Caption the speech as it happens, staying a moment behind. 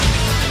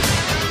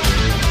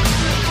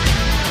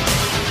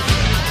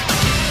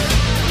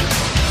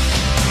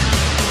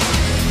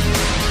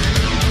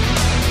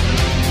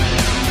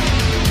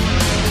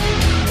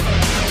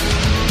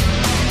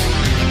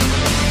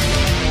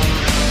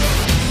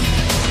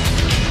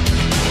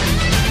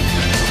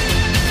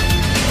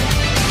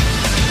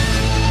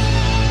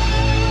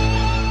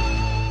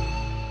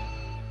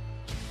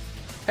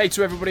Hey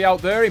to everybody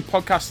out there in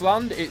podcast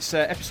land, it's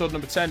episode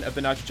number 10 of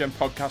the Nitrogen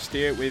podcast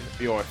here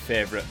with your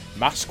favourite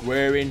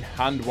mask-wearing,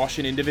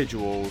 hand-washing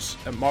individuals,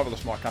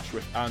 Marvellous Mark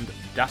Ashworth and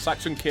Das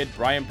Axon Kid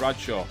Brian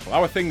Bradshaw. Well,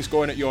 how are things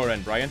going at your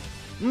end, Brian?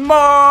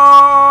 Mark!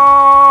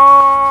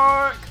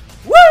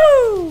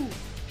 Woo!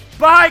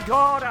 By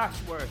God,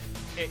 Ashworth,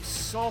 it's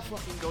so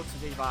fucking good to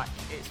be back.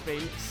 It's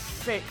been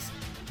 6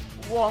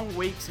 long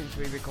weeks since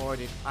we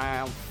recorded. I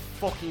am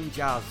fucking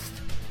jazzed.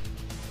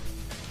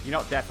 You're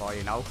not deaf, are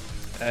you now?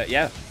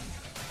 Yeah,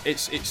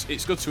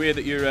 it's good to hear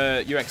that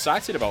you're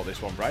excited about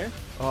this one, Brian.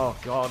 Oh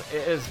God,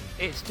 it is.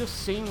 It's just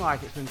seemed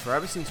like it's been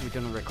forever since we've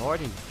done a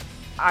recording.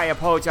 I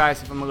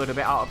apologise if I'm a little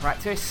bit out of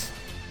practice.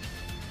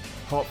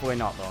 Hopefully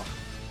not, though.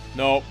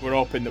 No, we're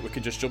hoping that we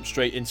can just jump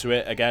straight into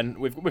it again.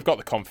 We've got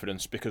the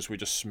confidence because we're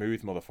just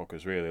smooth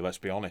motherfuckers, really. Let's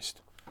be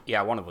honest.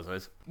 Yeah, one of us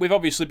is. We've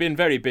obviously been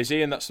very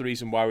busy, and that's the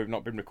reason why we've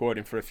not been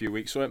recording for a few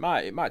weeks. So it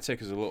might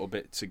take us a little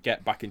bit to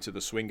get back into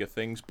the swing of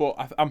things.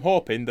 But I'm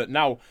hoping that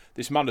now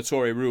this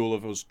mandatory rule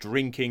of us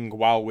drinking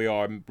while we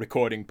are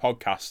recording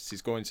podcasts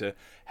is going to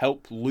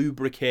help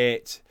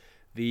lubricate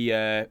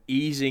the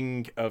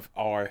easing of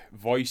our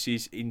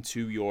voices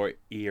into your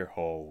ear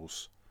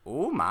holes.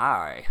 Oh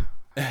my.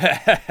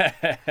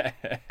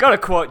 Gotta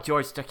quote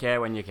George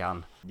Takei when you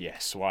can.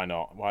 Yes, why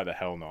not? Why the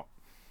hell not?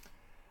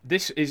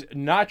 This is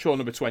Nitro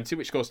number 20,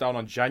 which goes down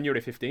on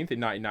January 15th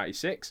in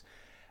 1996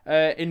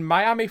 in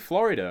Miami,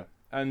 Florida.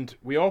 And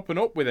we open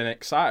up with an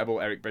excitable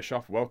Eric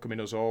Bischoff welcoming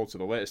us all to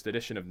the latest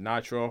edition of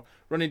Nitro,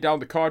 running down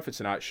the card for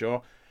tonight's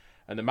show.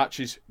 And the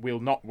matches will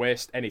not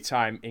waste any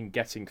time in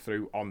getting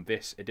through on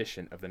this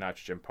edition of the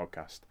Nitrogen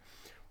podcast.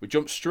 We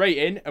jump straight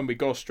in and we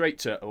go straight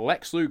to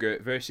Lex Luger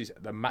versus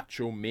the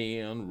Macho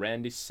Man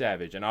Randy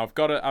Savage. And I've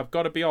got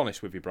to be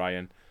honest with you,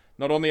 Brian.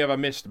 Not only have I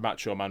missed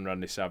Macho Man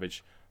Randy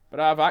Savage, but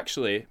I've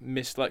actually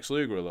missed Lex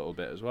Luger a little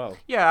bit as well.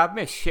 Yeah, I've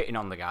missed shitting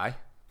on the guy.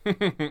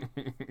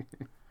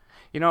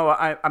 You know,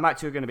 I'm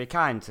actually going to be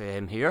kind to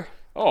him here.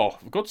 Oh,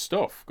 good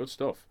stuff. Good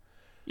stuff.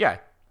 Yeah,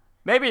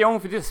 maybe only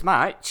for this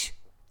match,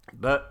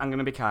 but I'm going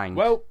to be kind.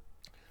 Well,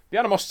 the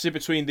animosity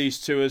between these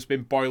two has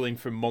been boiling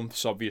for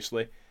months,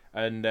 obviously.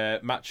 And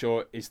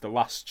Macho is the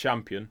last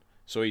champion,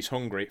 so he's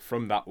hungry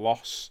from that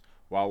loss,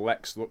 while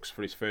Lex looks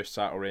for his first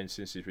title reign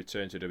since his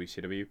return to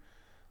WCW.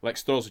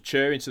 Lex throws a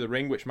chair into the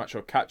ring, which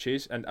Macho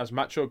catches, and as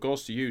Macho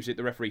goes to use it,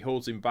 the referee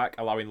holds him back,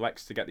 allowing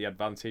Lex to get the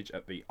advantage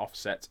at the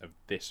offset of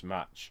this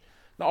match.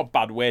 Not a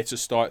bad way to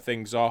start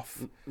things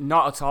off.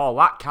 Not at all.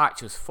 That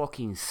catch was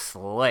fucking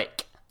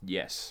slick.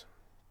 Yes.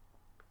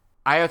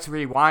 I had to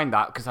rewind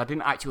that because I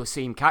didn't actually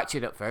see him catch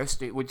it at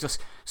first. It was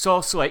just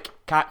so slick,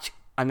 catch,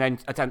 and then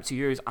attempt to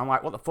use. I'm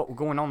like, what the fuck was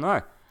going on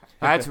there?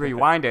 I had to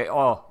rewind it.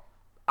 Oh,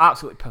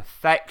 absolute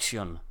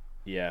perfection.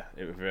 Yeah,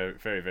 it was very,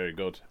 very, very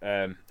good.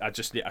 I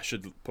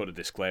should put a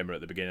disclaimer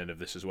at the beginning of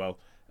this as well.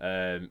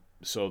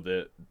 So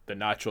the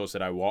Nitros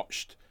that I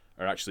watched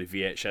are actually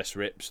VHS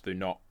rips. They're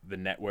not the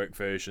network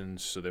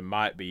versions, so there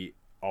might be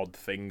odd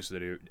things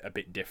that are a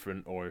bit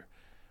different or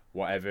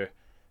whatever.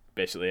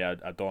 Basically, I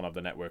don't have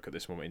the network at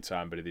this moment in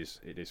time, but it is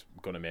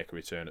going to make a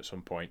return at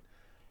some point.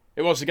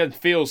 It once again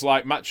feels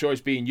like Macho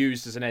is being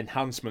used as an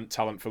enhancement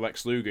talent for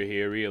Lex Luger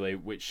here, really,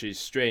 which is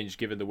strange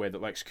given the way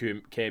that Lex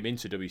came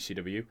into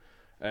WCW.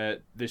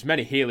 There's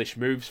many heelish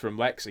moves from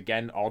Lex,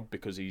 again odd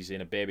because he's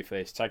in a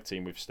babyface tag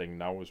team with Sting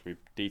now, as we've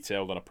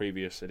detailed on a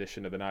previous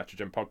edition of the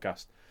Nitrogen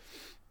podcast.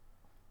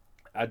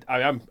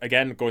 I am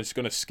again going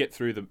to skip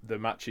through the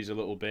matches a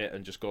little bit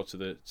and just go to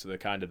the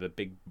kind of the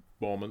big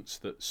moments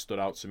that stood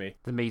out to me.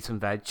 The meat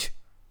and veg.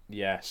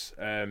 Yes.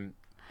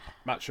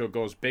 Macho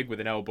goes big with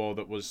an elbow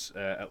that was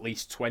at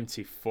least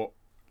 20 foot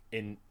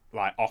in,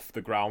 like, off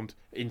the ground.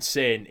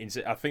 Insane.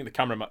 I think the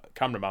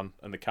cameraman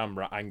and the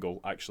camera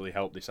angle actually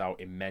helped this out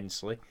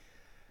immensely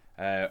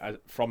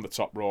from the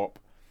top rope.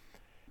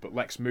 But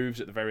Lex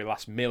moves at the very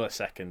last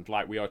millisecond.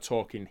 Like we are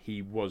talking,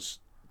 he was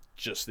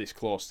just this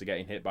close to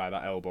getting hit by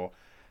that elbow.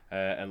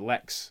 And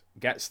Lex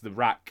gets the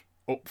rack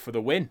up for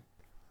the win.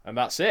 And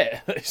that's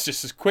it. It's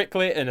just as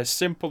quickly and as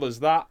simple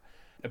as that.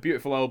 A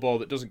beautiful elbow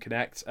that doesn't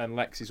connect, and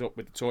Lex is up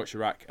with the torture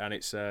rack, and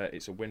it's a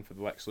win for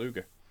the Lex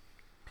Luger.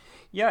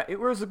 Yeah, it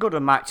was as good a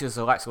match as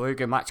a Lex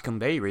Luger match can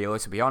be, really,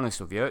 to be honest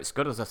with you. It's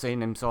good as I've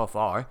seen him so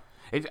far.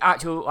 It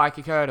actually looked like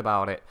he cared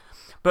about it.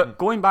 But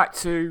going back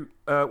to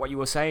what you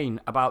were saying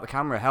about the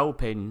camera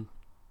helping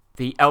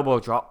the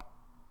elbow drop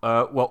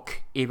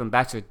look even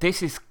better,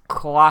 this is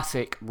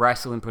classic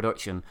wrestling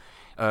production.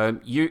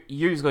 You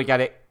usually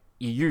get it.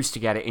 You used to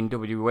get it in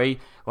WWE,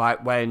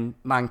 like when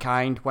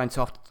Mankind went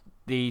off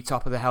the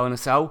top of the Hell in a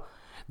Cell.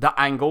 That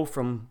angle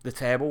from the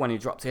table when he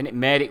dropped in, it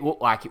made it look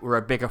like it were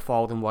a bigger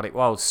fall than what it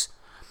was.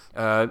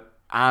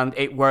 And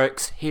it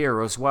works here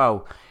as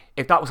well.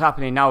 If that was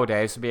happening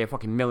nowadays, there'd be a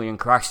fucking million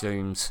crash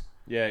zooms.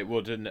 Yeah, it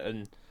would,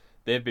 and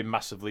they've been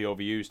massively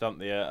overused, haven't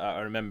they? I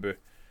remember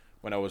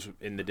when I was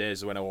in the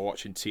days when I was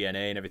watching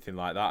TNA and everything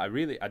like that,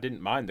 I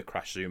didn't mind the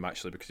crash zoom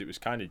actually because it was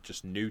kind of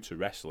just new to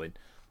wrestling.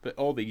 But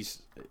all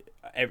these,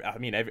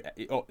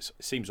 it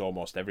seems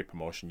almost every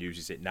promotion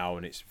uses it now,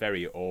 and it's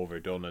very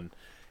overdone, and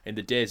in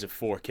the days of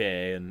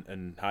 4K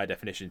and high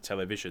definition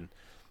television,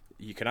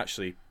 you can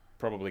actually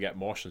probably get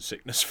motion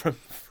sickness from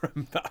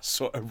that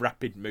sort of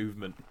rapid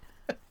movement.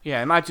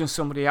 Yeah, imagine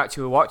somebody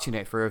actually watching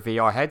it through a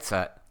VR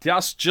headset.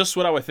 That's just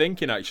what I was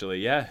thinking, actually.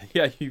 Yeah,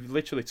 you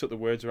literally took the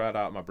words right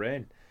out of my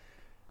brain.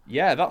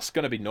 Yeah, that's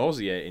going to be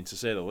nauseating, to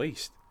say the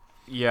least.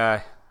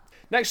 Yeah.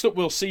 Next up,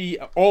 we'll see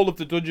all of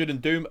the Dungeon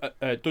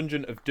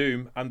of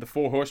Doom and the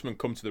Four Horsemen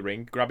come to the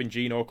ring, grabbing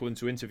Gene Okerlund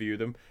to interview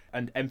them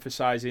and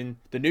emphasising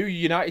the new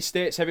United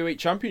States Heavyweight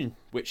Champion,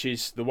 which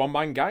is the One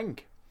Man Gang.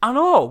 I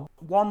know!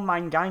 One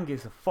Man Gang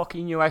is the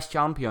fucking US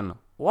champion.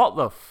 What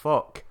the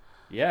fuck?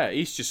 Yeah,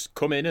 he's just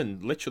come in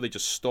and literally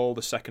just stole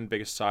the second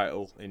biggest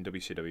title in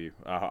WCW.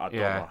 I don't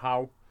know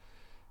how.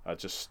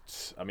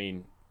 I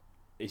mean,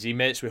 is he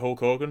mates with Hulk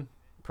Hogan?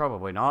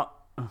 Probably not.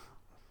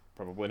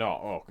 Probably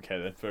not. Oh,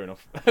 okay then, fair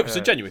enough. It was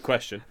a genuine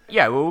question.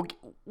 Yeah,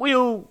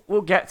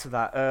 we'll get to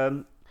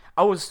that.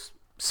 I was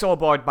so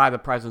bored by the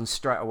presents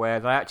straight away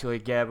that I actually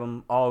gave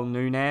them all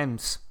new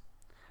names.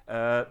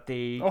 Yeah,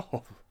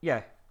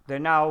 they're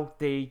now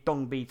the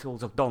Dung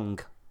Beatles of Dung.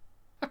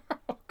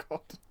 Oh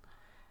God.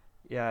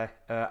 Yeah,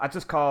 I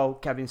just call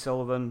Kevin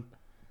Sullivan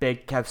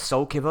Big Kev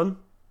Sulkivan.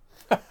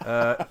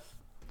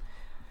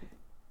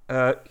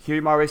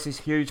 Hugh Morris is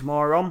Huge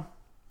Moron.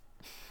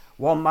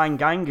 One Man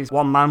Gang is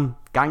One Man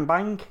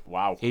Gangbang.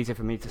 Wow. Easy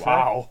for me to say.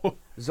 Wow.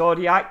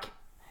 Zodiac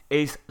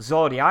is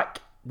Zodiac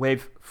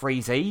with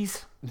 3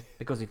 Z's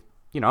because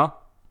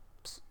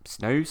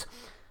snooze.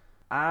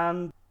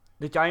 And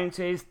the Giant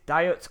is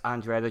Diet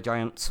Andre the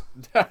Giant.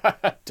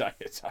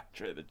 Diet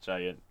Andre the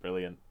Giant,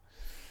 brilliant.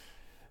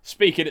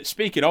 Speaking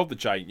of the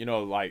Giant,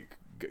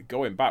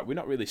 going back, we're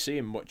not really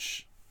seeing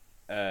much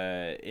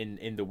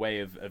in the way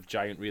of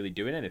Giant really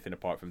doing anything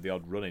apart from the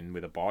odd running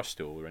with a bar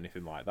stool or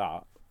anything like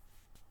that.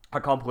 I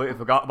completely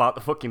forgot about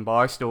the fucking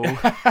bar stool. Yeah,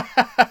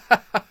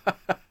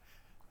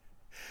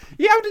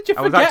 how did you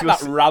forget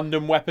that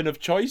random weapon of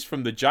choice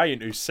from the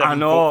Giant who's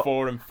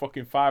 7'4" and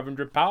fucking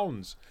 500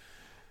 pounds?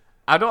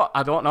 I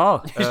don't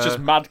know. He's just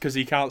mad because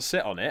he can't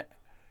sit on it.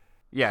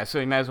 Yeah, so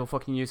he may as well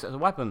fucking use it as a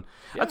weapon.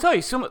 Yeah. I'll tell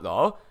you something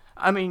though.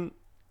 I mean,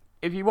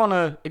 if you want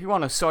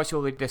a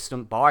socially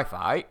distant bar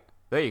fight,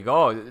 there you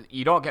go.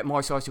 You don't get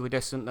more socially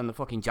distant than the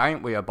fucking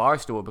Giant with a bar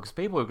stool because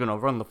people are gonna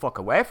run the fuck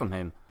away from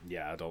him.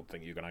 Yeah, I don't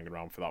think you're gonna hang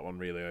around for that one,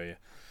 really, are you?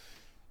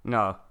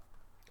 No.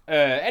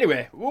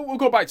 Anyway, we'll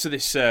go back to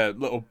this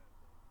little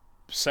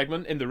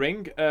segment in the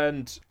ring,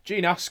 and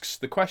Gene asks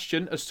the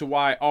question as to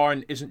why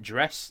Arn isn't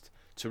dressed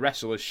to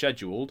wrestle as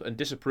scheduled and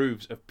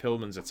disapproves of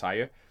Pillman's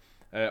attire.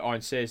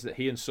 Arn says that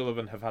he and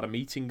Sullivan have had a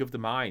meeting of the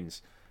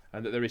minds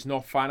and that there is no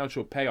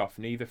financial payoff.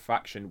 Neither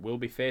faction will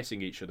be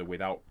facing each other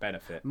without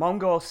benefit.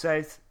 Mongo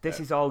says this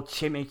is all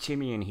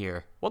chimmy in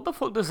here. What the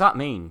fuck does that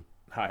mean?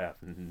 I have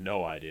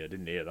no idea. I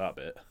didn't hear that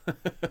bit.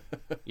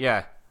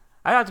 Yeah,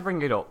 I had to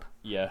bring it up.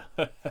 Yeah.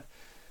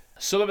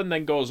 Sullivan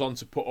then goes on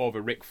to put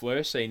over Ric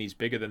Flair, saying he's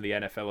bigger than the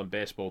NFL and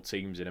baseball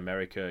teams in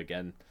America.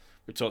 Again,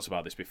 we talked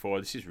about this before.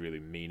 This is really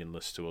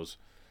meaningless to us.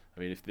 I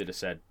mean, if they'd have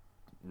said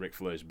Ric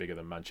Flair's bigger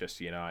than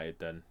Manchester United,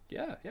 then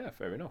yeah,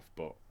 fair enough.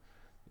 But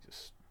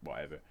just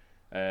whatever.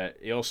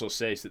 He also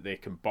says that they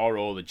can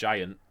borrow the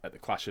Giant at the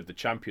Clash of the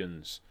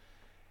Champions.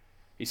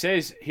 He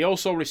says he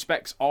also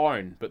respects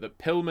Arn, but that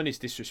Pillman is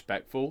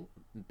disrespectful.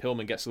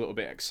 Pillman gets a little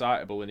bit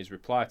excitable in his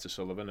reply to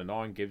Sullivan, and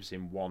Arn gives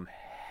him one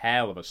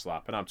hell of a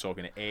slap, and I'm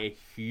talking a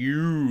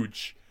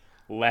huge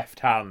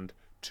left hand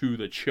to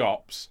the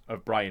chops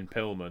of Brian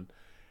Pillman,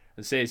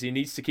 and says he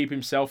needs to keep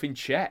himself in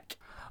check.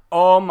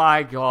 Oh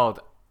my god,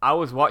 I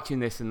was watching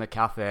this in the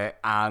cafe,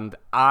 and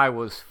I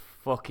was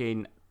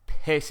fucking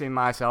pissing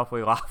myself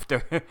with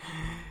laughter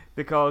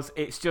because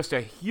it's just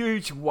a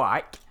huge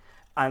whack.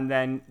 And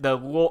then the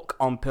look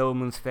on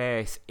Pillman's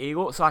face, he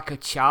looks like a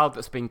child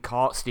that's been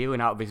caught stealing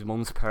out of his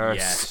mum's purse.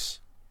 Yes.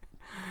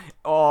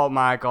 Oh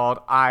my god,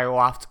 I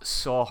laughed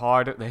so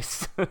hard at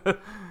this.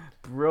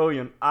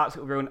 Brilliant,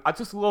 absolutely brilliant. I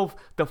just love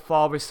the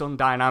father-son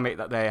dynamic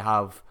that they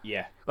have.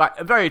 Yeah. Like,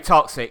 a very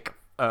toxic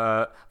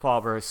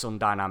father-son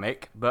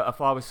dynamic, but a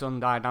father-son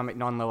dynamic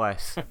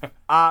nonetheless.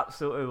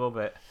 Absolutely love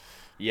it.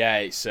 Yeah,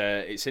 it's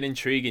an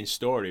intriguing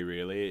story,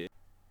 really.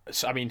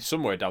 I mean,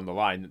 somewhere down the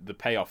line, the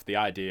payoff, the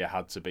idea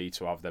had to be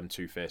to have them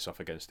two face off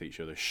against each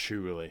other,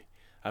 surely.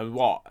 And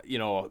what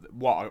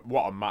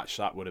a match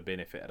that would have been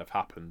if it had have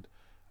happened.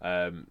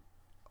 I'm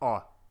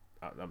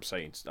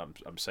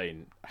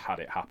saying had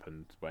it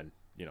happened when,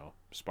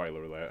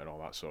 spoiler alert and all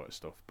that sort of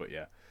stuff. But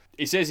yeah,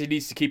 he says he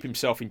needs to keep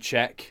himself in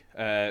check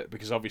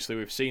because obviously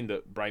we've seen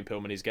that Brian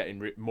Pillman is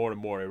getting more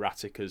and more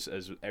erratic as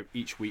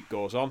each week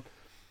goes on.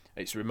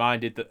 It's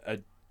reminded that a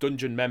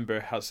Dungeon member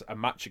has a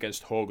match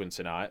against Hogan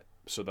tonight,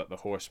 so that the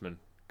Horsemen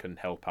can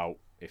help out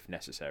if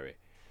necessary.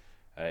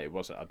 I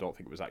don't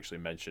think it was actually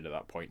mentioned at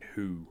that point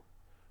who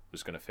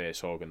was going to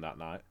face Hogan that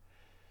night.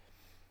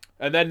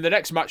 And then the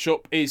next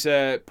matchup is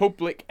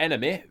Public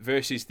Enemy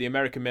versus the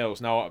American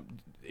Males. Now,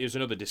 here's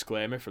another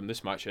disclaimer from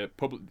this match.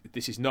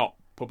 This is not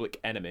Public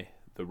Enemy,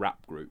 the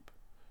rap group,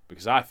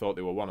 because I thought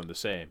they were one and the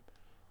same,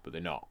 but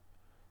they're not.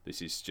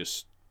 This is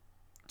just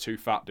two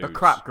fat dudes. The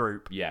crap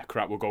group. Yeah,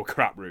 crap. We'll go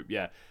crap group.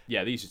 Yeah,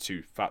 these are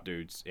two fat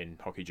dudes in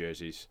hockey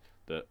jerseys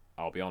that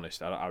I'll be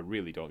honest, I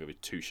really don't give a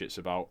two shits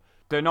about.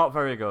 They're not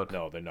very good.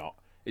 No, they're not.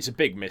 It's a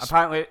big miss.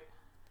 Apparently,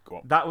 go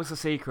on. that was the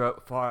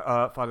secret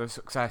for the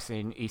success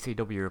in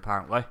ECW.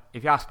 Apparently,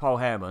 if you ask Paul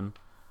Heyman,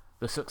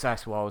 the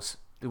success was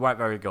they weren't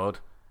very good.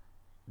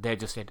 They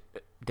just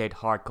did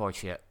hardcore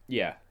shit.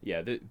 Yeah,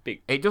 the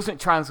big. It doesn't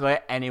translate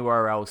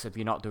anywhere else if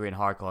you're not doing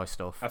hardcore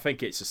stuff. I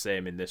think it's the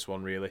same in this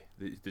one. Really,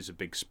 there's a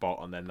big spot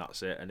and then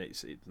that's it, and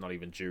it's not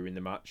even during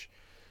the match.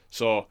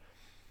 So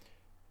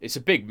it's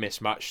a big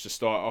mismatch to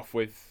start off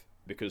with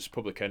because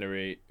Public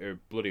Enemy are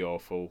bloody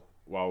awful.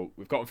 While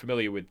we've gotten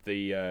familiar with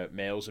the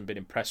males and been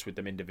impressed with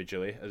them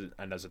individually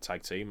and as a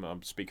tag team,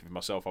 I'm speaking for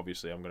myself.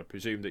 Obviously, I'm going to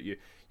presume that you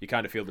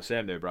kind of feel the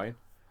same there, Brian.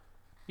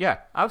 Yeah,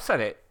 I've said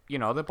it. You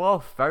know, they're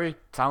both very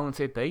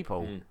talented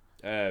people.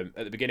 At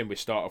the beginning, we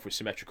start off with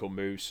symmetrical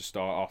moves to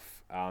start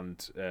off,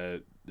 and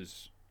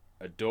there's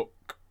a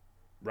duck,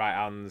 right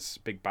hands,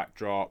 big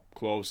backdrop,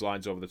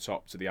 clotheslines over the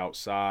top to the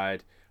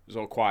outside. It was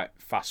all quite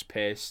fast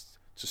paced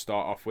to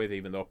start off with,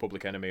 even though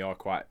Public Enemy are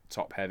quite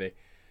top heavy.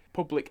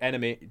 Public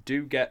Enemy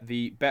do get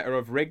the better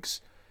of Riggs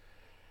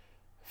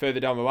further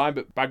down the line,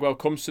 but Bagwell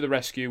comes to the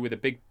rescue with a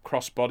big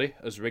crossbody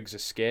as Riggs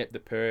escape the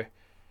pair.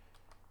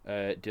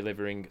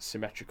 Delivering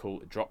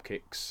symmetrical drop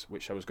kicks,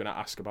 which I was going to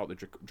ask about the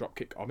drop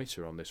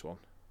kick-ometer on this one.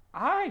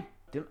 I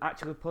didn't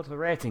actually put a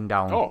rating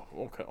down. Oh,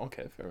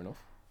 okay, fair enough.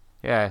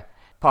 Yeah,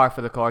 par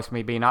for the course,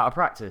 me being out of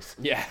practice.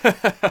 Yeah.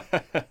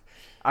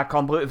 I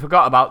completely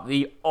forgot about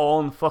the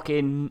own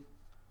fucking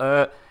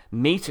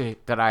meter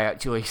that I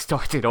actually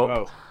started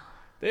up.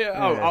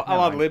 Well,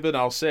 I'll add lib and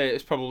I'll say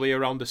it's probably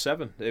around a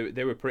 7.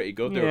 They were pretty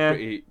good. They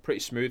were pretty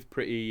smooth,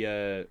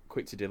 pretty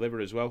quick to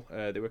deliver as well.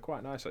 They were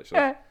quite nice actually.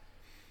 Yeah.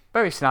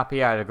 Very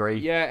snappy, I'd agree.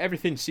 Yeah,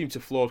 everything seemed to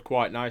flow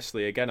quite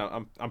nicely. Again,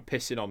 I'm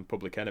pissing on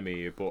Public Enemy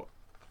here, but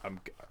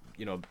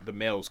the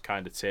males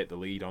kind of take the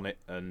lead on it,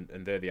 and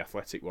they're the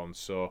athletic ones,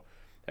 so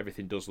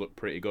everything does look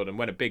pretty good. And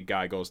when a big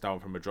guy goes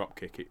down from a drop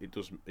kick, it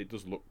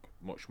does look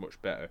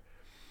much better.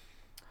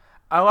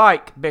 I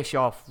like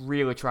Bischoff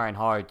really trying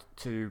hard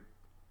to,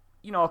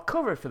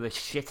 cover for the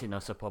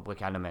shittiness of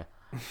Public Enemy.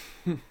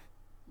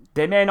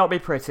 They may not be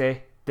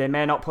pretty, they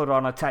may not put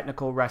on a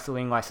technical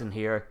wrestling lesson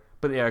here,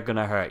 but they are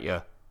gonna hurt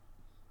you.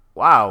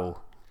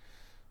 Wow.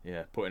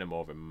 Yeah, putting him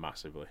over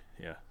massively.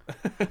 Yeah.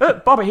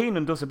 Bobby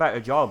Heenan does a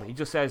better job. He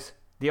just says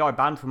they are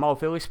banned from all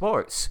Philly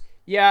sports.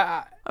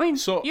 Yeah.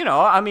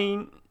 I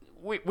mean,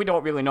 we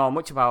don't really know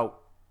much about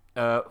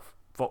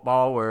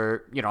football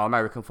or,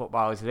 American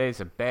football as it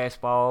is, or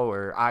baseball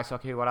or ice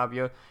hockey, what have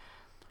you.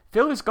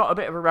 Philly's got a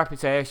bit of a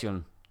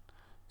reputation.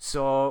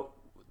 So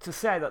to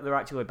say that they're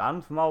actually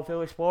banned from all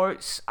Philly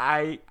sports,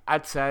 I'd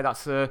say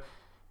that's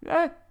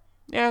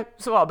yeah,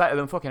 it's a lot better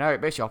than fucking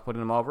Eric Bischoff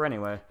putting them over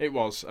anyway. It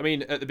was. I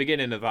mean, at the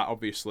beginning of that,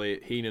 obviously,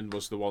 Heenan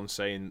was the one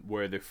saying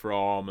where they're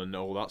from and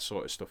all that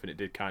sort of stuff, and it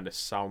did kind of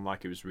sound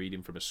like he was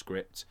reading from a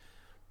script.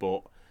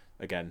 But,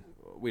 again,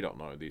 we don't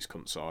know who these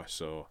cunts are,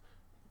 so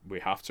we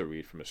have to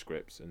read from a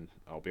script. And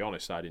I'll be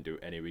honest, I didn't do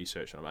any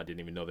research on them. I didn't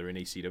even know they were in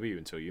ECW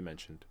until you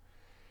mentioned.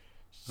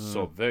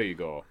 So, there you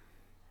go.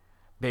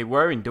 They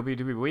were in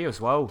WWE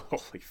as well.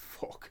 Holy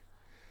fuck.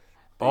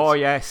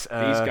 Yes.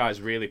 These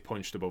guys really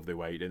punched above their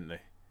weight, didn't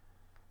they?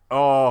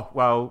 Oh,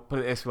 well, put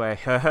it this way.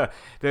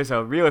 There's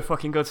a really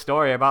fucking good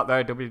story about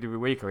their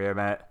WWE career,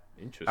 mate.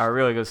 Interesting. A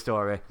really good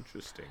story.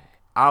 Interesting.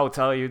 I'll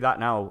tell you that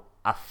now.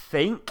 I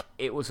think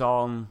it was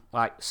on,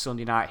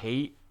 Sunday Night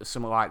Heat, or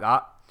something like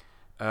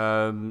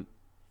that.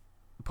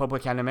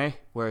 Public Enemy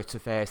were to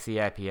face the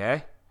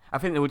APA. I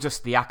think they were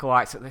just the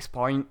Acolytes at this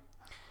point.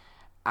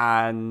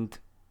 And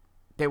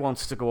they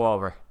wanted to go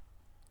over.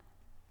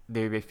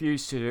 They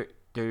refused to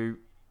do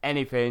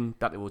anything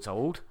that they were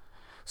told.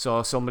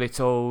 So somebody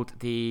told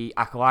the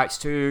Acolytes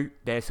to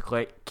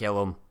basically kill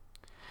them.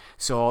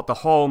 So the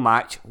whole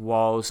match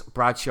was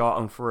Bradshaw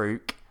and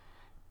Farouk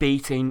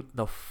beating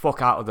the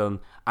fuck out of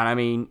them. And I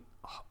mean,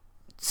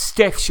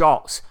 stiff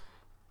shots.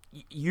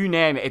 You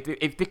name it.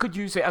 If they could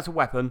use it as a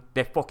weapon,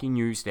 they fucking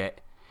used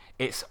it.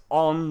 It's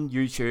on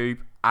YouTube.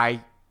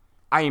 I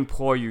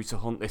implore you to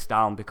hunt this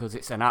down because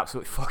it's an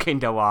absolute fucking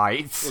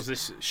delight. Was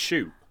this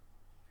shoot?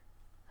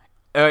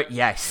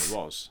 Yes. It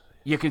was.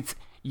 You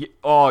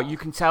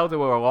can tell there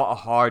were a lot of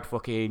hard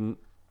fucking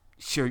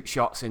shoot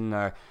shots in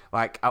there.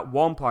 Like, at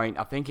one point,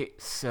 I think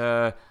it's,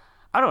 I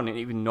don't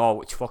even know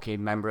which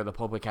fucking member of the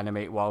Public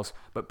Enemy it was,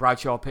 but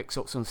Bradshaw picks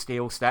up some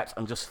steel steps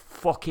and just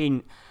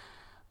fucking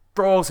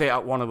throws it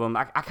at one of them.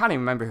 I can't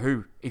even remember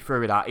who he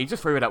threw it at. He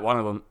just threw it at one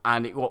of them,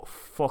 and it looked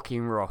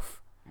fucking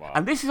rough. Wow.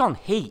 And this is on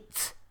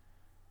Heat.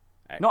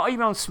 Not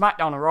even on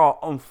SmackDown or Raw,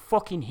 on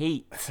fucking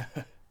Heat.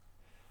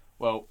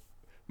 Well,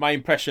 my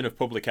impression of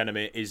Public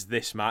Enemy is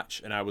this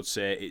match, and I would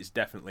say it's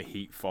definitely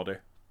Heat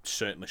fodder.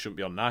 Certainly shouldn't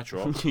be on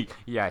Nitro.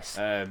 Yes.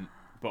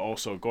 But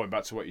also, going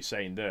back to what you're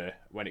saying there,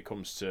 when it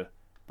comes to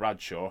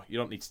Bradshaw, you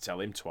don't need to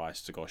tell him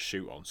twice to go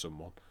shoot on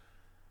someone.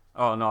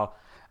 Oh, no.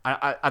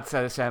 I'd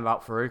say the same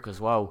about Farouk as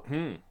well.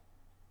 Hmm.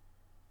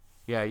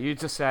 Yeah, you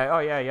just say, oh,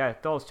 yeah,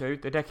 those two,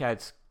 the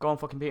dickheads. Go and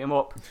fucking beat him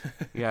up.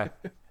 Yeah.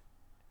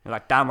 You're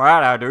like, damn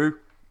right I do.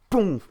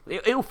 Boom.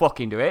 He'll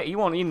fucking do it. You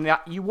won't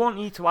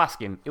need to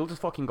ask him. He'll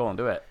just fucking go and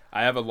do it.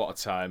 I have a lot of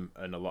time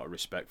and a lot of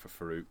respect for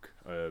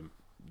Farouk.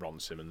 Ron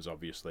Simmons,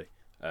 obviously.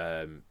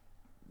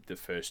 The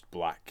first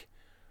black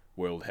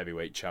world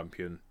heavyweight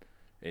champion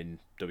in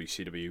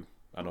WCW.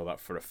 I know that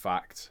for a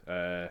fact.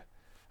 I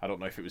don't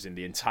know if it was in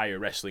the entire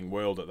wrestling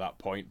world at that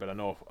point, but I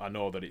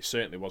know that it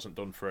certainly wasn't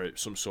done for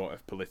some sort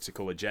of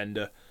political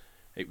agenda.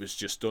 It was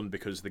just done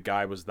because the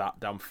guy was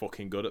that damn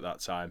fucking good at that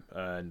time.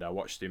 And I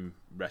watched him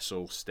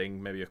wrestle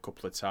Sting maybe a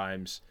couple of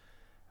times.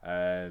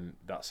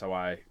 That's how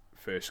I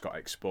first got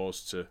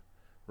exposed to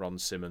Ron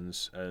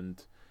Simmons.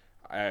 And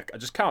I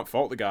just can't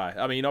fault the guy.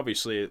 I mean,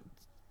 obviously,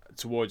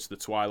 towards the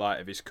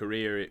twilight of his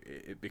career,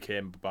 it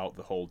became about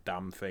the whole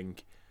damn thing.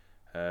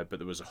 But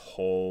there was a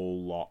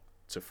whole lot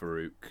to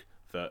Farouk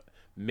that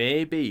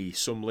maybe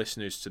some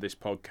listeners to this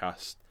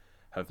podcast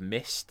have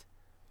missed.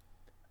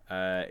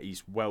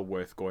 He's well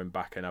worth going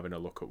back and having a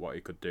look at what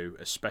he could do,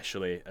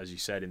 especially, as you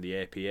said, in the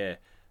APA.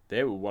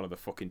 They were one of the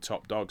fucking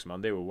top dogs,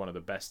 man. They were one of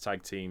the best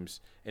tag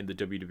teams in the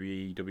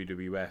WWE,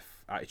 WWF,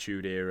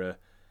 Attitude Era.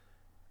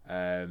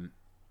 Again,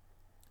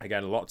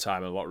 a lot of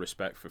time and a lot of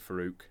respect for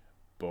Farouk,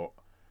 but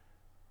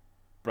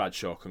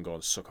Bradshaw can go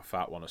and suck a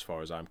fat one as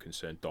far as I'm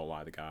concerned. Don't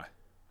like the guy.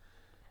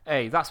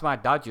 Hey, that's my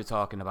dad you're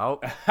talking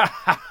about.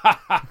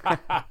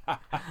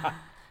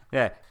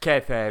 Yeah,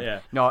 kayfabe. Yeah.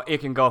 No, he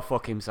can go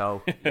fuck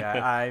himself.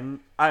 Yeah,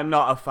 I'm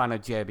not a fan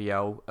of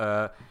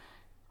JBL.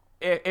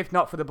 If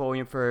not for the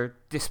bullying, for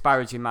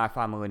disparaging my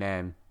family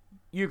name,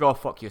 you go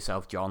fuck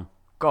yourself, John.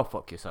 Go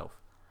fuck yourself.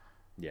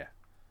 Yeah.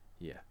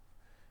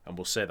 And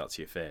we'll say that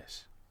to your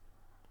face.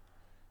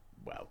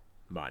 Well,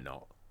 might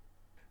not.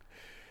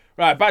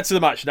 Right, back to the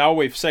match now.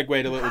 We've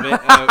segued a little bit.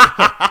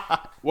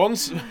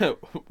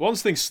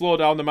 Once things slow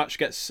down, the match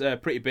gets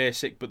pretty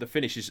basic, but the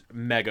finish is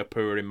mega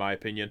poor in my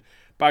opinion.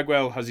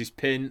 Bagwell has his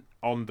pin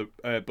on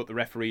but the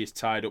referee is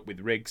tied up with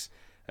Riggs.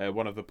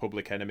 One of the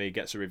Public Enemy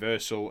gets a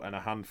reversal and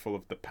a handful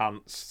of the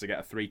pants to get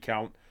a 3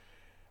 count.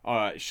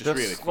 It's just the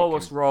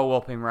slowest roll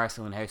up in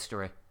wrestling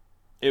history.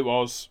 It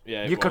was,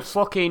 yeah. You could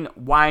fucking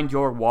wind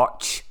your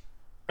watch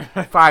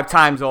 5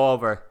 times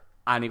over,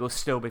 and he will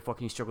still be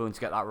fucking struggling to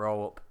get that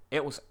roll up.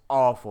 It was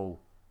awful.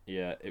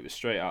 Yeah, it was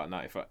straight out of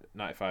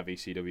 95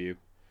 ECW.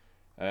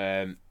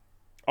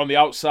 On the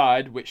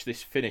outside, which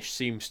this finish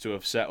seems to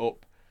have set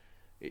up,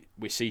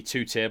 we see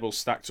 2 tables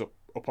stacked up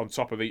on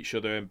top of each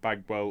other, and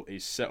Bagwell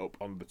is set up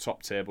on the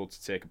top table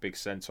to take a big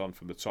senton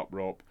from the top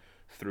rope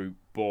through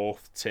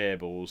both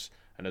tables.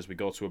 And as we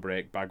go to a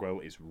break, Bagwell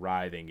is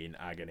writhing in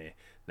agony.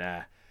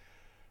 Now,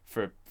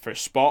 for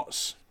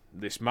spots,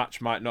 this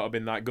match might not have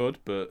been that good,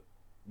 but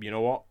you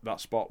know what?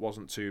 That spot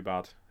wasn't too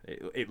bad.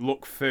 It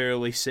looked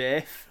fairly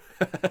safe,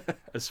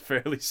 as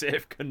fairly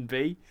safe can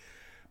be.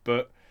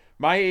 But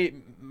my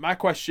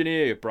question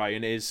here,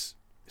 Brian, is...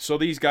 So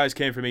these guys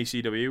came from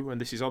ECW, and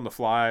this is on the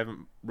fly, I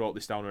haven't wrote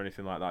this down or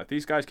anything like that. If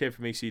these guys came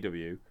from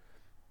ECW,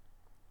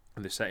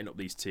 and they're setting up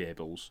these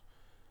tables,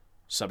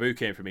 Sabu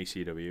came from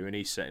ECW, and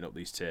he's setting up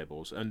these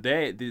tables, and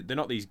they're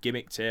not these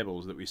gimmick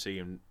tables that we see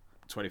in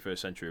 21st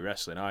century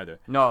wrestling either.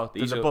 No,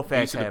 these are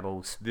buffet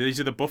tables. These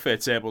are the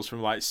buffet tables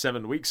from like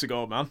 7 weeks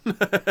ago, man.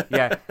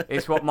 Yeah,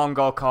 it's what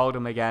Mongo called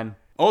them again.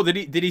 Oh,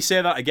 did he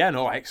say that again?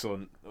 Oh,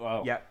 excellent.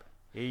 Wow. Yep,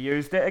 he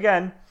used it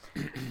again.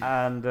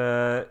 And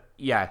I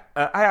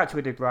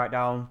actually did write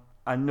down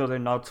another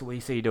nod to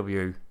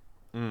ECW.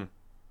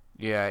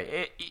 Yeah,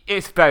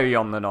 it's very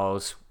on the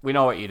nose. We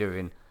know what you're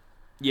doing.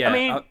 Yeah, I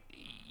mean,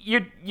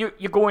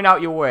 you're going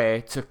out your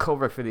way to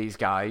cover for these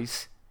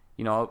guys.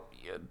 You know,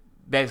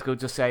 basically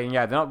just saying,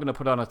 yeah, they're not going to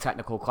put on a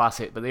technical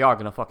classic, but they are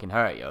going to fucking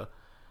hurt you.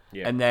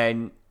 Yeah. And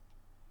then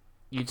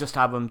you just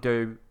have them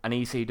do an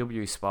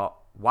ECW spot.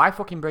 Why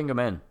fucking bring them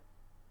in?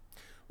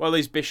 Well,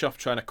 is Bischoff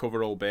trying to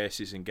cover all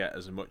bases and get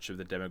as much of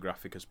the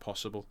demographic as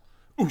possible?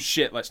 Oh,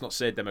 shit, let's not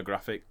say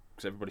demographic,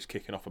 because everybody's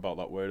kicking off about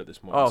that word at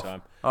this moment in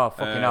time. Oh,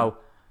 fucking hell.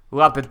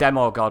 We'll have the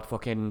demo god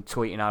fucking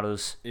tweeting at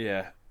us.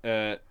 Yeah.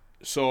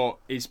 So,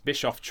 is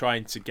Bischoff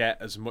trying to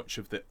get as much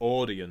of the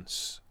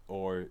audience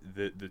or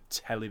the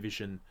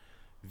television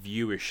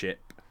viewership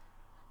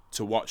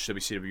to watch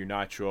WCW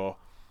Nitro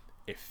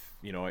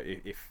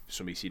if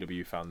some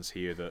ECW fans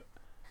hear that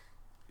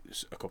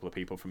a couple of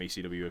people from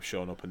ECW have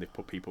shown up and they've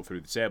put people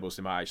through the tables,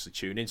 they might actually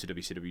tune into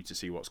WCW to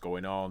see what's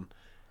going on.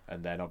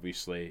 And then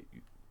obviously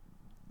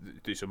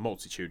there's a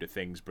multitude of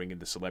things, bringing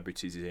the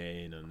celebrities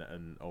in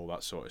and all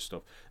that sort of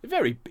stuff.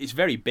 It's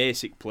very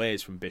basic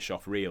plays from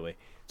Bischoff, really,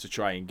 to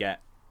try and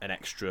get an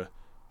extra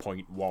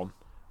 0.1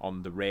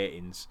 on the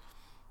ratings.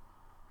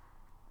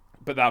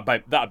 But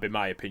that'd be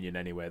my opinion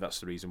anyway. That's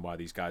the reason why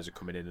these guys are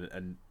coming in,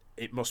 and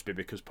it must be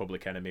because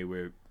Public Enemy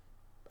were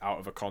out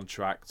of a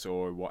contract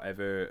or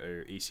whatever,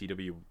 or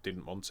ECW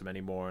didn't want them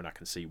anymore, and I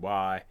can see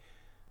why.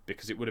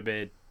 Because it would have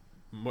made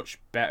much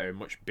better,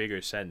 much bigger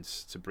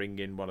sense to bring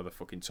in one of the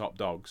fucking top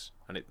dogs,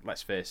 and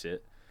let's face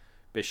it,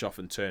 Bischoff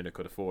and Turner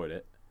could afford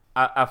it.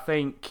 I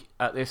think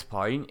at this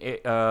point,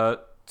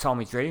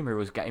 Tommy Dreamer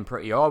was getting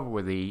pretty over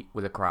with the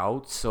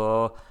crowd,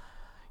 so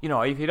you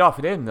know, if he'd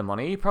offered him the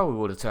money, he probably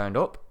would have turned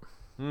up.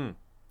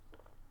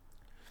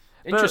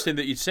 Interesting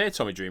that you'd say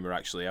Tommy Dreamer,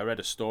 actually. I read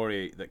a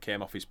story that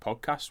came off his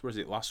podcast, was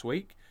it last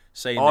week?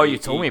 Saying Oh, you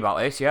told me about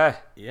this, yeah.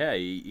 Yeah,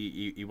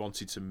 he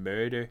wanted to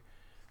murder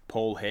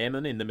Paul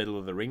Heyman in the middle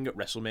of the ring at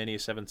WrestleMania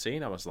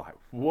 17. I was like,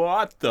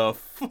 what the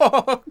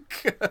fuck?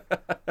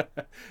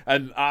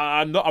 And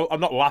I'm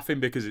not laughing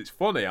because it's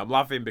funny. I'm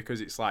laughing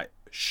because it's like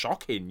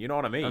shocking, you know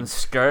what I mean? And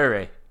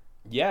scary.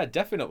 Yeah,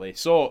 definitely.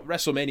 So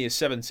WrestleMania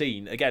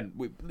 17, again,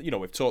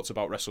 we've talked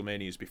about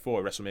WrestleManias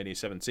before. WrestleMania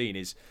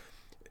 17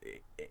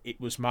 it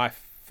was my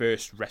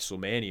first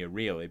WrestleMania,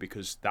 really,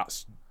 because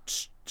that's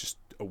just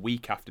a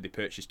week after they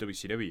purchased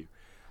WCW,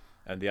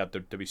 and they had the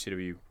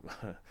WCW,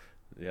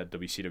 they had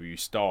WCW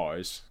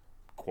stars,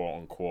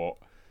 quote unquote,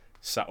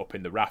 sat up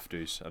in the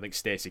rafters. I think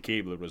Stacy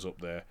Keibler was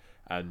up there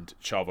and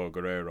Chavo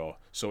Guerrero.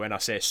 So when I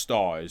say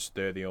stars,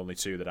 they're the only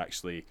two that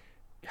actually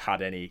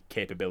had any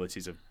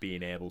capabilities of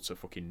being able to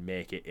fucking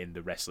make it in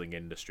the wrestling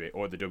industry,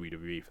 or the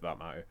WWE for that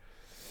matter.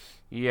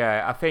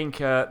 Yeah, I think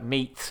Sean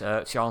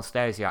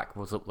Stasiak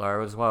was up there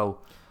as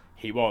well.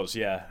 He was,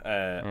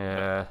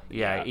 yeah.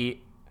 Yeah.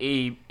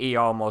 He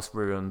almost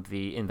ruined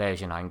the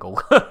invasion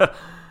angle.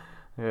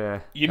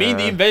 Yeah. You mean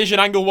the invasion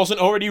angle wasn't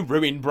already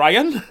ruined,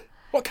 Brian?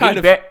 What kind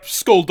of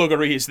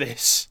skullduggery is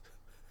this?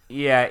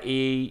 Yeah,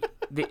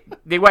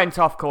 they went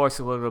off course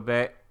a little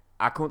bit.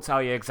 I couldn't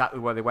tell you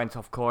exactly where they went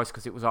off course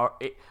because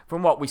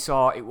from what we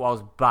saw, it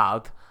was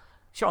bad.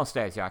 Sean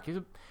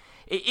Stasiak,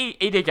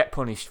 he did get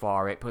punished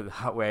for it, put it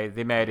that way.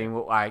 They made him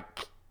look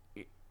like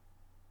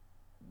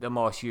the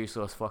most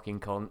useless fucking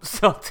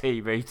cunts on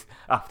TV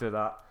after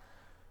that.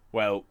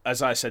 Well,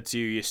 as I said to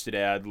you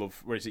yesterday,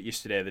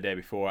 yesterday or the day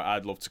before,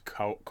 I'd love to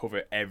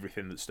cover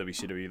everything that's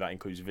WCW. That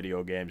includes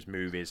video games,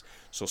 movies.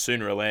 So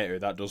sooner or later,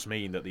 that does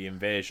mean that the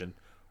invasion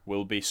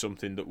will be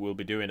something that we'll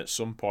be doing at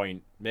some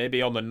point.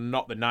 Maybe on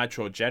not the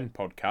Nitro Gen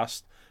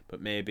podcast,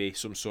 but maybe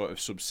some sort of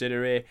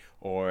subsidiary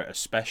or a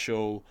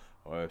special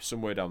or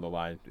somewhere down the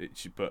line.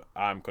 But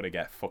I'm going to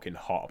get fucking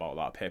hot about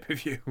that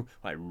pay-per-view.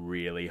 Like,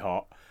 really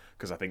hot.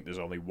 Because I think there's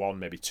only one,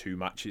 maybe two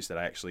matches that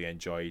I actually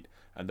enjoyed,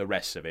 and the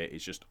rest of it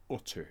is just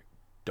utter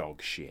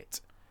dog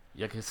shit.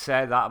 You could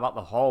say that about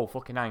the whole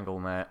fucking angle,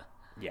 mate.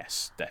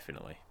 Yes,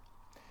 definitely.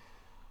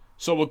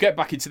 So we'll get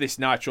back into this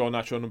Nitro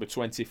number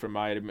 20 from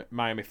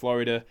Miami,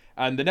 Florida.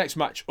 And the next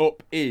match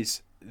up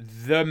is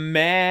The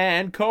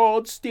Man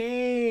Called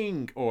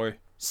Sting, or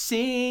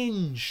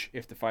Singe,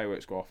 if the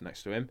fireworks go off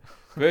next to him,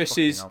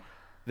 versus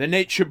the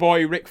Nature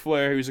Boy Ric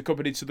Flair, who's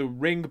accompanied to the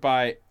ring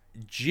by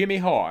Jimmy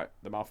Hart,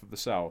 the Mouth of the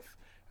South.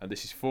 And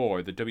this is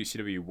for the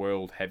WCW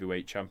World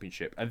Heavyweight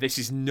Championship. And this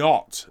is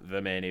not the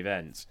main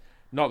event.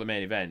 Not the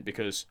main event,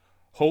 because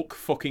Hulk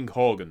fucking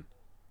Hogan.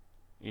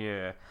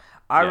 Yeah.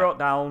 I wrote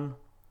down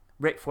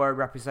Ric Flair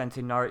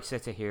representing Norwich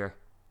City here.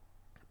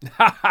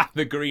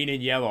 The green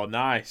and yellow.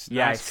 Nice.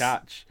 Yes. Nice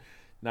catch.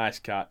 Nice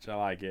catch. I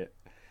like it.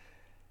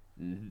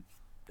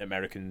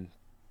 American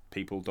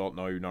people don't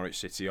know who Norwich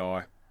City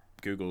are.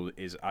 Google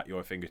is at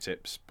your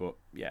fingertips. But,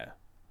 yeah.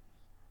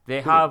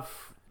 They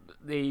have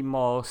the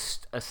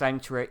most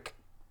eccentric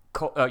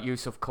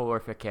use of colour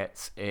for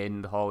kits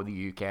in the whole of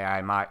the UK.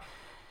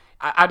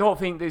 I don't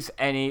think there's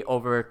any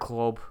other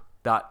club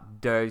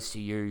that dares to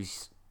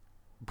use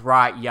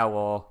bright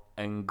yellow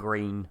and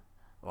green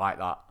like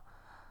that.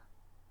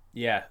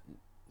 Yeah,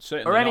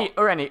 certainly.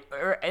 Or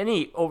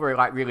any other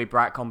like really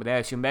bright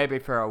combination, maybe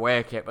for a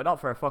away kit, but not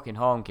for a fucking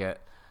home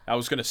kit. I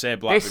was going to say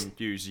Blackburn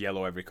use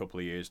yellow every couple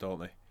of years, don't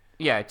they?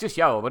 Yeah, just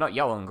yellow, but not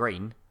yellow and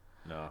green.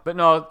 No. But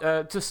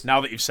no, just...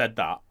 Now that you've said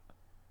that.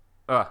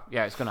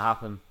 Yeah, it's going to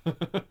happen.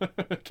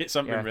 Kits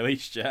haven't been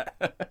released yet.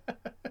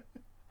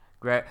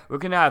 Great. We're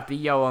going to have the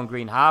yellow and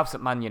green halves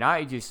that Man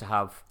United used to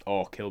have.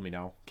 Oh, kill me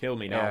now. Kill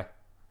me now.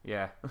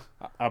 Yeah.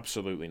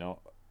 Absolutely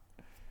not.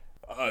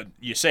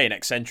 You're saying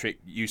eccentric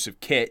use of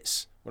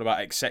kits. What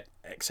about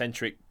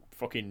eccentric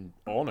fucking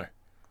owner?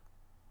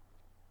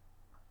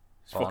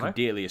 It's fucking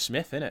Delia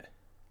Smith, innit?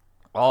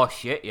 Oh,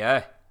 shit,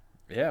 yeah.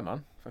 Yeah,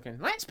 man. Fucking,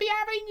 let's be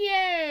having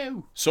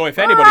you! So if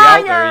anybody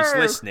out there is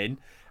listening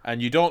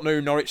and you don't know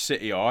who Norwich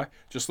City are,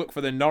 just look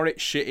for the Norwich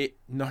Shitty...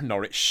 No,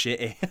 Norwich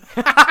Shitty.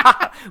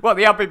 Well,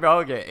 they have been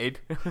relegated.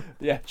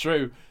 Yeah,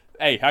 true.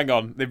 Hey, hang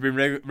on. They've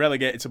been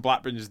relegated to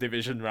Blackburn's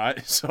division,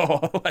 right?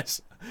 So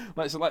let's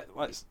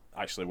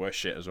actually we're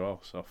shit as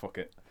well. So fuck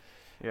it.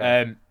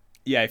 Yeah.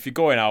 If you're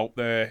going out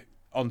there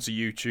onto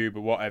YouTube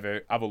or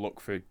whatever, have a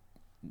look for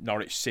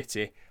Norwich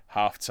City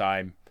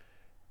halftime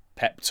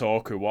pep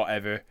talk or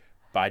whatever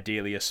by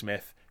Delia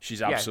Smith.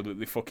 She's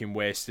absolutely fucking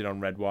wasted on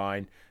red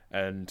wine,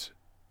 and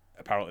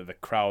apparently the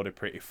crowd are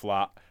pretty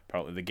flat.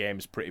 Apparently the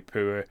game's pretty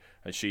poor,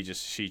 and she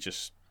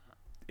just.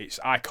 It's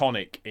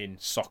iconic in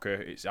soccer.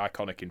 It's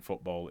iconic in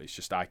football. It's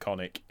just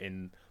iconic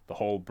in the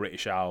whole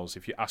British Isles.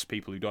 If you ask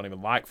people who don't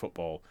even like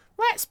football,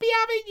 let's be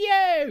having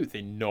you,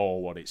 they know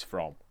what it's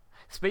from.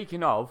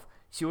 Speaking of,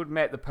 she would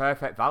make the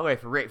perfect valet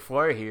for Ric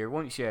Flair here,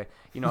 wouldn't she?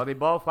 You know, they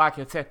both like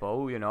a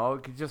tipple, you know.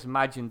 You could just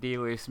imagine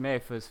Delia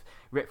Smith as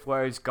Ric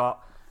Flair's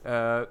got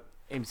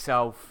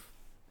himself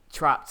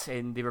trapped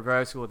in the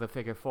reversal of the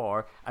figure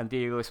four, and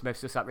D'Lo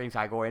Smith's just at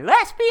ringside going,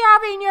 "Let's be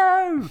having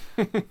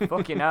you!"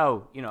 Fucking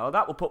hell. You know,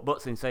 that will put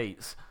butts in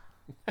seats.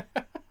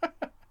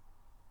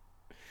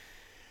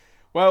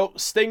 Well,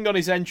 Sting on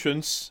his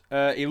entrance,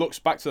 he looks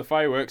back to the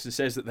fireworks and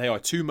says that they are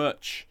too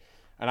much.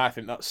 And I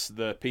think that's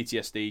the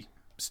PTSD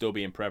still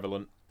being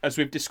prevalent. As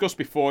we've discussed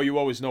before, you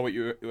always know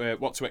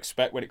what to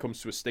expect when it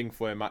comes to a Sting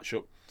Flair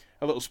matchup.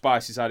 A little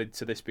spice is added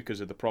to this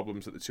because of the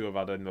problems that the two have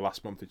had in the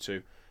last month or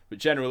two. But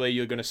generally,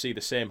 you're going to see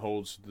the same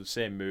holds, the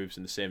same moves,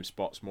 and the same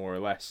spots, more or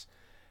less.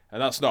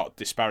 And that's not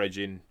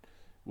disparaging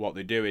what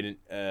they're doing.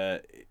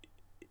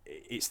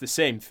 It's the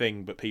same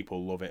thing, but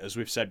people love it. As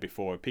we've said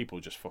before, people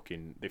just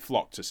they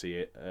flock to see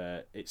it.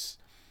 It's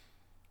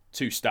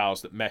two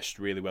styles that meshed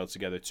really well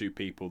together, two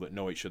people that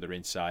know each other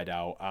inside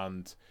out,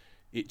 and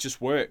it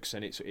just works.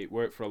 And it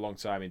worked for a long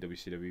time in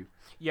WCW.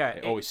 Yeah,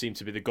 it always seemed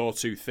to be the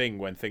go-to thing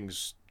when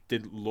things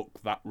didn't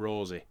look that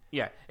rosy.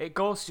 Yeah, it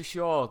goes to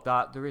show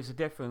that there is a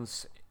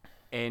difference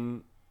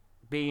in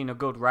being a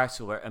good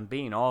wrestler and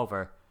being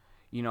over.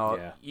 You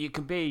know, you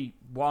can be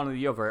one or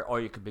the other,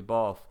 or you could be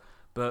both.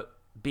 But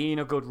being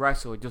a good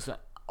wrestler doesn't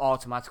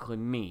automatically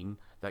mean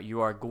that you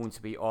are going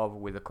to be over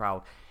with the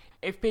crowd.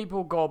 If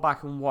people go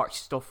back and watch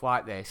stuff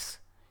like this,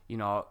 you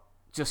know,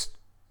 just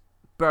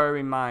bear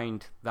in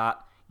mind that,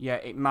 yeah,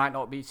 it might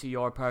not be to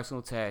your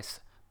personal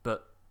taste,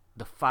 but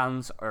the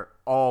fans are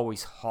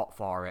always hot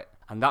for it.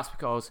 And that's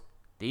because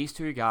these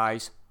two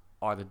guys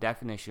are the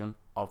definition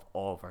of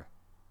over.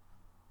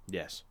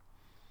 Yes.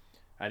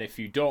 And if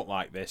you don't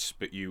like this,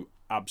 but you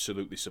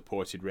absolutely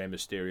supported Rey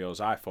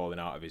Mysterio's eye falling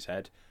out of his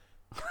head,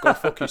 go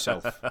fuck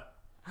yourself.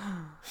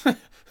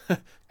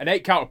 An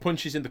 8 count of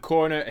punches in the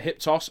corner, a hip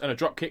toss, and a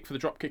drop kick for the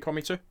drop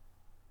kickometer.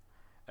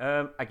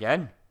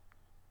 Again,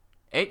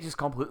 it just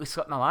completely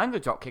slipped my mind, the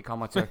drop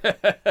kickometer.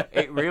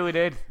 It really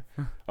did.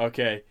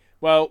 Okay.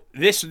 Well,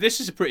 this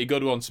is a pretty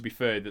good one, to be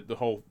fair. That the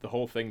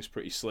whole thing's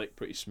pretty slick,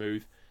 pretty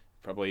smooth.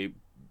 Probably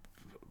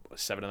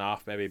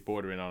 7.5, maybe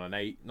bordering on an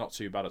 8. Not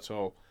too bad at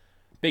all.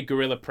 Big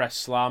gorilla press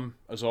slam,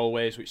 as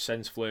always, which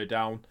sends Flair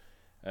down.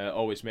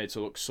 Always made to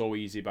look so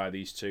easy by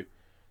these two.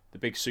 The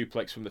big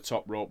suplex from the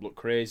top rope looked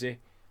crazy.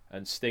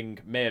 And Sting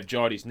may have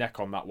jarred his neck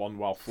on that one,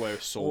 while Flair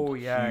sold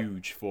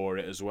huge for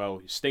it as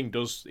well. Sting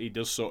does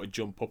sort of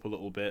jump up a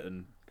little bit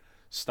and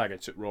stagger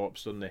to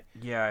ropes, doesn't he?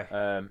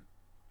 Yeah.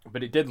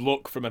 But it did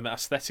look, from an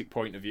aesthetic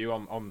point of view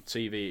on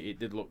TV, it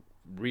did look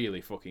really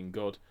fucking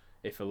good,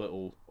 if a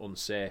little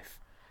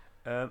unsafe.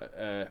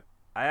 I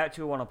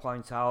actually want to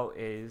point out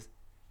is,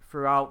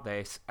 throughout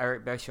this,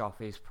 Eric Bischoff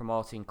is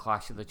promoting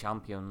Clash of the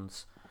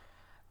Champions.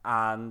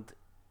 And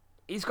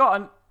he's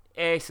got an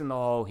ace in the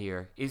hole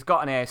here. He's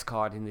got an ace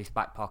card in his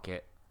back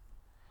pocket.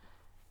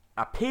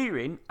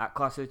 Appearing at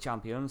Clash of the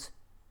Champions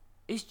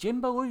is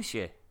Jim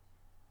Belushi.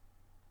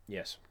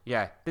 Yes.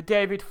 Yeah, the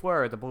David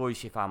Flair of the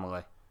Belushi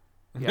family.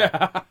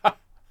 Yeah.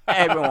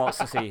 Everyone wants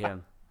to see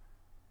him.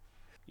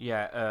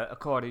 Yeah,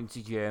 according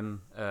to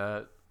Jim,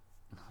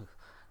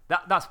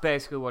 that's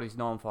basically what he's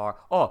known for.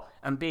 Oh,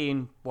 and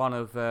being one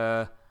of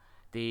one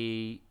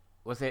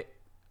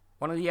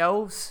of the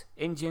elves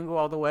in Jingle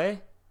All the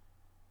Way?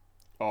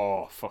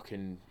 Oh,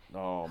 fucking...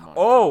 Oh, my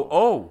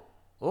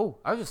God.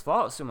 I just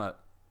thought of something.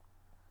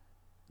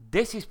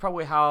 This is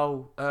probably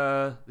how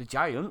the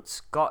Giants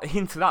got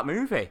into that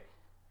movie.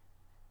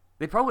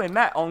 They probably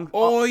met on...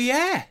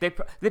 yeah!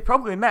 They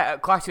probably met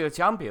at Clash of the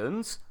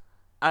Champions,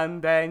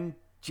 and then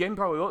Jim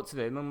probably looked at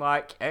him and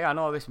like, hey, I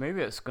know this movie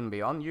that's going to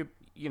be on. You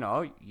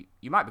know,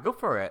 you might be good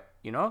for it,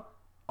 you know?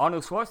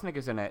 Arnold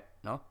Schwarzenegger's in it,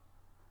 no?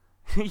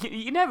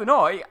 You never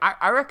know.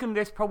 I reckon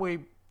this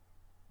probably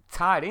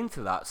tied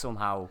into that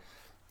somehow.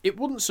 It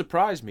wouldn't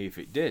surprise me if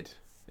it did.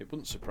 It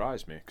wouldn't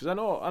surprise me. Because I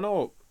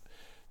know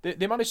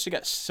they managed to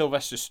get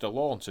Sylvester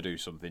Stallone to do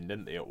something,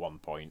 didn't they, at one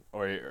point?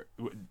 Or it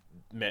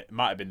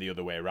might have been the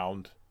other way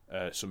around.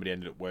 Somebody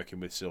ended up working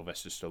with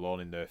Sylvester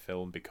Stallone in their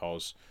film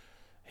because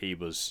he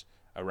was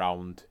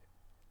around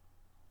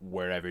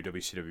wherever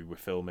WCW were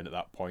filming at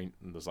that point,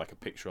 and there's like a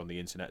picture on the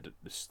internet of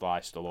Sly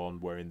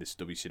Stallone wearing this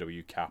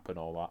WCW cap and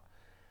all that.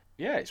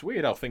 Yeah, it's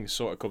weird how things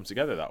sort of come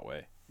together that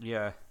way.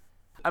 Yeah.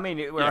 I mean,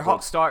 it was a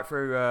hot start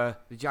for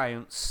the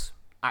Giants'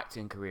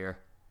 acting career.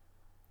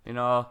 You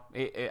know,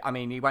 I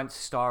mean, he went to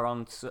star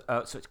on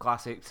such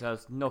classics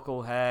as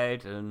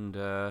Knucklehead and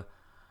The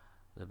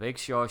Big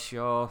Show.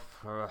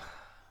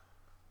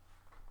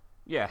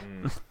 Yeah.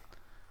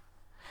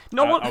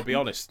 I'll be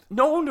honest.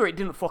 No wonder it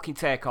didn't fucking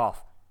take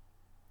off.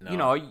 No, you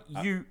know,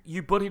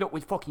 you buddied up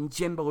with fucking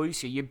Jim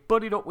Belushi. You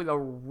buddied up with a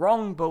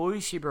wrong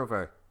Belushi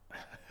brother.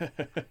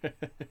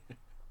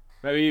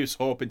 Maybe he was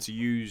hoping to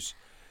use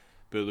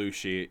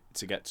Belushi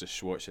to get to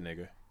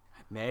Schwarzenegger.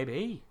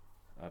 Maybe.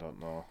 I don't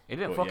know. It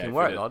didn't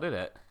work though, did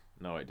it?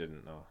 No, it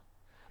didn't, no.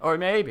 Or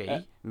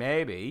maybe,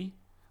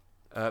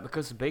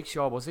 because the Big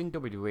Show was in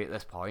WWE at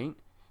this point,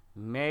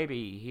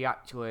 maybe he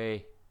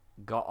actually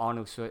got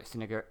Arnold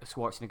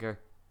Schwarzenegger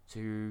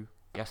to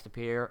guest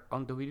appear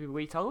on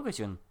WWE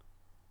television.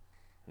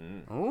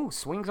 Oh,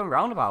 swings and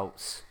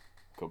roundabouts.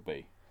 Could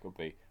be.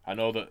 I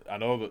know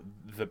that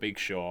the Big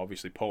Show,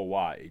 obviously Paul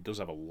White, he does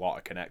have a lot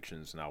of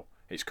connections now.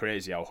 It's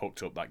crazy how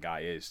hooked up that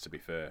guy is, to be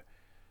fair.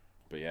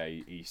 But yeah,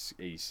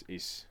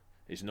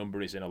 his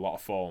number is in a lot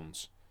of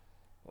phones.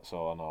 That's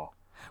all I know.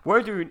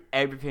 We're doing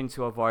everything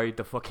to avoid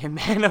the fucking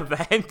main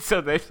event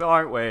of this,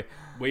 aren't we?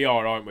 We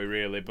are, aren't we,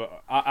 really?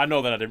 But I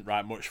know that I didn't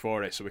write much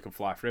for it, so we can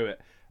fly through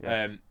it.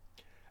 Yeah.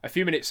 A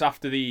few minutes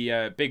after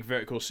the big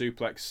vertical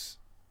suplex,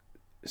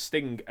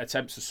 Sting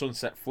attempts a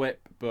sunset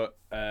flip, but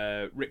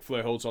Ric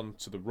Flair holds on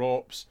to the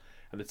ropes,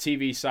 and the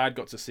TV side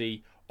got to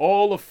see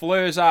all of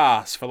Flair's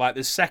ass for like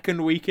the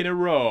second week in a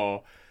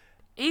row.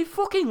 He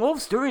fucking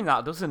loves doing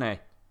that, doesn't he?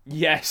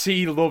 Yes,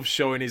 he loves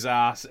showing his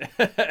ass.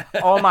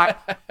 oh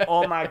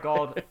my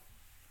god.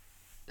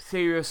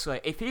 Seriously,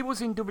 if he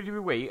was in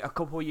WWE a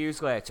couple of years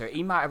later,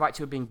 he might have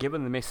actually been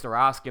given the Mr.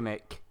 Ass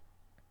gimmick.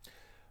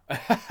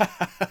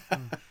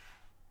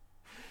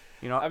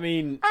 You know, I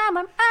mean, I'm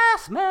an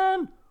ass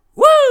man.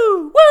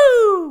 Woo!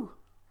 Woo!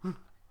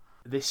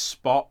 This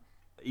spot,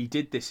 he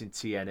did this in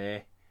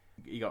TNA.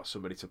 He got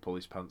somebody to pull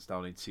his pants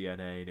down in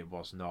TNA, and it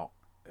was not.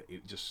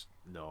 It just,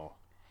 no.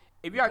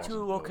 If you actually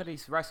look at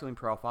his wrestling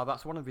profile,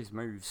 that's one of his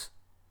moves.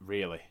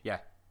 Really? Yeah.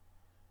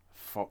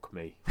 Fuck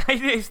me.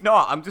 It's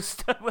not. I'm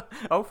just.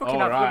 Oh, fucking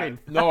right.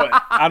 No,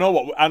 I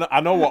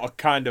know what a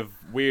kind of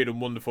weird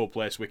and wonderful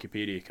place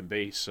Wikipedia can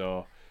be.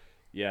 So,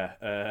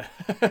 yeah.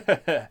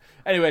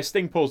 Anyway,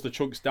 Sting pulls the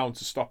chunks down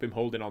to stop him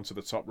holding onto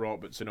the top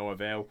rope, but to no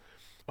avail.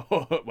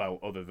 Well,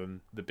 other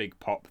than the big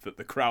pop that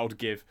the crowd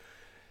give.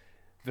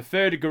 The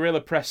third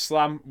Gorilla Press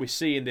Slam we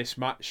see in this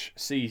match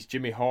sees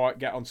Jimmy Hart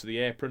get onto the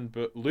apron,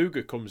 but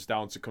Luger comes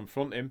down to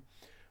confront him.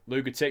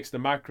 Luger takes the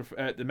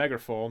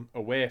megaphone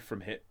away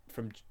from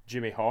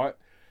Jimmy Hart,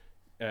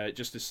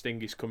 just as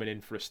Sting is coming in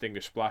for a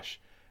Stinger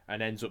Splash,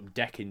 and ends up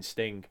decking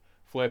Sting.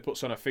 Flair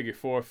puts on a figure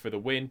four for the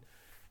win,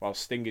 while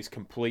Sting is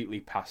completely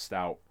passed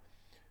out.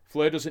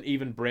 Flair doesn't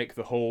even break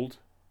the hold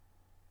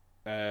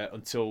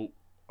until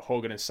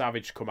Hogan and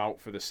Savage come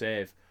out for the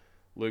save.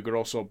 Luger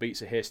also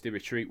beats a hasty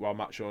retreat while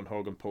Macho and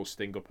Hogan pull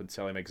Sting up and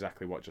tell him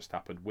exactly what just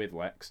happened with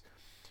Lex.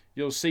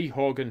 You'll see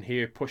Hogan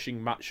here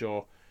pushing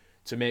Macho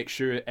to make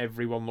sure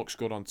everyone looks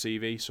good on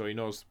TV, so he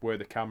knows where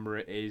the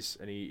camera is,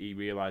 and he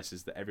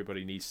realises that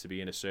everybody needs to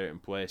be in a certain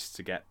place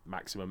to get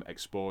maximum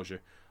exposure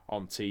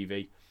on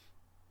TV.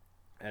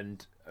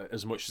 And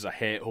as much as I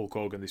hate Hulk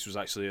Hogan, this was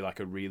actually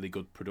like a really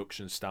good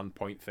production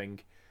standpoint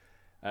thing.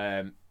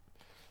 And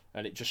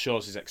it just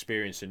shows his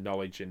experience and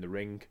knowledge in the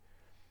ring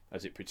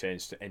as it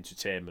pertains to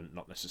entertainment,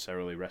 not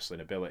necessarily wrestling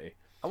ability.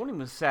 I wouldn't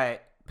even say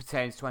it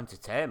pertains to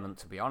entertainment,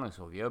 to be honest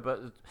with you, but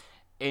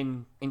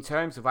in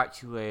terms of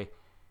actually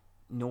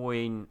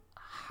knowing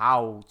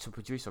how to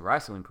produce a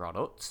wrestling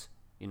product,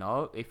 you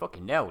know, he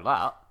fucking nailed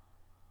that.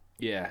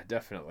 Yeah,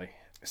 definitely.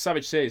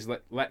 Savage says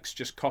Lex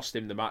just cost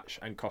him the match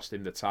and cost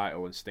him the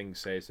title, and Sting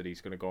says that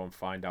he's going to go and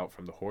find out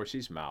from the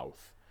horse's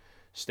mouth.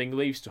 Sting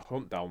leaves to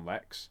hunt down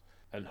Lex,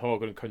 and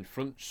Hogan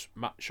confronts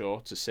Macho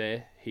to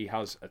say he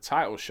has a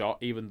title shot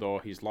even though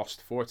he's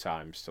lost 4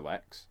 times to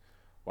Lex,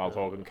 while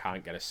Hogan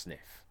can't get a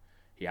sniff.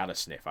 He had a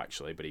sniff,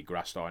 actually, but he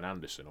grassed Arn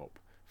Anderson up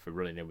for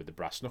running in with the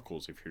brass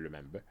knuckles, if you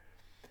remember.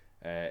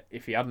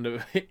 If he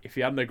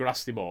hadn't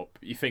grassed him up,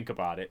 you think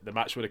about it, the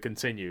match would have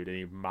continued and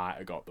he might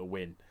have got the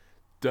win.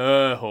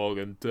 Duh,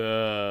 Hogan,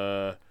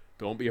 duh.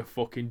 Don't be a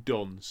fucking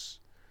dunce.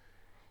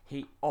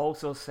 He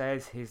also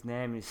says his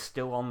name is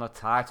still on the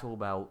title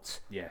belt.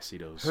 Yes, he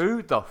does.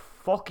 Who the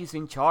fuck is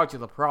in charge of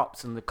the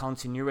props and the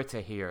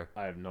continuity here?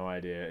 I have no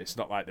idea. It's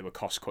not like there were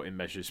cost-cutting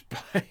measures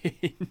by...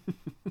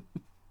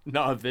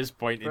 Not at this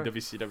point in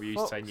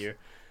WCW's tenure.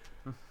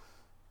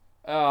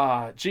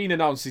 Gene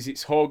announces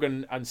it's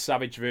Hogan and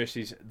Savage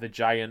versus The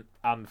Giant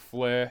and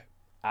Flair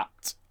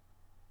at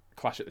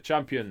Clash at the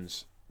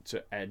Champions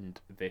to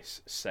end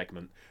this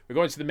segment. We're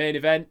going to the main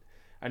event,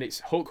 and it's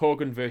Hulk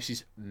Hogan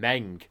versus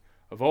Meng.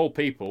 Of all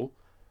people,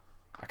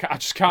 I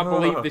just can't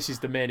believe this is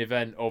the main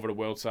event over a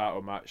world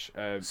title match.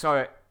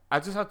 Sorry,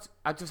 I just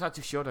had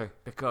to shudder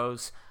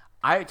because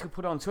I actually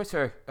put on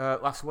Twitter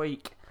last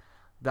week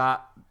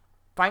that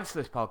thanks to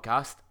this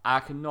podcast,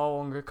 I can no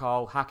longer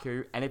call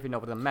Haku anything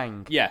other than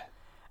Meng. Yeah.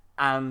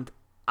 And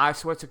I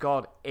swear to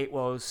God, it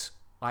was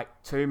like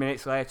 2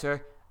 minutes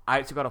later, I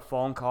actually got a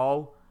phone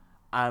call,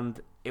 and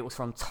it was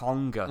from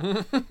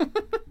Tonga.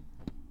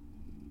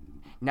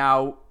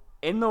 Now,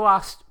 in the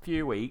last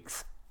few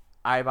weeks,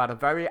 I've had a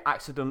very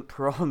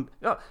accident-prone...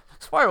 Oh,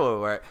 spoiler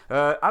alert.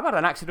 I've had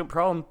an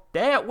accident-prone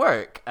day at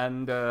work,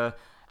 and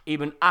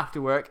even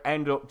after work,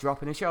 ended up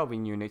dropping a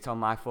shelving unit on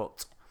my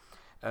foot.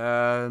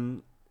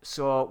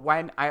 So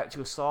when I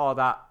actually saw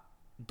that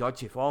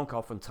dodgy phone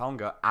call from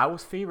Tonga, I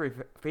was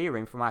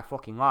fearing for my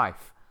fucking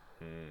life.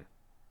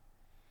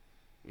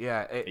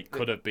 Yeah, it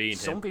could have been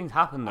something's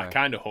happened there. I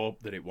kind of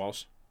hope that it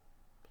was.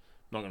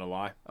 Not going to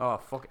lie. Oh,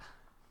 fuck it.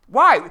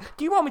 Why?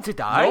 Do you want me to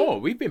die? No,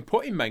 we've been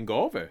putting Meng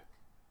over.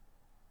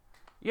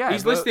 Yeah,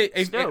 he's listed.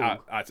 I'm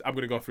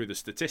going to go through the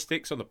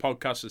statistics on the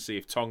podcast to see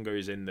if Tonga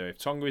is in there. If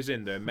Tonga is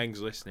in there,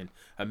 Meng's listening,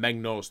 and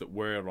Meng knows that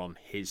we're on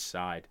his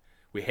side.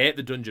 We hate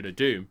the Dungeon of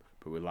Doom,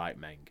 but we like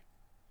Meng.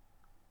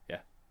 Yeah.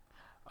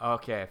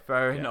 Okay,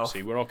 fair enough.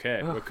 See, we're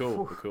okay. We're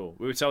cool. We're cool.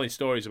 We were telling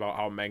stories about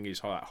how Meng is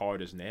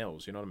hard as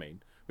nails. You know what I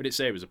mean? We didn't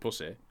say he was a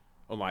pussy,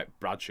 unlike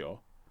Bradshaw.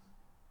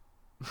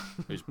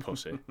 Who's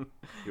pussy?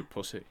 You're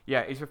pussy.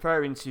 Yeah, he's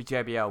referring to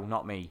JBL,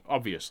 not me.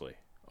 Obviously.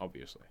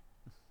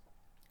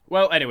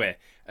 Well, anyway,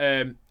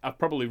 I've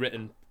probably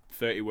written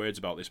 30 words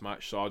about this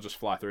match, so I'll just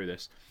fly through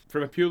this.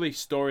 From a purely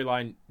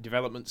storyline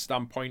development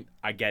standpoint,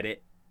 I get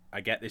it.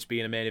 I get this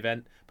being a main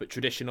event, but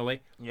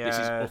traditionally, This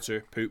is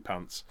utter poop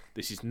pants.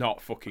 This is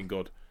not fucking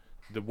good.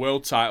 The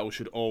world title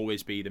should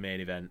always be the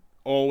main event.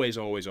 Always.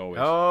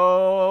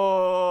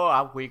 Oh,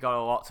 have we got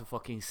a lot to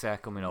fucking say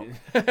coming up.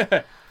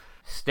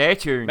 Stay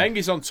tuned. Meng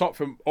is on top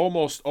from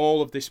almost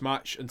all of this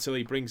match until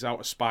he brings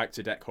out a spike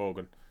to deck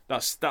Hogan.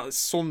 That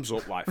sums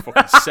up like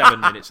fucking 7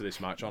 minutes of this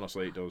match.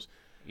 Honestly, it does.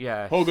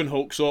 Yeah. Hogan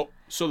hulks up.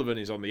 Sullivan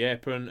is on the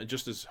apron, and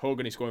just as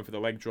Hogan is going for the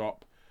leg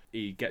drop,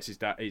 he gets his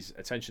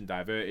attention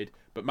diverted.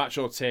 But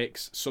Macho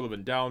takes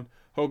Sullivan down.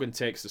 Hogan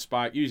takes the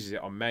spike, uses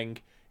it on Meng,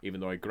 even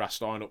though he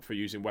grassed Arn up for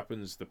using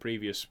weapons the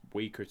previous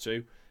week or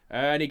two,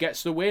 and he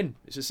gets the win.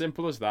 It's as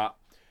simple as that.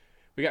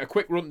 We get a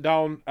quick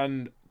rundown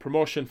and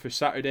promotion for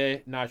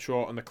Saturday,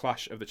 Nitro and the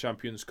Clash of the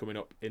Champions coming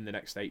up in the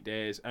next 8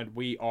 days, and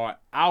we are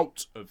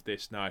out of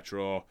this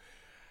Nitro.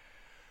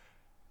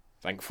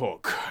 Thank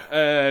fuck.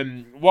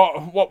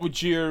 What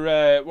would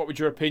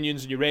your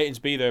opinions and your ratings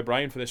be there,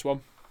 Brian, for this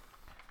one?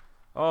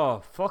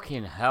 Oh,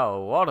 fucking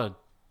hell. What a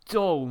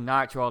dull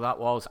Nitro that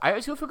was. I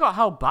actually forgot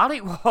how bad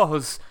it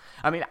was.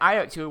 I mean, I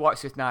actually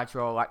watched this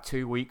Nitro like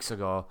 2 weeks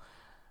ago.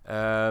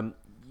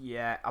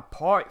 Yeah,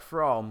 apart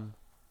from...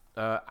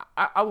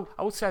 I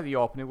would say the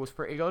opening was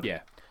pretty good.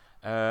 Yeah.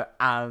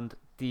 And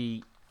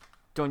the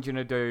Dungeon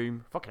of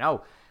Doom... Fucking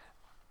hell.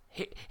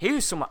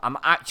 Here's some... I'm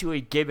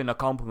actually giving a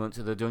compliment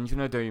to the Dungeon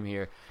of Doom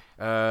here.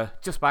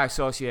 Just by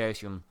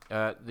association.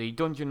 The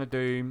Dungeon of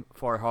Doom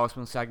 4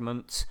 Horsemen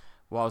segment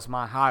was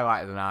my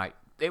highlight of the night.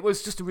 It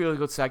was just a really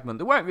good segment.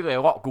 There weren't really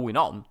a lot going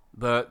on,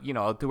 but, you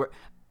know,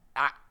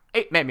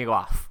 it made me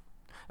laugh.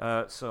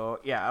 So,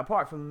 yeah,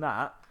 apart from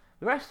that,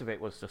 the rest of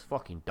it was just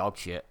fucking dog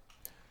shit.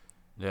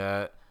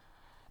 I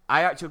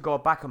actually go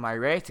back on my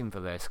rating for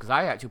this, because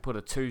I actually put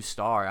a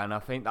 2-star, and I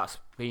think that's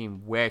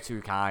being way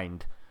too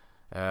kind.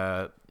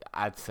 I'd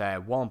say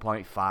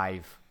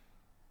 1.5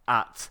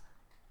 at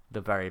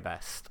the very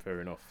best.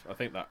 Fair enough. I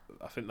think that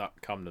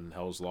Camden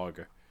Hell's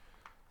Lager.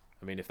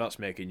 I mean, if that's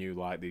making you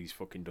like these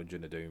fucking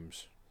Dungeon of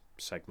Dooms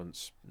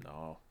segments,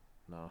 no.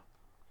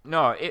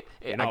 No, it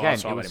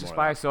was just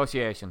by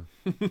association.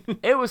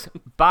 It was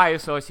by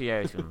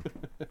association.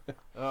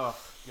 Oh,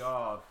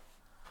 God.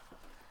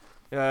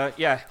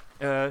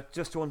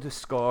 Just to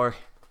underscore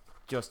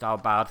just how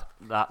bad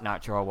that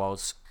Nitro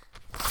was.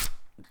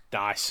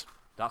 Nice.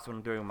 That's what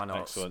I'm doing with my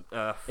notes.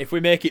 Excellent. If we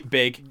make it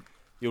big,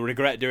 you'll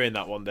regret doing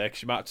that one day,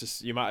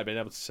 because you might have been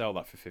able to sell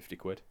that for 50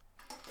 quid.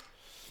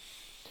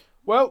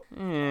 Well,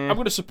 I'm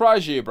going to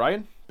surprise you,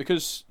 Brian,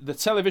 because the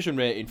television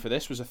rating for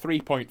this was a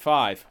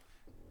 3.5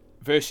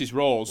 versus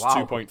Raw's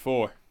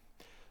 2.4.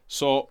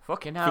 So,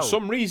 fucking hell. For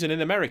some reason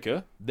in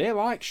America, they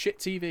like shit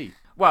TV.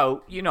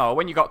 Well, you know,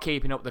 when you got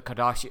Keeping Up the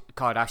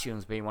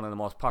Kardashians being one of the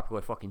most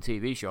popular fucking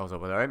TV shows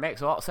over there, it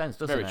makes a lot of sense,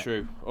 doesn't it? Very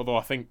true. Although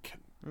I think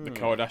the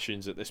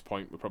Kardashians at this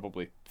point were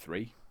probably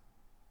 3.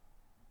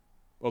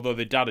 Although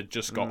the dad had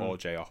just got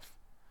OJ off.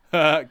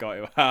 Got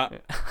you.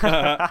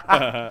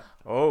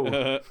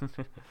 Oh.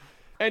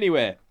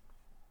 Anyway,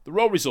 the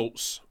Raw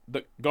results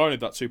that garnered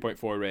that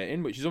 2.4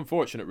 rating, which is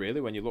unfortunate,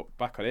 really, when you look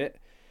back at it.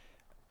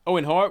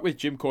 Owen Hart with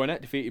Jim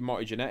Cornette defeated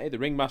Marty Jannetty. The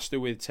Ringmaster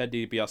with Ted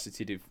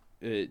DiBiase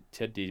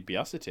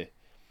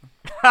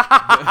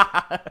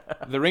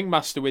The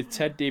Ringmaster with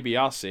Ted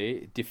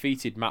DiBiase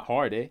defeated Matt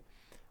Hardy.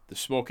 The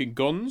Smoking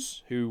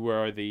Guns, who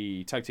were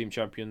the tag team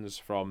champions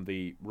from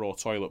the Raw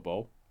Toilet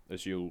Bowl,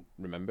 as you'll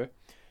remember,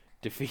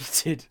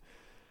 defeated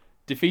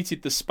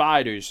the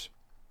Spiders.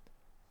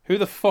 Who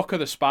the fuck are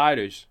the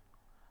Spiders?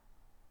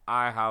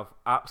 I have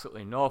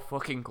absolutely no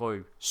fucking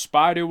clue.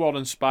 Spider 1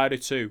 and Spider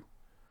 2.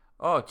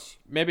 Oh,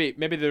 maybe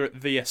they're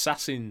the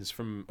assassins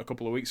from a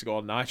couple of weeks ago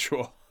on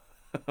Nitro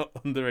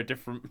under a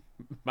different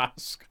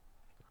mask.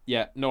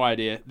 Yeah, no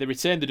idea. They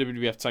retained the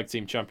WWF Tag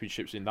Team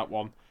Championships in that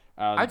one.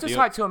 I just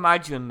like to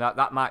imagine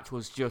that match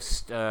was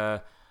just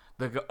the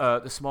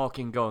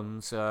Smoking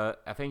Guns.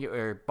 I think it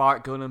were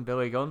Bart Gunn and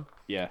Billy Gunn.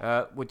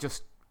 Yeah. Were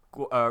just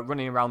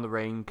running around the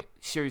ring,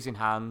 shoes in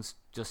hands,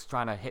 just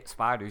trying to hit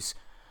spiders.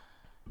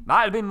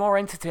 Might have been more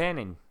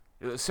entertaining.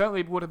 It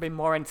certainly would have been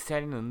more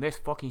entertaining than this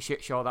fucking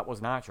shit show that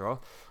was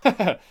Nitro.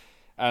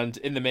 And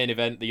in the main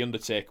event, The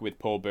Undertaker with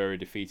Paul Bearer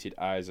defeated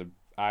Isaac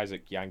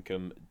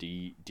Yankem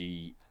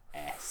DDS.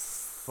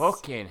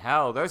 Fucking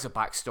hell, there's a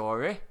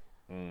backstory.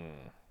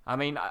 I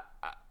mean,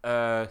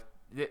 they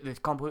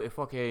completely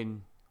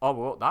fucking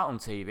overlooked that on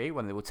TV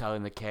when they were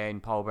telling the Kane,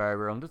 Paul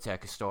Bearer,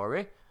 Undertaker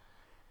story.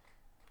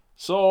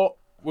 So,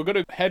 we're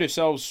going to head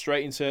ourselves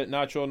straight into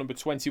Nitro number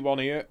 21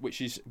 here, which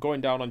is going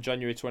down on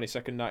January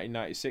 22nd,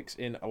 1996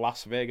 in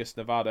Las Vegas,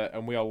 Nevada,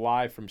 and we are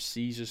live from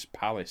Caesars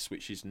Palace,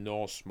 which is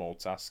no small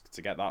task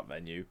to get that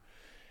venue.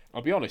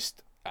 I'll be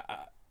honest,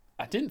 I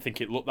I didn't think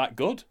it looked that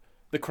good.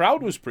 The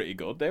crowd was pretty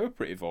good. They were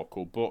pretty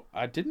vocal, but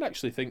I didn't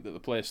actually think that the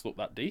place looked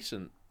that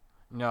decent.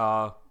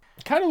 No.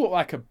 It kind of looked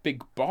like a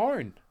big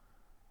barn.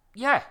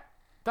 Yeah,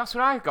 that's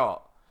what I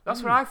got.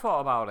 That's what I thought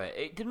about it.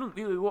 It didn't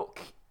really look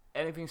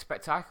anything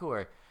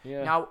spectacular.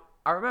 Yeah. Now,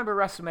 I remember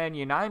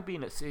WrestleMania 9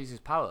 being at Caesar's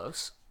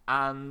Palace,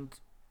 and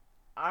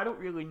I don't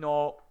really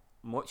know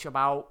much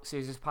about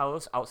Caesar's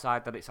Palace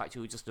outside that it's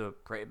actually just a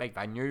pretty big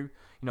venue. You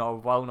know, a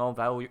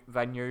well-known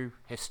venue,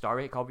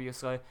 historic,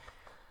 obviously.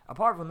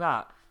 Apart from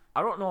that,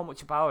 I don't know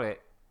much about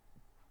it.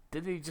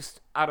 Did he just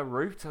add a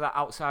roof to that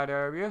outside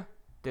area?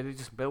 Did he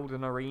just build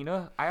an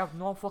arena? I have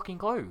no fucking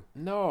clue.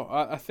 No,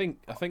 I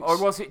think. Or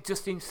was it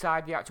just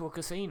inside the actual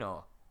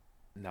casino?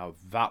 Now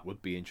that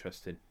would be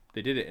interesting.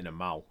 They did it in a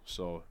mall,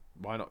 so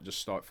why not just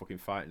start fucking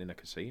fighting in a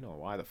casino?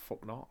 Why the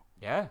fuck not?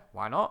 Yeah,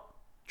 why not?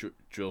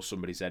 Drill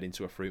somebody's head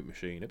into a fruit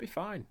machine. It'd be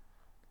fine.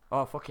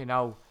 Oh, fucking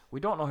hell. We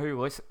don't know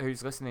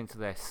who's listening to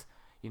this.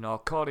 You know,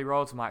 Cody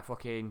Rhodes might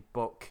fucking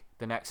book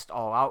the next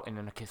All Out in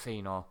a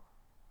casino.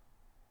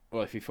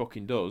 Well, if he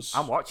fucking does,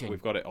 I'm watching.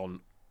 We've got it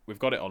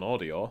on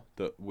audio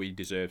that we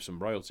deserve some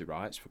royalty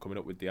rights for coming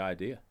up with the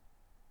idea.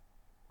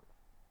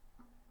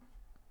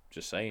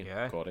 Just saying,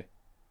 Yeah. Cody.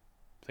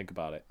 Think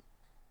about it.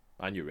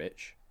 And you're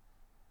rich.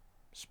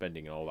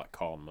 Spending all that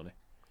corn money.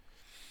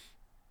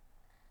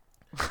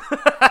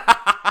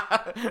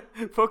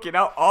 Fucking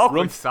hell,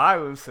 awkward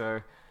silence,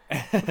 sir.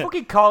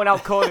 Fucking calling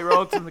out Cody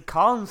Rhodes and the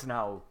cons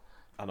now.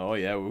 I know,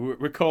 yeah.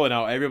 We're calling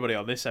out everybody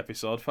on this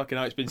episode. Fucking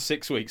hell, it's been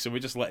 6 weeks and we're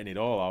just letting it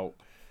all out.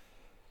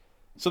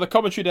 So the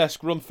commentary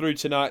desk run through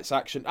tonight's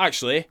action.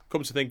 Actually,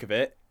 come to think of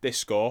it,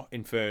 Disco,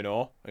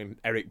 Inferno, and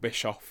Eric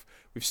Bischoff,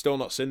 we've still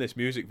not seen this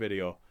music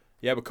video.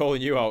 Yeah, we're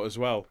calling you out as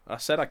well. I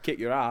said I'd kick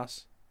your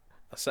ass.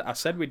 I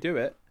said we'd do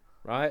it,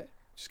 right?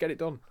 Just get it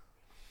done.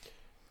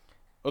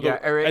 Yeah,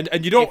 Eric,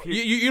 and you don't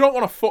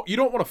want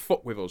to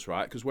fuck with us,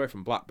 right? Because we're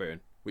from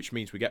Blackburn, which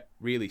means we get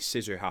really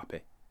scissor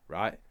happy,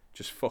 right?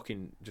 Just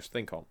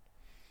think on.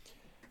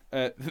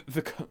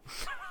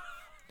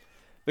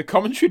 The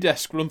commentary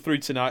desk run through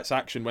tonight's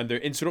action when they're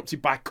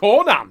interrupted by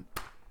Conan.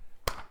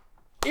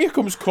 Here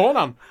comes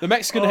Conan, the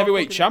Mexican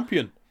heavyweight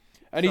champion,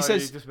 and he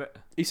says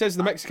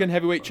the Mexican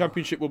heavyweight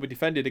championship will be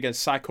defended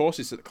against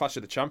Psychosis at the Clash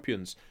of the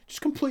Champions, just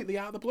completely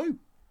out of the blue.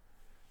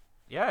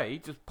 Yeah, he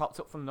just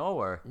popped up from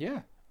nowhere.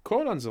 Yeah,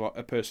 Conan's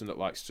a person that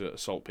likes to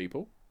assault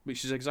people,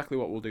 which is exactly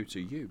what we'll do to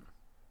you,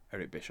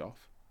 Eric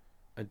Bischoff,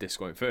 and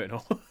Disco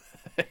Inferno.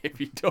 If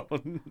you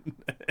don't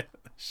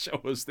show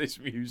us this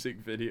music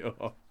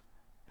video.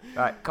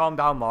 Right, calm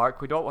down,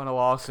 Mark. We don't want a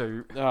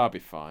lawsuit. I'll be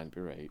fine.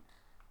 Be right.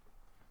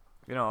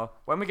 You know,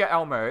 when we get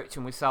our merch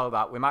and we sell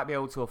that, we might be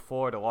able to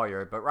afford a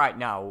lawyer. But right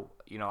now,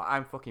 you know,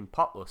 I'm fucking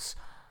potless.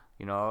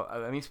 You know,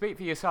 I mean, speak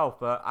for yourself,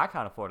 but I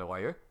can't afford a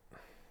lawyer.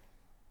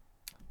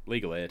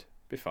 Legal aid.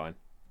 Be fine.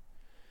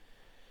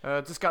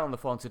 Just get on the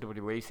phone to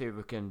WWE, see if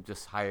we can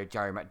just hire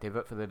Jerry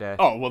McDivitt for the day.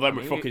 Oh, well then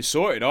we're fucking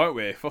sorted, aren't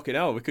we? Fucking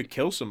hell, we could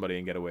kill somebody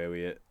and get away with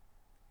it.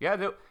 Yeah,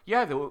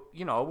 they'll,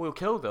 you know, we'll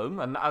kill them,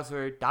 and as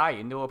they're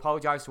dying, they'll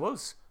apologise to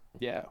us.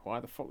 Yeah, why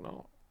the fuck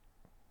not?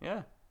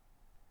 Yeah.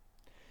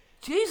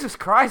 Jesus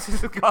Christ,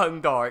 this has gotten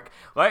dark.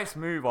 Let's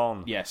move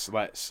on. Yes,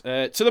 let's.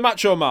 To the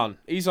Macho Man.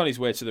 He's on his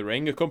way to the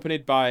ring,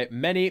 accompanied by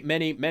many,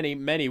 many, many,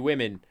 many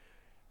women,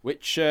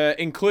 which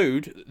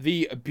include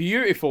the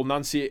beautiful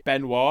Nancy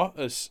Benoit,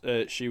 as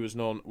she was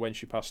known when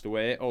she passed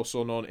away,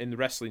 also known in the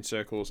wrestling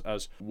circles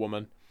as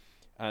Woman.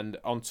 And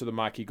onto the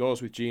mic he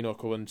goes with Gene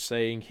Okerlund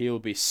saying he'll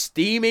be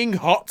steaming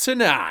hot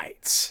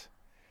tonight.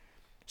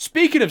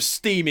 Speaking of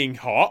steaming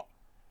hot,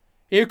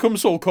 here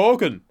comes Hulk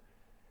Hogan.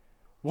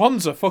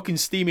 One's a fucking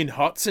steaming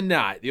hot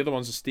tonight. The other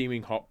one's a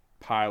steaming hot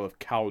pile of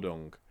cow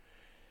dung.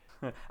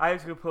 I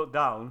actually put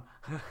down...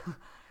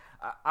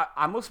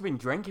 I must have been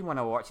drinking when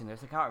I was watching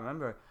this. I can't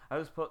remember. I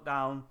just put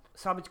down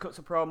Savage cuts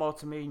a promo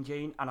to me and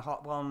Gene and a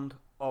hot blonde.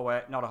 Oh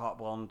wait, not a hot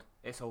blonde.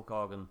 It's Hulk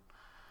Hogan.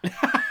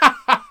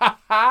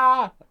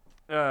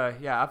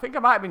 Yeah, I think I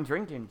might have been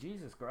drinking.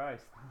 Jesus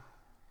Christ.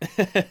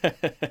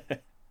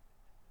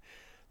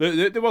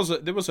 There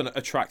was an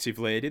attractive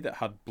lady that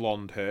had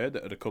blonde hair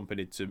that had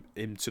accompanied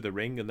him to the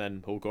ring, and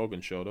then Hulk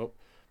Hogan showed up.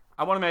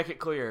 I want to make it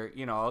clear,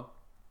 you know,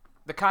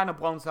 the kind of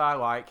blondes I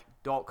like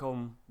don't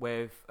come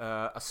with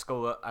a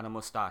skullet and a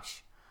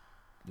moustache.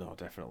 No,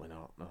 definitely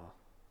not. No.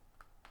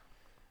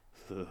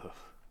 Ugh.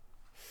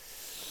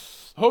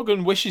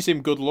 Hogan wishes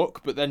him good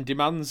luck, but then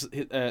demands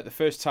the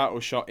first title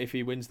shot if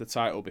he wins the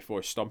title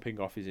before stomping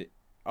off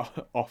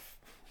off.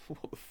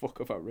 What the fuck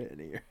have I written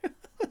here?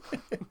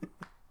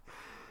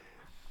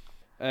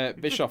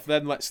 Bischoff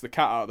then lets the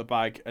cat out of the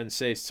bag and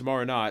says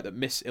tomorrow night that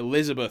Miss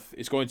Elizabeth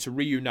is going to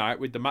reunite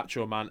with the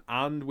Macho Man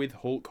and with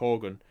Hulk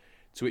Hogan,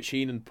 to which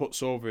Heenan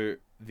puts over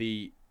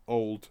the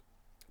old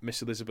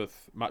Miss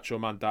Elizabeth Macho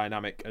Man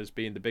dynamic as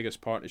being the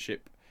biggest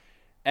partnership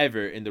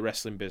ever in the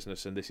wrestling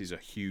business, and this is a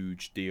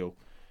huge deal.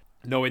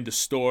 Knowing the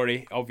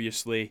story,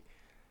 obviously,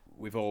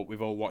 we've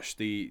all watched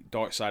the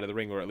Dark Side of the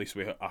Ring, or at least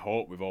I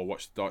hope we've all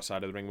watched the Dark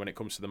Side of the Ring when it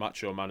comes to the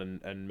Macho Man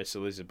and Miss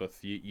Elizabeth.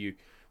 You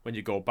when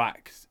you go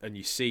back and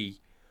you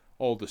see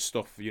all the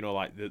stuff,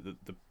 like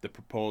the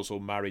proposal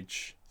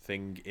marriage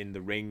thing in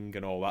the ring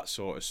and all that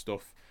sort of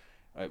stuff.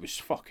 It was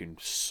fucking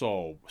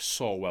so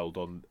well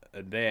done.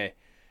 And they,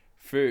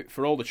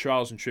 for all the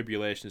trials and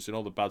tribulations and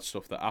all the bad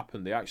stuff that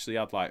happened, they actually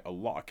had like a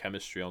lot of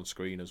chemistry on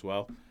screen as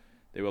well.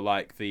 They were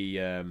like the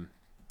I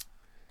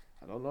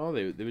don't know,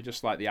 they were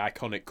just like the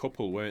iconic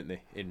couple, weren't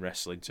they, in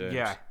wrestling terms?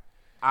 Yeah,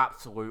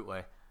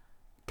 absolutely.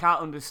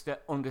 Can't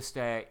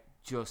understate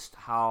just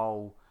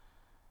how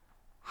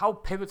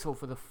pivotal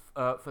for the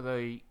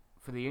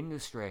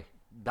industry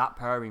that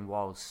pairing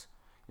was.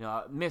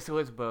 Miss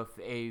Elizabeth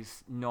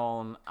is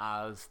known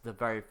as the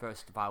very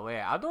first valet.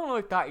 I don't know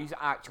if that is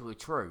actually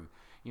true.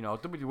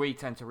 WWE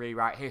tend to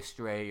rewrite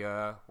history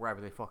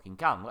wherever they fucking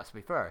can. Let's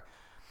be fair,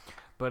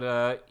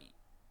 but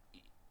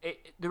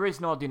there is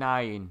no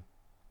denying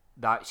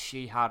that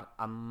she had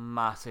a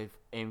massive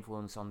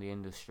influence on the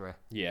industry.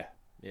 Yeah.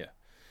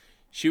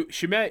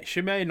 She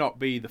may not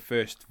be the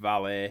first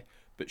valet,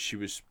 but she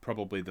was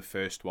probably the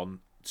first one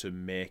to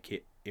make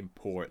it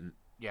important.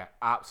 Yeah,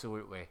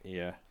 absolutely.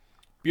 Yeah.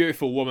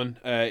 Beautiful woman.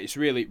 It's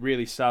really,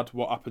 really sad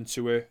what happened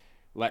to her.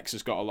 Lex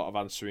has got a lot of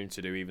answering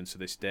to do even to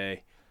this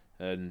day.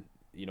 And,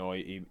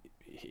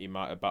 he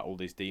might have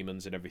battled his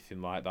demons and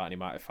everything like that, and he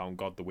might have found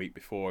God the week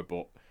before,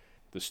 but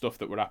the stuff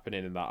that were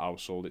happening in that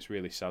household, it's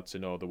really sad to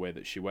know the way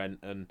that she went.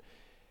 And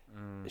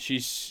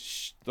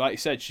she's, like you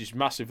said, she's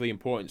massively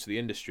important to the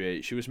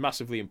industry. She was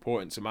massively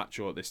important to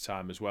Macho at this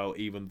time as well,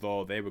 even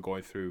though they were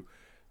going through,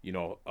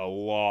 a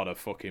lot of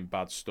fucking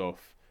bad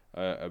stuff.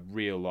 A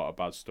real lot of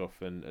bad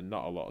stuff, and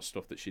not a lot of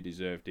stuff that she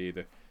deserved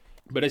either.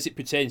 But as it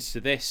pertains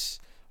to this,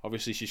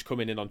 obviously she's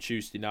coming in on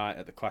Tuesday night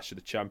at the Clash of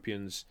the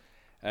Champions.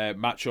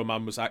 Macho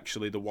Man was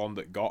actually the one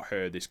that got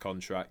her this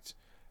contract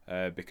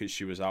because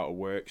she was out of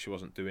work, she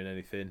wasn't doing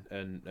anything,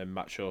 and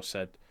Macho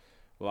said,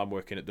 well, I'm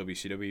working at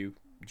WCW, do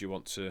you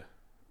want to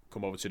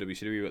come over to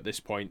WCW? At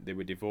this point they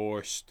were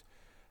divorced,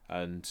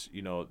 and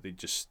they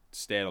just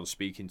stayed on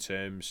speaking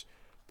terms,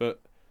 but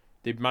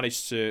they'd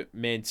managed to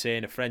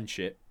maintain a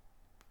friendship.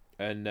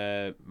 And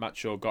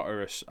Macho got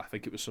her, I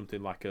think it was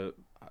something like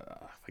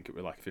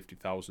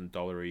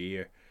 $50,000 a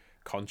year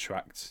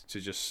contract to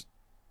just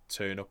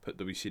turn up at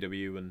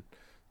WCW and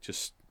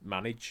just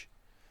manage.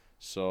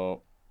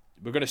 So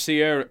we're going to see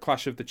her at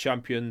Clash of the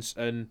Champions,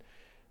 and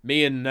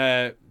me and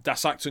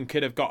Das Acton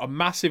Kid have got a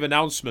massive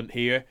announcement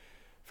here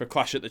for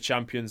Clash at the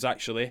Champions,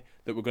 actually,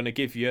 that we're going to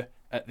give you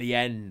at the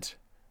end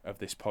of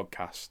this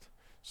podcast.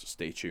 So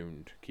stay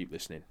tuned, keep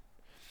listening.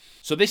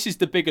 So this is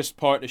the biggest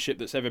partnership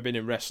that's ever been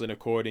in wrestling,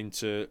 according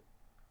to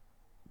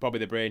Bobby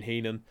the Brain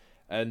Heenan.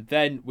 And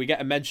then we get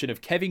a mention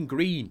of Kevin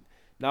Green.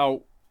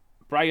 Now,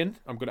 Brian,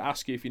 I'm going to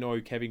ask you if you know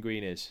who Kevin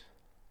Green is.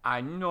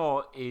 I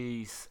know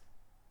he's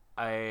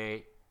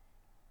a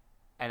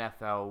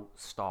NFL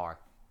star.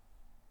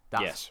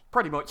 That's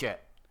pretty much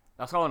it.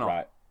 That's all I know.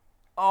 Right.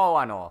 All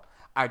I know.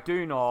 I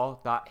do know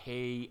that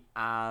he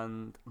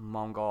and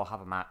Mongo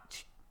have a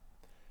match.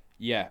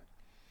 Yeah.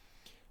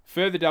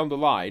 Further down the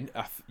line,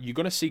 you're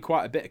going to see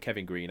quite a bit of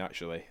Kevin Green,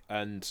 actually,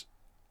 and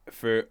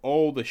for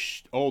all the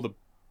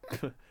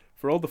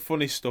for all the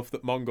funny stuff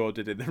that Mongo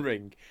did in the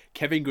ring,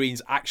 Kevin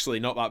Green's actually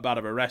not that bad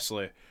of a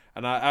wrestler,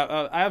 and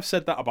I have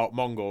said that about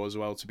Mongo as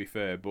well, to be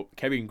fair, but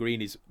Kevin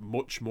Green is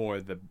much more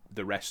the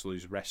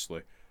wrestler's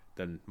wrestler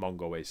than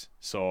Mongo is.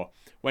 So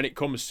when it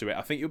comes to it,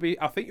 I think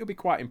you'll be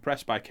quite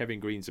impressed by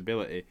Kevin Green's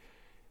ability.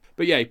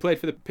 But yeah, he played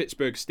for the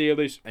Pittsburgh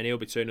Steelers, and he'll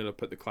be turning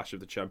up at the Clash of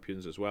the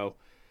Champions as well.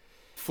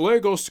 Fleur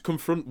goes to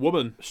confront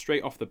Woman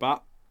straight off the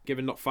bat,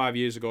 given not 5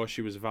 years ago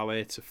she was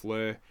valet to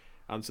Fleur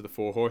and to the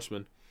Four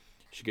Horsemen.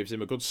 She gives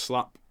him a good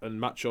slap,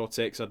 and Macho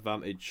takes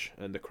advantage,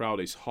 and the crowd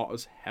is hot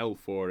as hell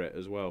for it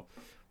as well.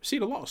 We've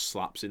seen a lot of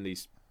slaps in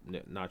these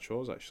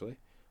Nitros, actually.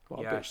 A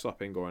lot of bitch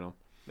slapping going on.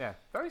 Yeah,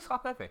 very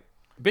slap heavy.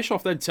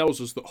 Bischoff then tells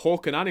us that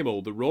Hawk and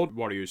Animal, the Road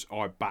Warriors,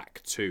 are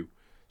back too.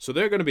 So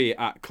they're going to be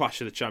at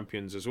Clash of the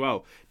Champions as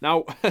well.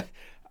 Now,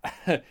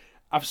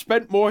 I've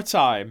spent more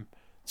time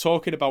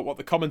talking about what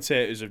the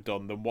commentators have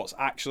done than what's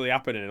actually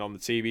happening on the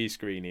TV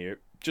screen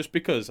here, just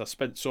because I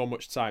spent so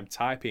much time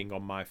typing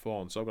on my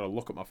phone, so I've got to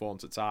look at my phone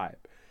to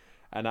type,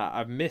 and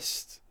I've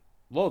missed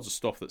loads of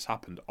stuff that's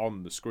happened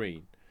on the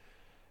screen,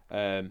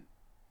 but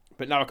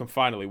now I can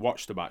finally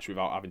watch the match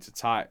without having to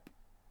type.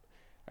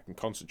 I can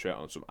concentrate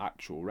on some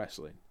actual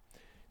wrestling.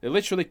 They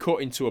literally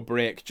cut into a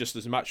break just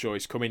as Macho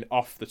is coming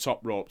off the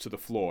top rope to the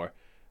floor,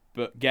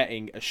 but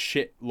getting a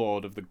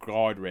shitload of the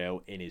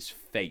guardrail in his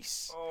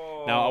face.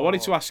 Now, I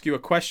wanted to ask you a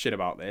question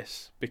about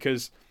this,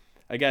 because,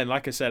 again,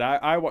 like I said,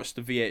 I watched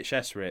the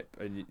VHS rip,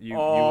 and you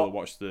will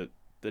watch the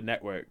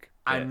network.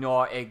 I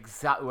know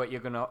exactly what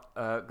you're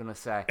gonna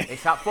say.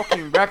 It's that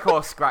fucking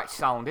record scratch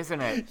sound,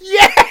 isn't it?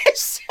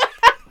 Yes!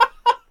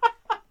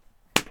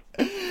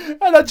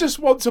 And I just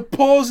want to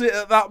pause it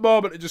at that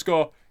moment and just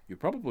go, you're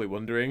probably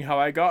wondering how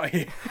I got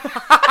here.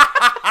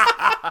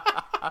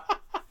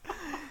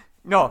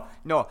 No,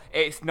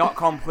 it's not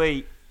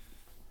complete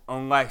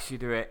unless you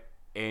do it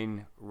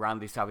in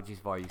Randy Savage's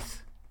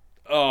voice.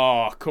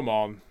 Oh, come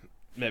on.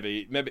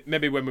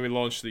 Maybe when we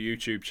launch the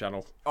YouTube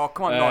channel. Oh,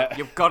 come on, no,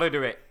 you've got to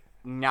do it.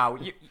 Now,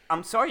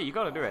 I'm sorry, you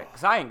got to do it,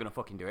 because I ain't going to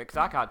fucking do it, because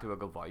I can't do a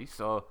good voice,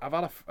 so... I've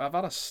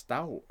had a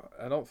stout.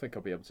 I don't think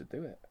I'll be able to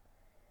do it.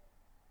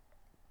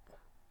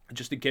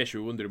 Just in case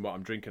you were wondering what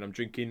I'm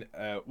drinking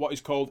what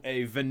is called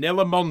a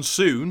Vanilla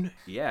Monsoon,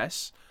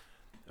 yes,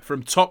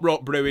 from Top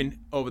Rope Brewing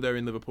over there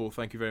in Liverpool.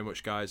 Thank you very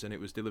much, guys, and it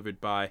was delivered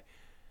by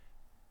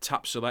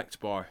Tap Select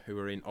Bar, who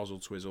are in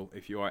Oswald Twizzle.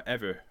 If you are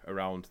ever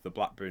around the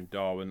Blackburn,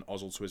 Darwen,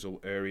 Oswald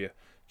Twizzle area,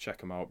 check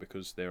them out,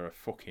 because they're a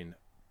fucking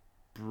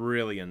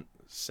brilliant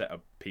set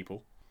of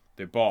people.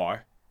 Their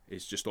bar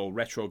is just all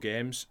retro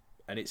games,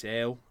 and it's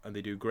ale, and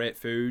they do great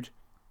food,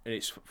 and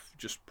it's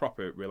just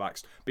proper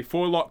relaxed.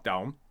 Before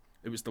lockdown,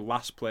 it was the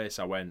last place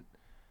I went.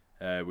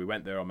 We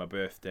went there on my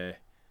birthday,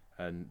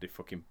 and they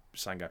fucking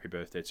sang happy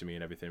birthday to me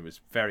and everything. It was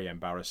very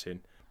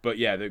embarrassing. But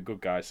yeah, they're good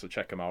guys, so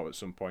check them out at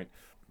some point.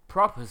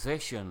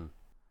 Proposition.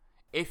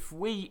 If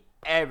we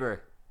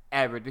ever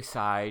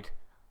decide,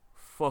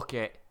 fuck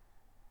it,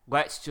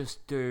 let's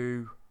just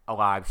do a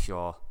live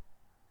show,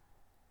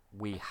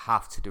 we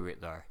have to do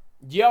it there.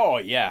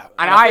 Yeah.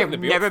 And I have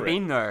never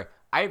been there.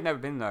 I have never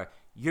been there.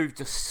 You've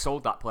just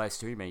sold that place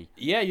to me.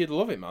 Yeah, you'd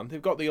love it, man.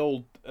 They've got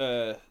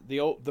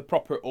the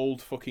proper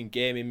old fucking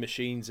gaming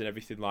machines and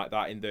everything like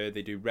that in there.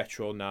 They do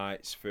retro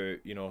nights for,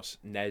 you know,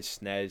 NES,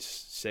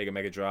 Sega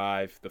Mega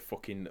Drive, the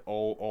fucking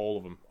all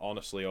of them.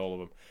 Honestly, all of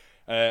them.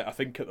 I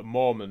think at the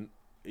moment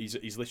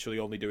he's literally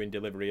only doing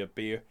delivery of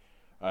beer.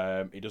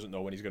 He doesn't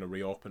know when he's going to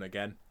reopen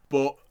again,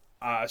 but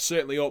I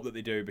certainly hope that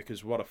they do,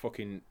 because what a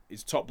fucking...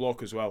 He's a top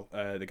bloke as well.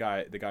 The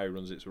guy who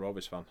runs it's a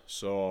Rovers fan.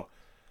 So...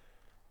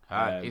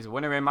 he's a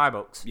winner in my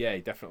books. Yeah, he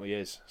definitely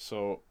is.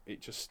 So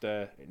it just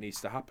it needs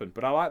to happen.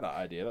 But I like that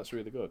idea. That's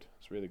really good.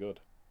 It's really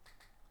good.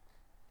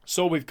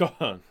 So we've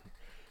gone.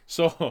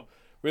 So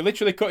we're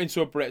literally cut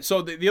into a break.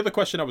 So the other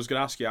question I was going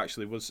to ask you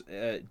actually was,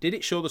 did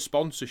it show the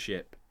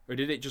sponsorship, or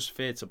did it just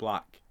fade to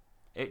black?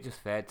 It just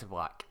faded to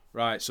black.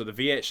 Right. So the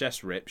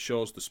VHS rip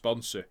shows the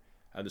sponsor,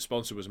 and the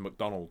sponsor was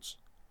McDonald's.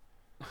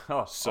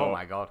 Oh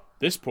my god.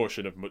 This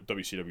portion of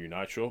WCW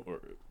Nitro, or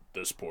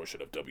this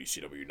portion of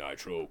WCW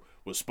Nitro,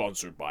 was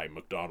sponsored by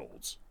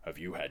McDonald's. Have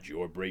you had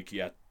your break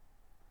yet?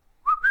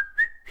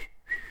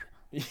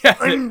 Yeah.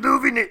 I'm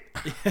doing it.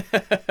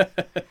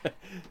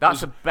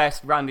 That's the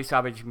best Randy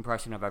Savage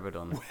impression I've ever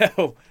done.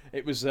 Well,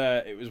 it was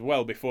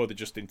well before the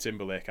Justin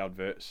Timberlake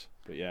adverts,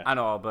 but yeah. I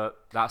know, but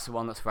that's the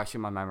one that's fresh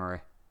in my memory.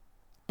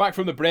 Back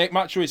from the break,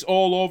 Macho is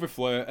all over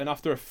Flair, and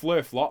after a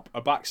Flair flop, a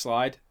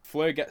backslide,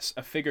 Flair gets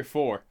a figure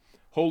four,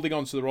 holding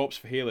onto the ropes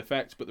for heel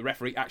effect, but the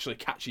referee actually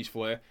catches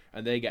Flair,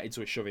 and they get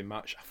into a shoving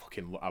match.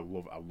 I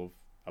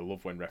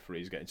love when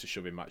referees get into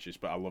shoving matches,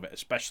 but I love it,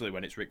 especially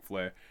when it's Ric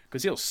Flair,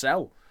 because he'll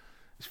sell.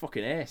 He's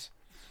fucking ace.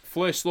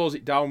 Flair slows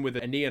it down with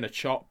a knee and a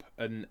chop,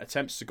 and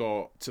attempts to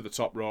go to the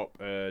top rope,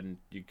 and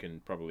you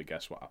can probably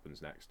guess what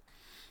happens next.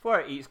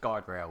 Flair eats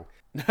guardrail.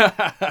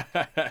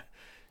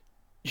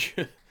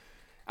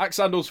 Axe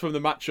handles from the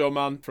Macho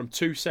Man from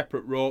two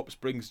separate ropes,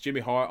 brings Jimmy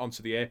Hart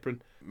onto the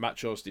apron.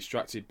 Macho's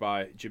distracted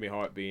by Jimmy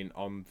Hart being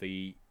on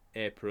the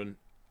apron.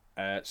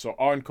 So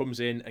Arn comes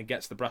in and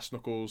gets the brass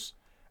knuckles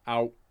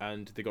out,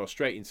 and they go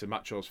straight into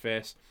Macho's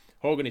face.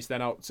 Hogan is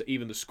then out to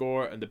even the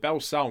score, and the bell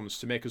sounds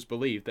to make us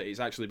believe that it's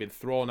actually been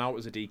thrown out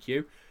as a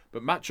DQ.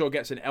 But Macho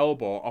gets an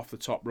elbow off the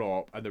top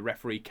rope, and the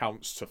referee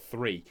counts to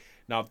 3.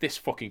 Now, this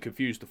fucking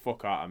confused the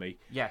fuck out of me.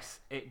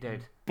 Yes, it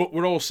did. But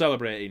we're all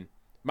celebrating.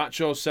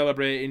 Macho's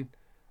celebrating.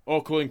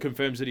 Oakland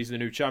confirms that he's the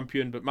new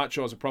champion, but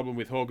Macho has a problem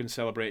with Hogan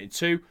celebrating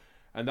too,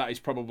 and that is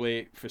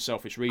probably for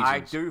selfish reasons. I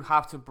do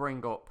have to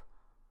bring up,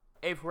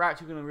 if we're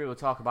actually going to really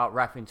talk about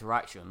ref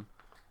interaction,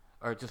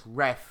 or just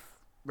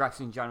refs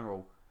in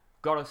general,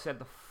 gotta say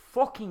the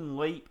fucking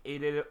leap he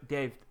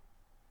did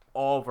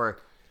over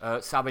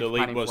Savage. The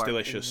leap was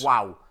delicious.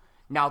 Wow.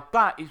 Now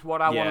that is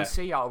what I want to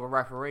see out of a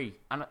referee,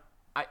 and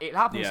it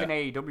happens in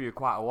AEW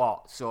quite a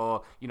lot.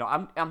 So you know,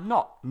 I'm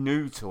not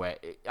new to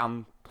it.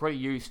 I'm pretty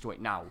used to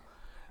it now.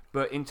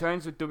 But in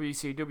terms of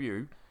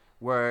WCW,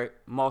 where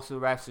most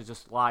of the refs are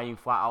just lying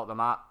flat out the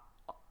mat,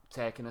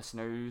 taking a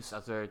snooze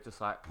as they're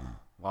just like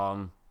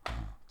 1,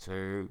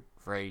 2,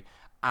 3,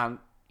 and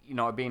you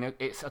know,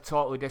 it's a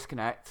totally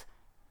disconnect.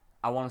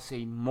 I want to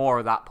see more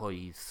of that,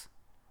 please.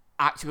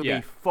 Actually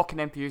be fucking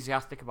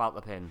enthusiastic about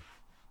the pin.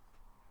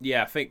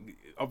 Yeah, I think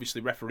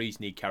obviously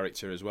referees need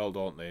character as well,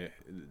 don't they?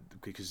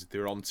 Because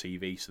they're on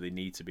TV, so they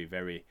need to be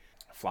very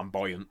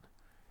flamboyant,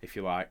 if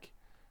you like,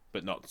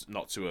 but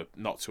not to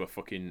a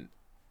fucking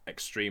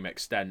extreme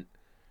extent.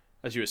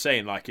 As you were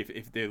saying, like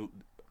if they,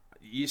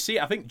 you see,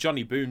 I think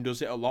Johnny Boone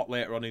does it a lot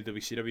later on in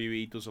WCW.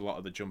 He does a lot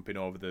of the jumping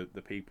over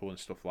the people and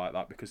stuff like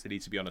that because they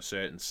need to be on a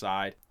certain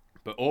side.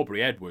 But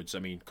Aubrey Edwards, I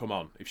mean, come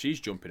on, if she's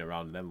jumping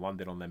around and then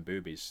landing on them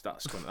boobies,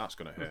 that's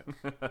gonna hurt.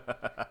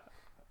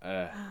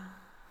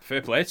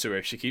 Fair play to her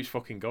if she keeps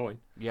fucking going.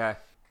 Yeah.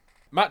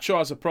 Macho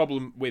has a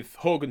problem with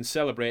Hogan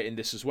celebrating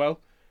this as well,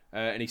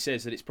 and he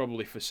says that it's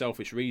probably for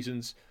selfish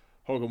reasons.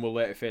 Hogan will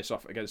later face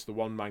off against the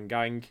one-man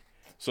gang.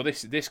 So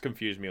this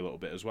confused me a little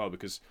bit as well,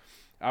 because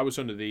I was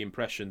under the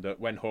impression that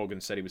when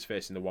Hogan said he was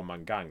facing the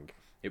one-man gang,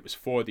 It was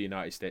for the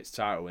United States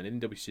title, and in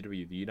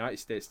WCW, the United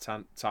States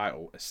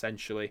title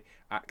essentially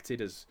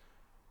acted as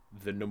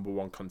the number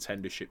one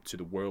contendership to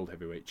the World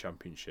Heavyweight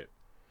Championship.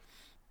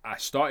 I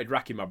started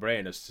racking my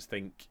brain as to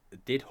think,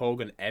 did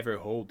Hogan ever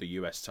hold the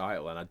US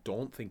title? And I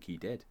don't think he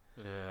did.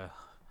 Yeah.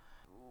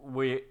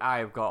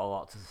 I've got a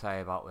lot to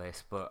say about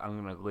this, but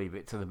I'm going to leave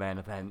it to the main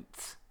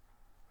event.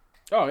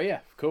 Oh, yeah.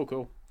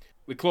 Cool.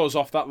 We close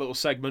off that little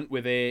segment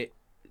with a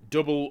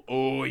double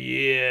oh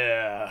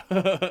yeah,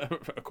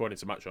 according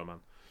to Macho Man.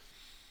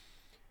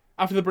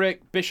 After the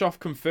break, Bischoff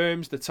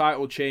confirms the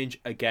title change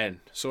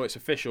again. So it's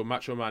official,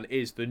 Macho Man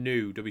is the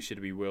new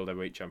WCW World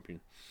Heavyweight Champion.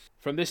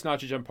 From this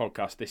Nitro Jam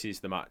podcast, this is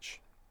the match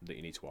that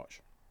you need to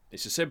watch.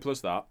 It's as simple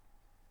as that.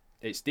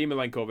 It's Dean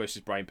Malenko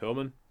versus Brian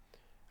Pillman.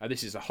 And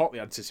this is a hotly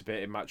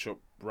anticipated matchup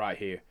right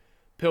here.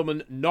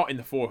 Pillman not in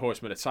the Four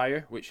Horsemen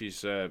attire, which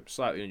is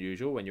slightly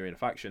unusual when you're in a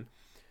faction.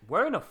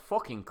 Wearing a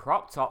fucking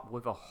crop top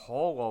with a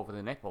hole over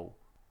the nipple.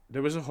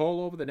 There was a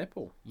hole over the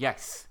nipple?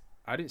 Yes.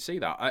 I didn't see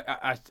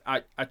that.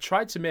 I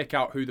tried to make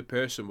out who the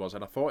person was,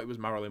 and I thought it was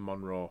Marilyn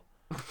Monroe.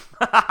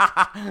 But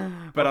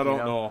I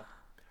don't know.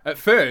 At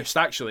first,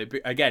 actually,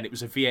 again, it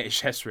was a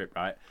VHS rip,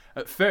 right?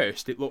 At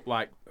first, it looked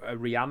like a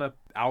Rihanna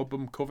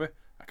album cover.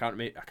 I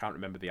can't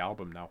remember the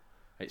album now.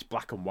 It's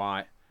black and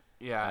white.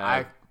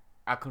 Yeah,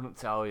 I couldn't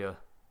tell you.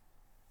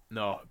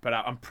 No, but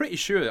I'm pretty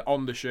sure that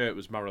on the shirt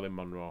was Marilyn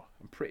Monroe.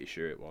 I'm pretty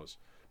sure it was.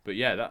 But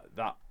yeah,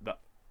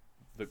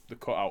 the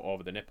cutout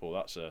over the nipple.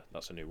 That's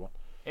a new one.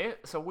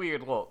 It's a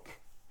weird look.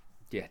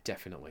 Yeah,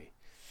 definitely.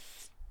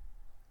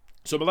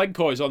 So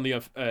Malenko is on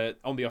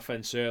the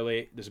offense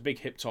early. There's a big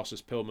hip toss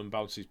as Pillman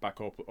bounces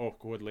back up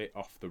awkwardly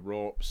off the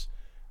ropes,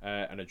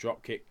 and a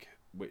drop kick,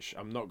 which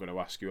I'm not going to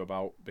ask you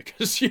about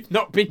because you've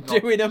not been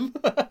doing them.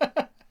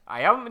 I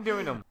haven't been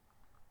doing them.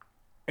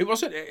 It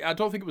wasn't. I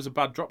don't think it was a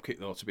bad drop kick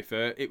though. To be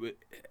fair,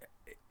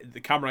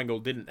 the camera angle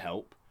didn't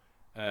help,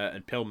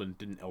 and Pillman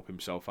didn't help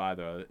himself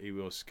either. He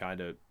was kind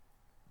of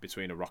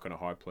between a rock and a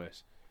hard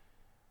place.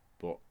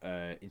 But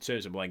in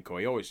terms of Malenko,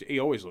 he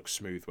always looks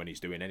smooth when he's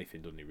doing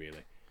anything, doesn't he?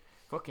 Really.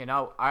 Fucking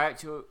hell! I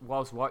actually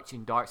was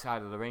watching Dark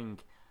Side of the Ring,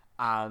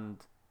 and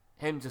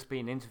him just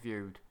being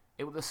interviewed.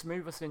 It was the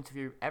smoothest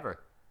interview ever.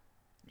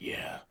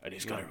 Yeah, and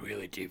he's got a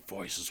really deep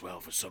voice as well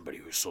for somebody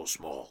who's so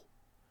small.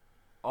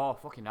 Oh,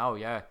 fucking hell,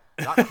 yeah.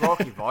 That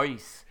croaky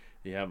voice.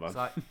 Yeah, man. It's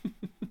like,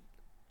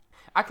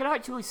 I can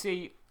actually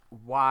see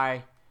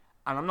why,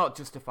 and I'm not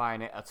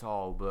justifying it at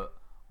all, but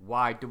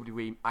why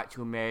WWE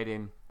actually made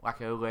him like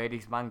a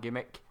ladies' man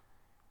gimmick.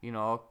 You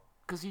know,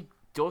 because he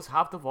does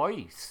have the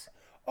voice.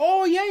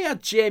 Oh, yeah, he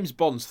had James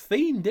Bond's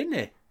theme, didn't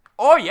he?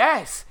 Oh,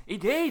 yes, he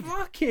did.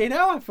 Fucking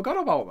hell, I forgot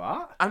about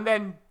that. And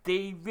then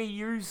they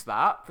reused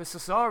that for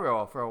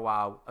Cesaro for a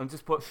while and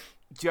just put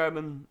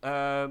German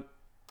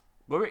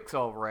lyrics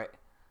over it.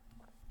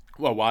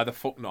 Well, why the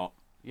fuck not?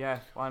 Yeah,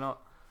 why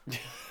not?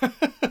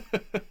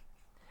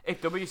 If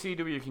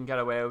WCW can get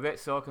away with it,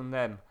 so can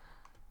them.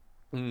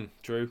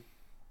 True.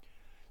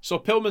 So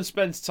Pillman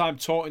spends time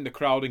taunting the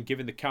crowd and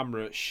giving the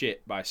camera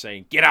shit by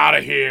saying, "Get out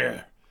of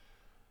here!"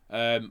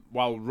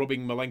 While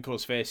rubbing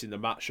Malenko's face in the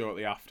mat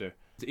shortly after.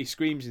 He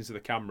screams into the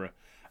camera,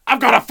 "I've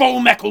got a full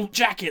metal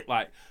jacket!"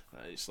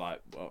 It's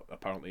like, well,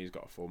 apparently he's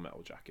got a full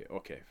metal jacket.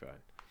 Okay,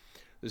 fine.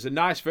 There's a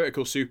nice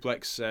vertical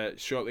suplex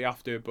shortly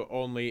after, but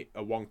only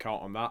a 1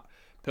 count on that.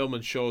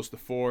 Pillman shows the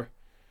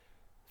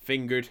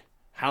 4-fingered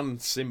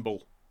hand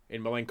symbol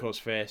in Malenko's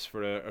face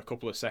for a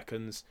couple of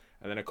seconds,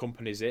 and then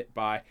accompanies it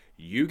by,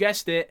 you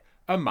guessed it,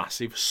 a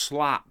massive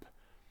slap.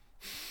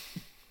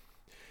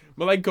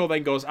 Malenko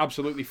then goes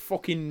absolutely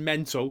fucking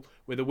mental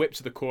with a whip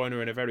to the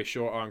corner and a very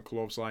short arm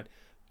clothesline.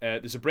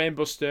 There's a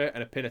brainbuster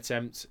and a pin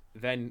attempt.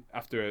 Then,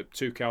 after a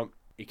 2 count,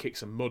 he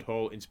kicks a mud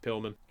hole into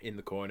Pillman in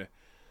the corner.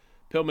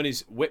 Pillman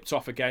is whipped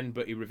off again,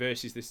 but he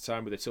reverses this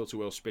time with a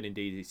tilt-a-whirl spinning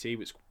DDT,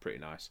 which is pretty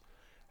nice.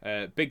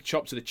 Big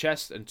chop to the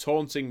chest and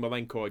taunting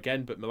Malenko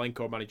again, but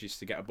Malenko manages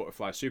to get a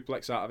butterfly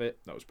suplex out of it.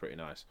 That was pretty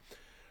nice.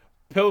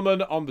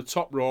 Pillman on the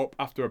top rope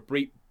after a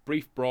brief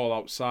brawl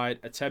outside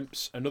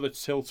attempts another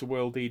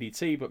tilt-a-whirl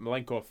DDT, but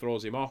Malenko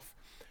throws him off.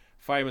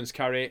 Fireman's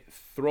carry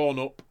thrown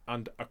up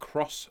and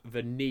across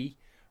the knee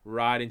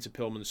right into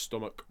Pillman's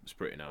stomach. It's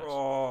pretty nice.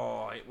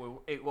 Oh,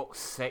 it looks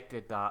sick,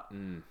 did that.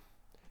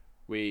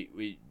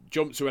 We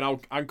jump to an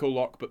ankle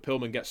lock, but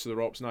Pillman gets to the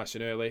ropes nice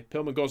and early.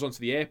 Pillman goes onto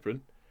the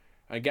apron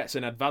and gets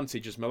an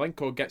advantage as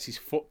Malenko gets his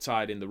foot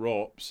tied in the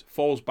ropes,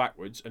 falls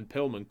backwards, and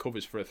Pillman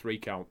covers for a 3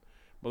 count.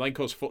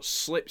 Malenko's foot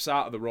slips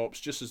out of the ropes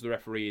just as the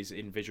referee is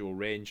in visual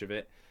range of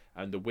it,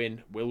 and the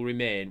win will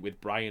remain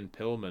with Brian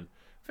Pillman.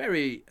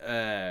 Very,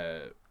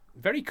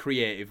 very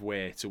creative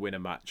way to win a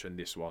match in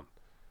this one.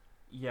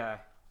 Yeah,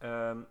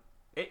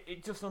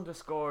 it just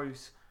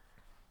underscores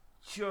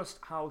just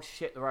how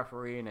shit the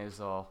refereeing is,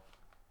 though.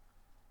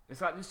 It's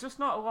like there's just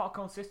not a lot of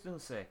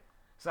consistency.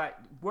 It's like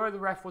where the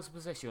ref was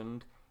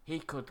positioned, he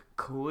could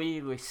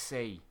clearly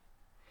see.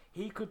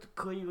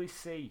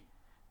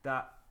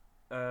 That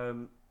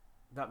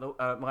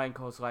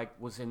Malenko's leg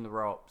was in the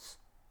ropes.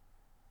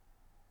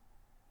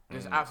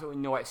 There's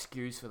absolutely no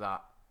excuse for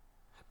that.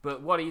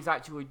 But what he's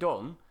actually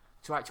done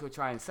to actually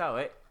try and sell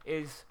it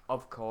is,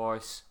 of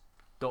course,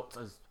 ducked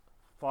as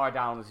far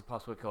down as he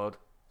possibly could,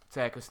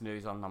 take a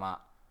snooze on the mat.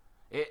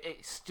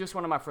 It's just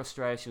one of my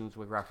frustrations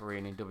with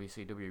refereeing in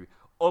WCW.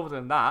 Other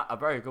than that, a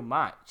very good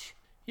match.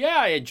 Yeah,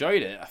 I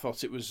enjoyed it. I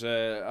thought it was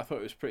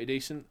pretty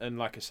decent, and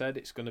like I said,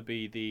 it's going to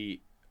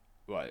be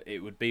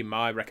it would be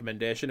my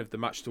recommendation of the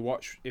match to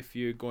watch if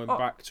you're going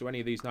back to any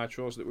of these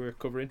Nitros that we're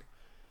covering.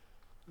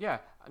 Yeah,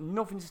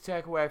 nothing to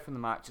take away from the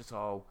match at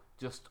all.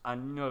 Just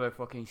another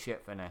fucking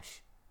shit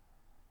finish.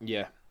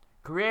 Yeah.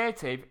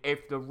 Creative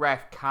if the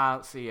ref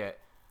can't see it,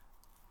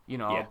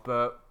 Yeah.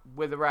 but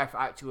with the ref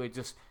actually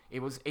just he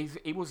was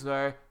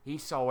there, he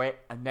saw it,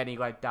 and then he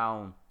led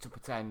down to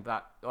pretend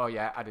that, oh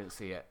yeah, I didn't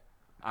see it.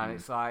 And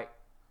it's like,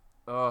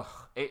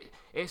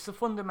 it's the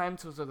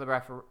fundamentals of a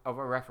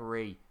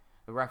referee.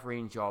 The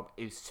refereeing job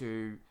is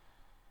to,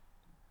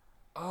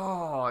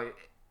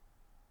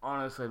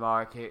 honestly,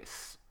 like,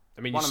 it's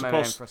one of my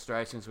main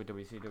frustrations with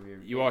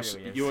WCW.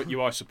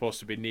 You are supposed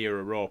to be near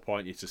a rope,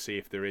 aren't you, to see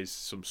if there is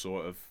some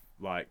sort of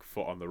like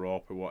foot on the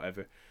rope or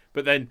whatever.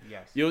 But then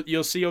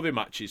you'll see other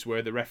matches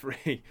where the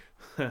referee,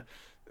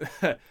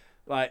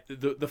 like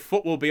the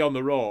foot will be on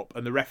the rope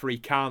and the referee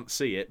can't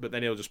see it, but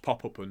then he'll just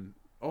pop up and,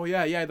 oh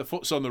yeah, the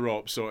foot's on the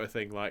rope, sort of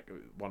thing. Like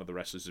one of the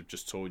wrestlers have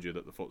just told you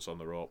that the foot's on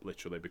the rope,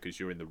 literally, because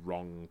you're in the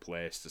wrong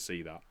place to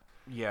see that.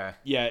 Yeah.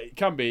 Yeah, it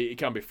can be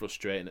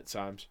frustrating at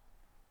times.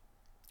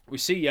 We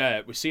see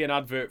an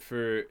advert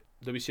for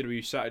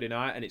WCW Saturday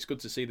Night, and it's good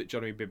to see that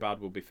Johnny B.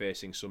 Bad will be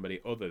facing somebody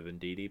other than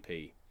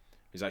DDP.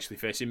 He's actually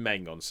facing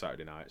Meng on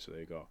Saturday night, so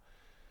there you go.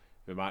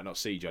 We might not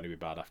see Johnny B.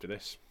 Bad after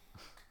this.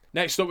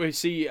 Next up, we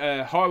see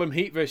Harlem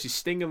Heat versus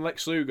Sting and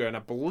Lex Luger, and I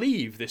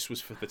believe this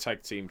was for the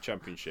tag team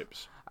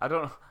championships. I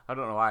don't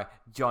know why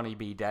Johnny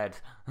B. Dead.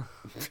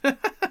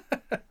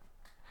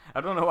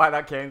 I don't know why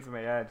that came to my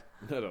head.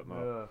 I don't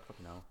know.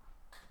 Fucking hell.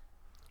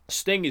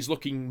 Sting is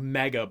looking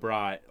mega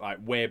bright,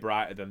 like way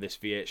brighter than this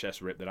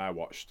VHS rip that I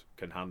watched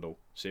can handle.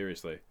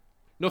 Seriously.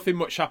 Nothing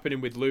much happening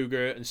with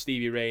Luger and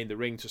Stevie Ray in the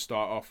ring to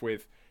start off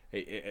with.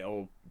 It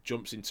all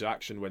jumps into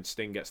action when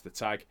Sting gets the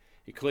tag.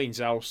 He cleans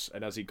house,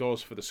 and as he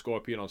goes for the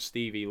Scorpion on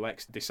Stevie,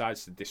 Lex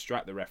decides to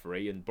distract the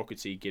referee, and Booker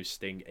T gives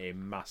Sting a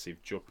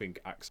massive jumping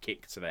axe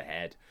kick to the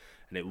head,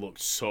 and it looked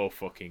so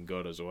fucking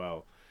good as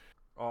well.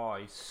 Oh,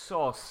 he's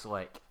so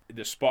slick.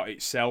 The spot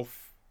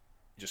itself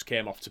just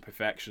came off to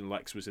perfection.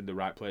 Lex was in the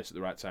right place at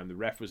the right time. The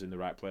ref was in the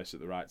right place at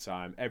the right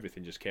time.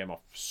 Everything just came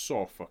off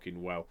so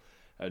fucking well,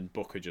 and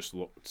Booker just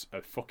looked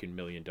a fucking $1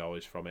 million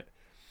from it.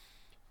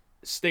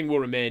 Sting will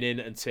remain in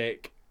and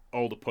take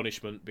all the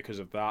punishment because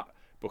of that.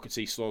 Booker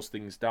T slows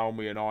things down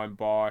with an iron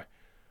bar.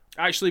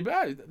 Actually,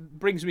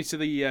 brings me to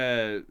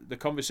the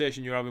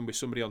conversation you're having with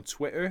somebody on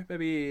Twitter,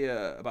 maybe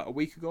about a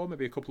week ago,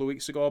 maybe a couple of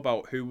weeks ago,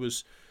 about who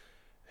was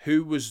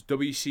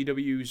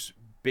WCW's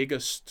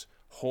biggest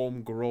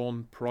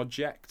homegrown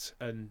project,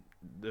 and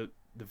the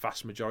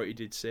vast majority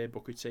did say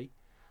Booker T.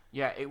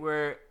 Yeah,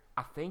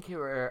 I think it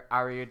were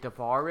Arya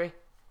Daivari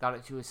that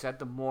actually said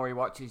the more he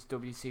watches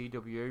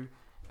WCW,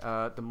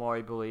 the more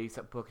he believes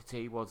that Booker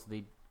T was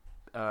the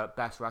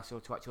best wrestler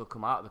to actually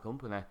come out of the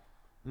company.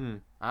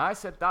 And I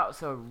said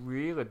that's a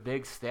really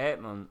big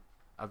statement,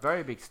 a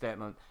very big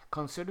statement,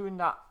 considering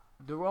that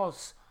there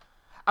was,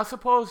 I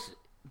suppose,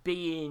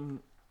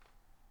 being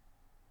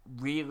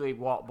really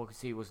what Booker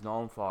T was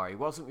known for. He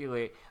wasn't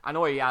really, I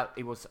know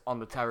he was on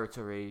the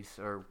territories,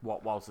 or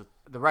what was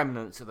the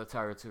remnants of the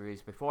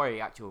territories before he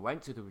actually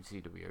went to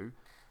WCW,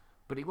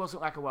 but he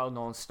wasn't like a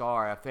well-known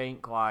star. I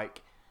think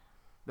like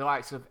the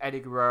likes of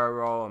Eddie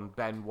Guerrero and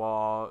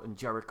Benoit and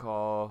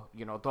Jericho,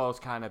 those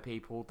kind of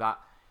people that,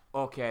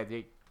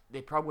 okay,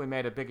 they probably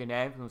made a bigger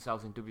name for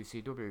themselves in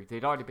WCW.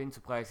 They'd already been to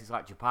places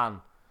like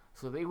Japan,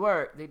 so they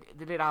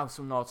did have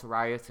some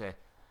notoriety,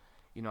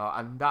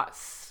 and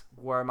that's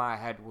where my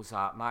head was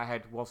at. My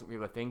head wasn't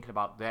really thinking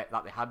about that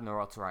they had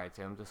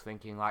notoriety. I'm just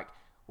thinking like,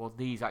 well,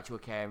 these actually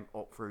came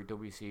up through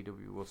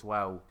WCW as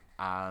well,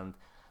 and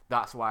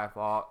that's why I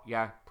thought,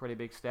 yeah, pretty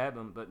big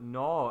statement. But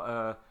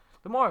no,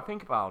 the more I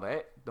think about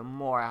it, the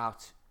more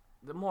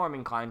I'm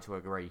inclined to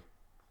agree.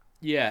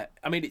 Yeah,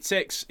 I mean, it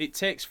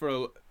takes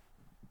for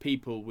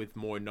people with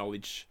more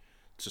knowledge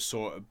to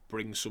sort of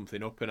bring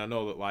something up, and I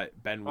know that like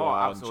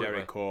Benoit and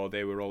Jericho,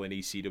 they were all in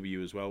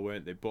ECW as well,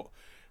 weren't they? But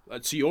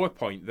to your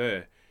point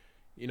there,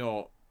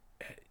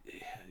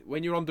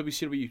 when you're on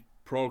WCW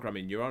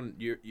programming, you're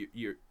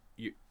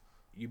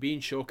being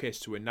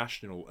showcased to a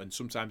national and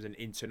sometimes an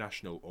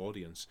international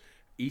audience.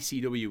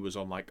 ECW was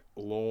on like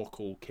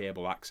local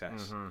cable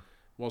access,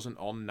 wasn't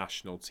on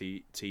national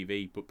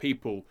TV, but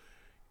people,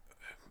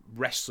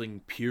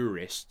 wrestling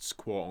purists,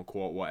 quote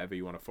unquote, whatever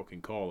you want to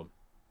fucking call them,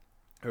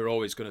 are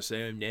always going to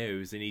say, oh no, it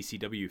was in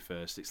ECW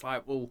first. It's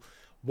like, well,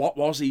 what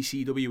was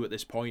ECW at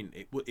this point?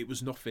 It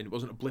was nothing. It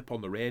wasn't a blip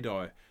on the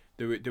radar.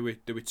 There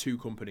were two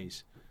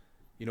companies.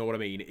 You know what I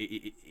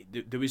mean?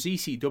 There was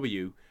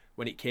ECW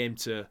when it came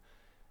to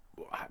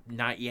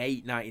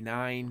 98,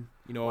 99,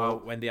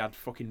 when they had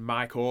fucking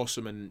Mike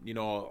Awesome, and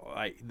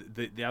like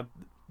they had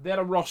They're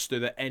a roster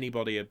that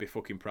anybody would be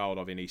fucking proud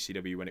of in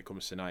ECW when it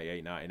comes to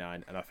 98,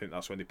 99, and I think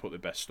that's when they put the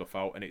best stuff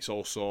out, and it's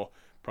also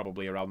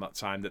probably around that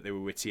time that they were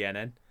with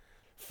TNN.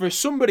 For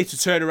somebody to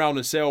turn around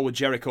and say, oh, well,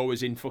 Jericho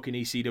was in fucking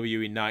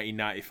ECW in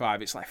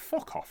 1995, it's like,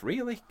 fuck off,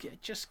 really?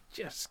 Just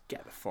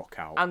get the fuck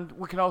out. And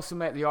we can also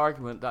make the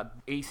argument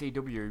that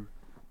ECW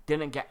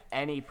didn't get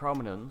any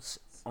prominence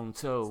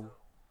until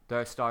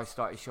their stars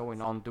started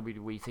showing on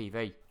WWE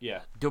TV.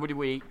 Yeah.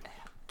 WWE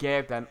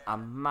gave them a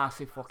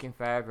massive fucking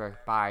favour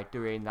by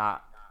doing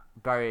that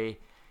I'd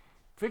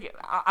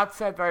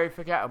say very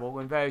forgettable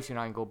invasion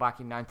angle back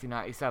in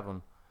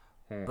 1997.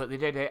 But they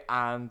did it,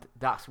 and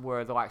that's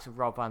where the likes of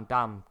Rob Van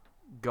Dam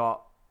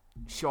got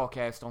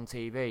showcased on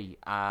TV,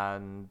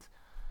 and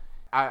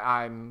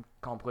I'm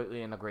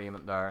completely in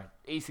agreement there.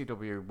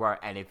 ECW weren't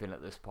anything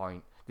at this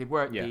point. They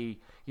weren't the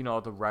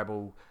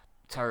rebel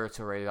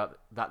territory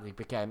that they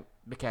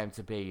became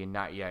to be in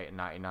 98 and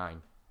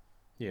 99.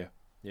 Yeah.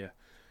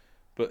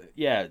 But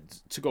yeah,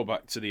 to go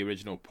back to the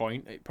original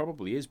point, it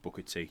probably is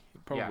Booker T.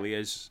 It probably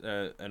is,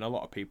 and a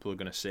lot of people are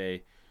going to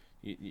say,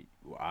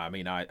 I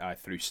mean, I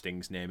threw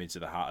Sting's name into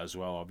the hat as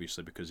well,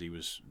 obviously, because he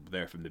was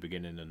there from the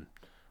beginning and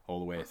all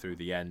the way through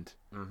the end.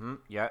 Mm-hmm.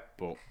 Yeah.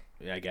 But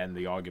again,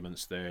 the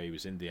argument's there. He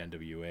was in the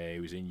NWA, he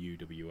was in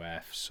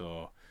UWF,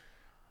 so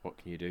what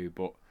can you do?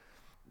 But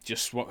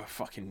just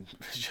fucking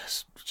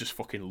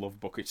love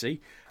Booker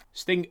T.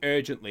 Sting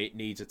urgently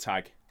needs a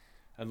tag,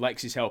 and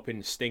Lex is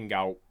helping Sting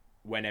out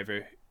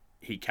whenever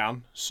he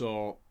can.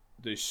 So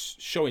there's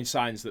showing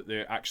signs that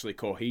they're actually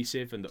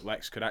cohesive and that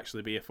Lex could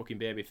actually be a fucking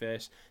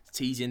babyface.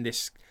 Teasing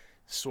this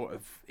sort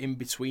of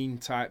in-between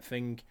type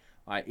thing,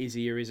 like is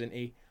he or isn't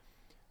he?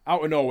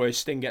 Out of nowhere,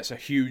 Sting gets a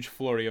huge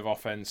flurry of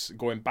offense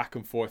going back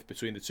and forth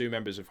between the two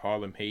members of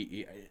Harlem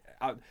Heat.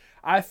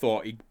 I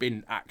thought he'd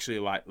been actually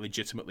like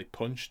legitimately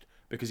punched,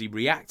 because he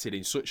reacted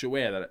in such a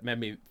way that it made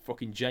me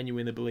fucking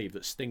genuinely believe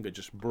that Sting had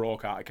just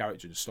broke out of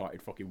character and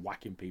started fucking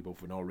whacking people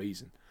for no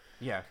reason.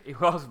 Yeah, he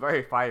was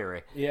very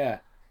fiery. Yeah.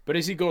 But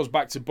as he goes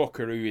back to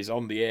Booker, who is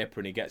on the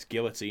apron, he gets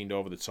guillotined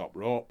over the top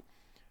rope.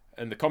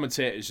 And the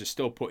commentators are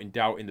still putting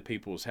doubt in the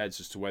people's heads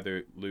as to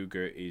whether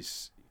Luger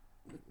is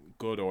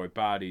good or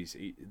bad.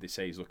 They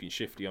say he's looking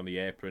shifty on the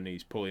apron.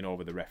 He's pulling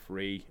over the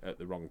referee at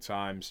the wrong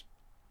times.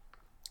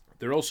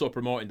 They're also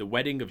promoting the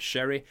wedding of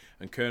Sherry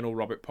and Colonel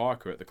Robert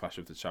Parker at the Clash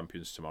of the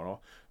Champions tomorrow.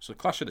 So the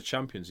Clash of the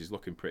Champions is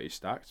looking pretty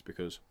stacked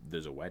because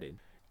there's a wedding.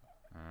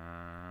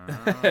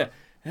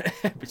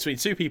 Between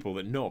two people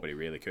that nobody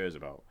really cares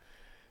about.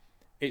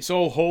 It's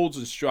all holds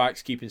and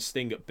strikes, keeping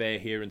Sting at bay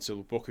here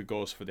until Booker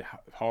goes for the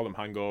Harlem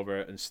Hangover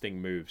and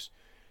Sting moves.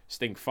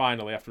 Sting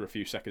finally, after a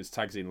few seconds,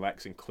 tags in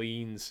Lex and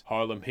cleans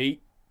Harlem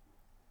Heat.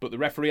 But the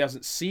referee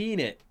hasn't seen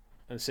it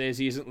and says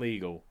he isn't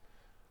legal.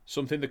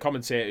 Something the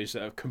commentators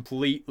have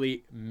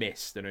completely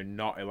missed and are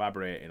not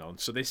elaborating on.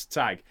 So this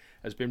tag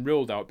has been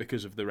ruled out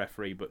because of the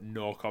referee, but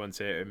no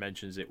commentator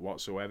mentions it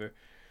whatsoever.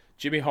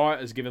 Jimmy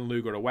Hart has given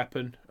Luger a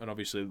weapon, and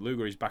obviously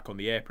Luger is back on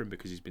the apron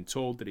because he's been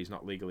told that he's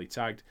not legally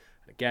tagged.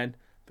 And again,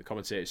 the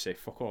commentators say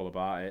fuck all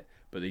about it,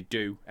 but they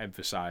do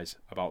emphasise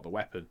about the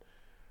weapon.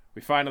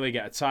 We finally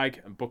get a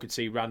tag, and Booker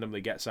T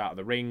randomly gets out of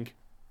the ring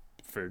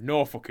for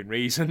no fucking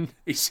reason.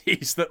 He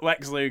sees that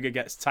Lex Luger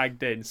gets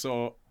tagged in,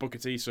 so Booker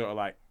T's sort of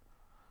like,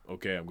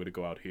 okay, I'm going to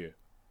go out here.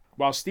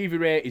 While Stevie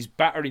Ray is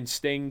battering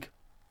Sting,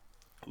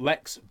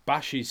 Lex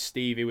bashes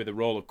Stevie with a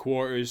roll of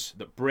quarters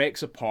that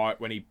breaks apart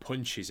when he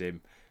punches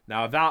him.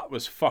 Now that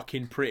was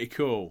fucking pretty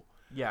cool.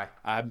 Yeah.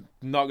 I'm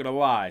not going to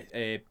lie.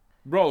 A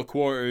roll of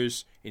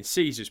quarters in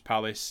Caesar's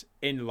Palace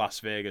in Las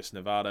Vegas,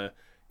 Nevada,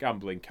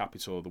 gambling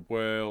capital of the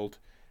world.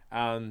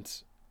 And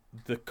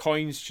the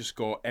coins just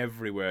go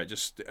everywhere.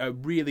 Just a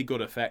really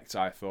good effect,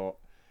 I thought.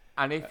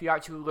 And if you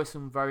actually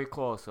listen very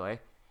closely,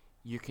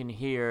 you can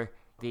hear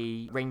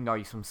the ring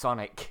noise from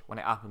Sonic when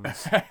it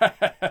happens.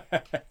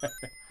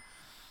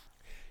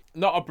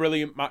 Not a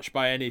brilliant match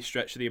by any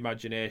stretch of the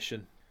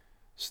imagination.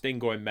 Sting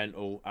going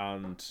mental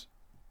and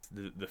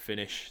the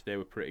finish, they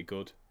were pretty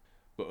good.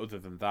 But other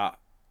than that,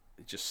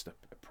 just a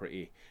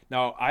pretty...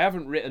 Now, I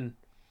haven't written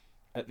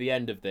at the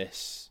end of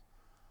this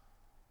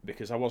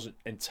because I wasn't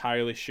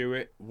entirely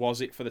sure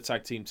was it for the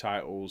tag team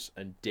titles,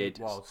 and did.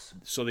 It was.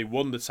 So they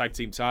won the tag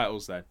team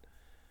titles then?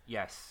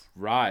 Yes.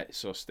 Right,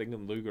 so Sting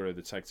and Luger are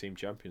the tag team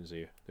champions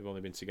here. They've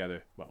only been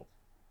together, well,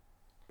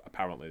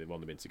 apparently they've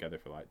only been together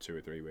for like 2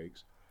 or 3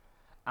 weeks.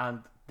 And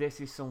this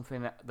is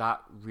something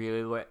that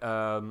really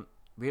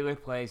really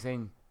plays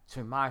in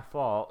to my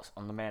thoughts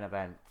on the main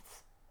event.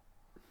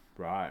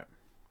 Right.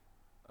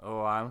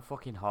 Oh, I'm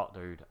fucking hot,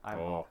 dude. I'm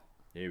hot.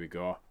 Here we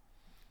go.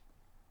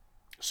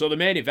 So the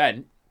main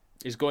event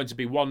is going to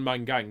be One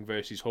Man Gang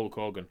versus Hulk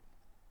Hogan.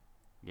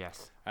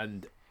 Yes.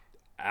 And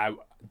I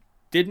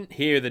didn't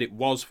hear that it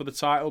was for the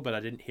title, but I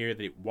didn't hear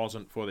that it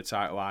wasn't for the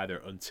title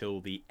either until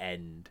the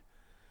end.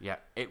 Yeah,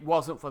 it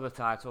wasn't for the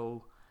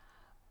title.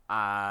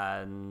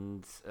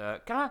 And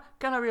can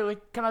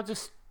I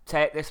just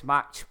take this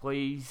match,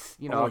 please?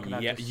 You know,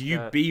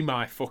 you be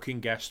my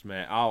fucking guest,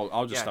 mate.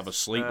 I'll just yes, have a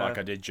sleep like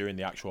I did during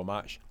the actual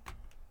match.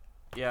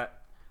 Yeah.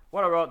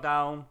 What I wrote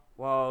down,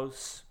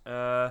 was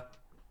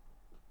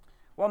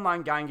one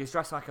man gang is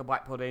dressed like a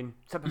black pudding.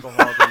 Typical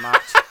Hogan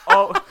match.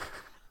 Oh,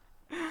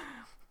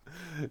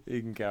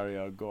 You can carry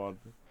on. Go on.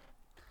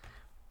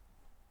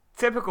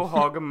 typical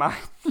Hogan match.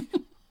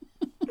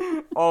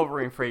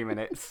 Over in 3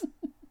 minutes.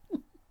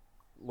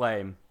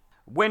 Lame.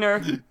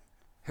 Winner.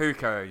 Who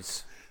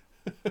cares?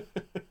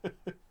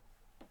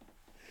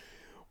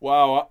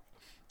 Wow,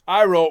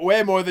 I wrote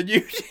way more than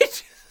you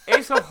did.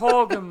 It's a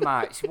Hogan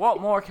match.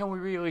 What more can we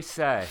really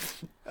say?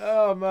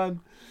 Oh man,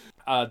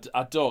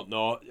 I don't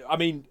know. I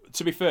mean,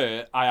 to be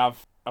fair,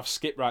 I've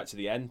skipped right to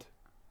the end.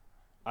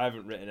 I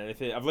haven't written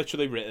anything. I've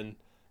literally written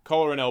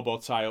collar and elbow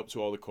tie up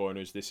to all the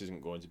corners. This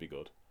isn't going to be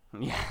good.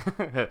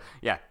 Yeah,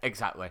 yeah,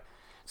 exactly.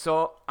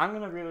 So I'm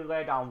gonna really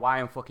lay down why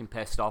I'm fucking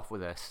pissed off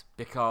with this,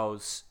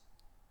 because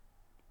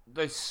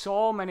there's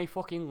so many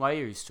fucking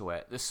layers to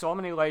it. There's so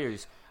many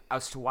layers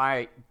as to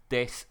why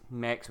this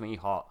makes me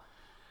hot.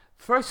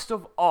 First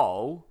of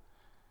all,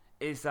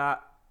 is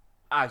that,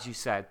 as you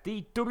said,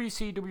 the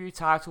WCW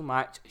title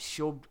match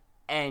should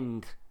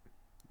end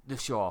the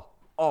show.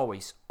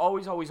 Always.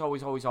 Always, always,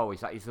 always, always, always.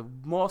 That is the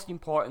most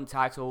important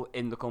title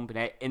in the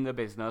company, in the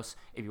business,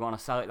 if you want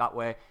to sell it that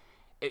way.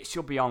 It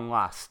should be on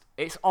last.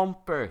 It's on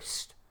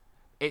first.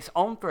 It's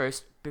on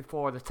first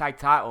before the tag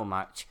title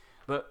match.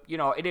 But, you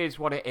know, it is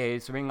what it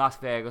is. They're in Las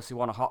Vegas. They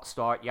want a hot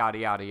start, yada,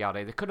 yada,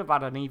 yada. They could have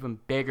had an even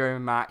bigger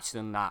match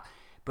than that,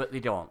 but they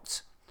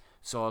don't.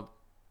 So,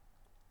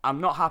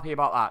 I'm not happy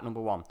about that,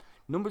 number one.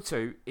 Number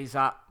two is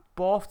that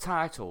both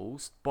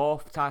titles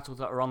that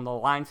are on the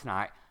line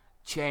tonight,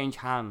 change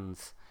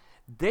hands.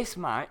 This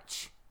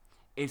match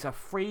is a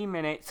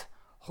 3-minute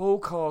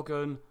Hulk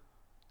Hogan,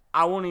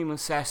 I won't even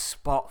say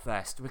spot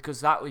fest, because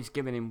that was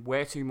giving him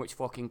way too much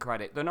fucking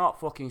credit. They're not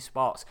fucking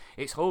spots.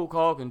 It's Hulk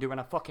Hogan doing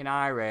a fucking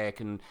eye rake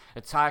and a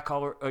tie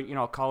collar,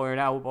 collar and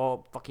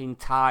elbow fucking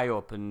tie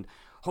up and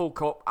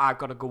Hulk up, I've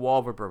got to go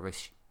over,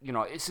 brothers. You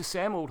know, it's the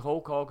same old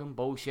Hulk Hogan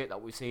bullshit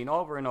that we've seen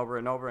over and over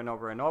and over and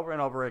over and over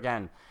and over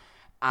again.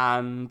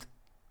 And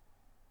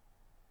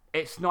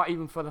it's not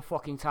even for the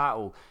fucking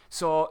title.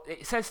 So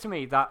it says to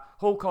me that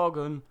Hulk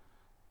Hogan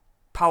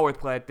power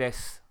played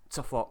this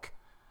to fuck.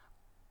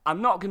 I'm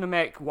not going to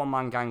make One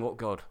Man Gang look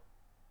good.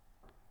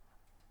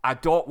 I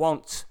don't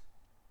want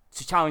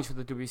to challenge for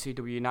the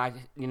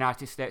WCW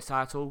United States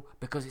title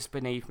because it's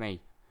beneath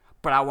me.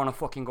 But I want to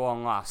fucking go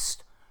on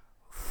last.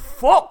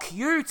 Fuck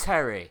you,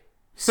 Terry.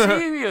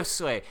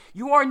 Seriously.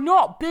 You are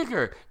not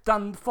bigger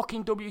than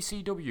fucking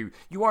WCW.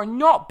 You are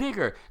not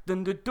bigger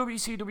than the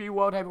WCW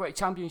World Heavyweight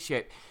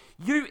Championship.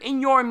 You, in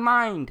your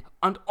mind,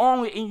 and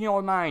only in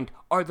your mind,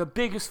 are the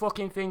biggest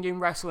fucking thing in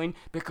wrestling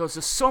because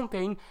of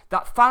something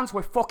that fans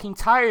were fucking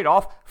tired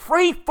of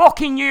 3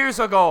 fucking years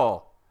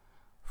ago.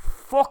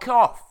 Fuck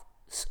off.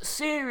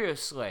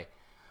 Seriously.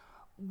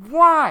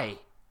 Why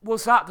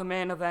was that the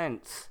main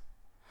event?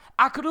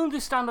 I could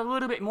understand a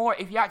little bit more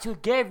if you actually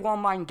gave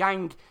One Man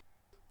Gang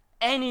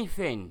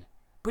anything.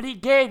 But he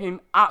gave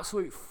him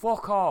absolute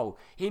fuck all.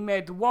 He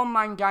made the One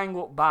Man Gang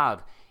look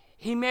bad.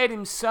 He made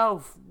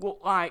himself look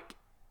like...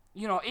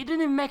 You know, he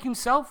didn't even make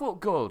himself look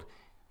good.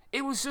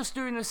 It was just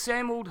doing the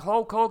same old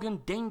Hulk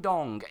Hogan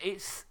ding-dong.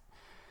 It's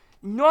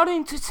not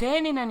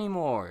entertaining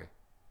anymore.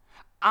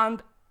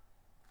 And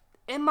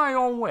in my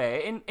own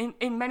way,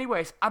 in many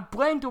ways, I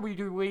blame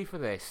WWE for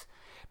this.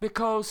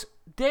 Because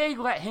they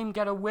let him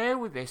get away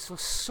with this for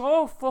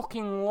so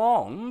fucking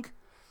long.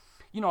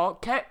 You know,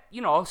 kept,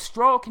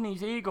 stroking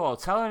his ego,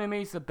 telling him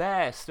he's the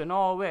best and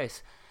all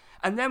this.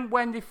 And then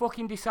when they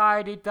fucking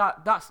decided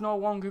that that's no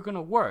longer going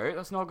to work,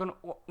 no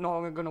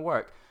longer going to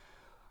work,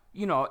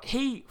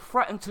 he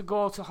threatened to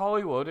go to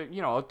Hollywood,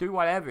 do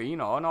whatever,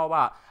 and all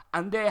that.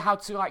 And they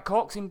had to,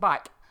 coax him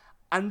back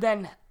and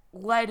then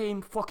let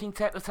him fucking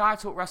take the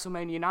title at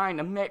WrestleMania 9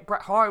 and make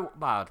Bret Hart look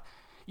bad.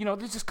 They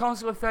just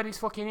constantly fed his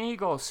fucking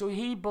ego. So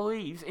he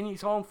believes in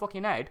his own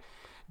fucking head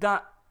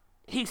that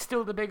he's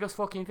still the biggest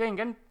fucking thing.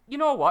 And you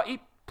know what?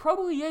 He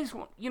probably is,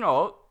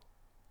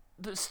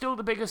 still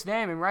the biggest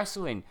name in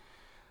wrestling.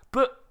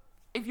 But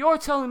if you're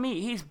telling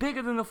me he's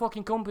bigger than the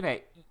fucking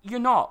company, you're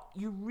not.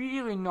 You're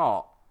really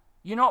not.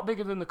 You're not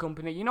bigger than the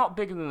company. You're not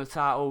bigger than the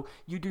title.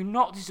 You do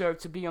not deserve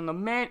to be on the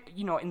main,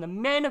 in the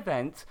main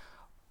event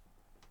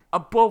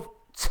above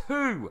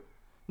 2,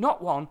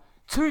 not 1,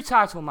 2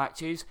 title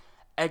matches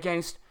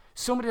against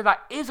somebody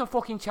that is a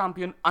fucking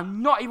champion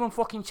and not even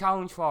fucking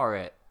challenged for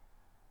it.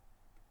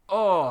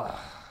 Oh,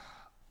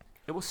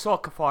 it was so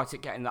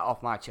cathartic getting that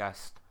off my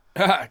chest.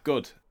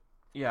 Good.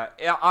 Yeah,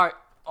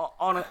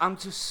 I'm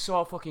just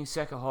so fucking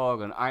sick of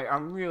Hogan. I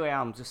really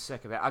am just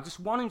sick of it. I just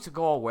want him to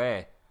go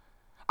away.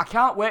 I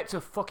can't wait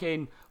to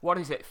fucking,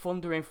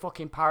 Thunder in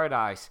fucking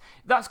Paradise.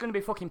 That's going to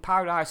be fucking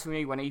paradise for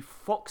me when he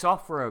fucks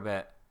off for a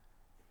bit.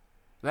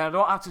 Then I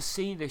don't have to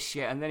see this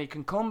shit, and then he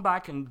can come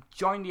back and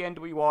join the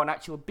NWO and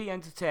actually be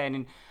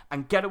entertaining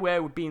and get away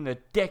with being the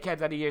dickhead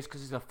that he is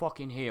because he's a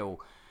fucking heel.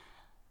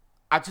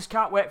 I just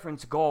can't wait for him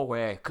to go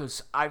away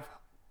because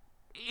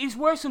he's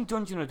worse than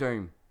Dungeon of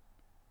Doom.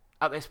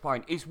 At this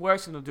point, he's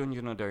worse than the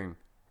Dungeon of Doom.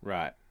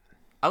 Right.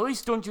 At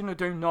least Dungeon of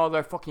Doom know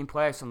their fucking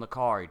place on the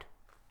card.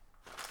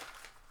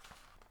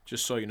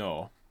 just so you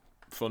know,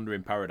 Thunder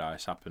in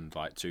Paradise happened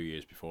like 2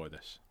 years before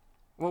this.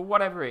 Well,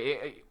 whatever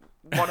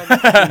whatever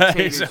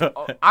fucking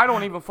TV I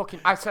don't even fucking.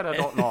 I said I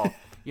don't know.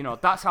 You know,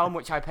 that's how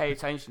much I pay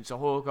attention to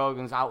Hulk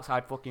Hogan's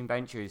outside fucking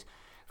ventures.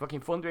 Fucking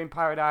Thunder in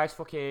Paradise.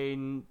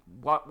 Fucking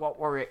what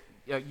were it?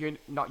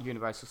 Not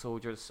Universal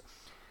Soldiers.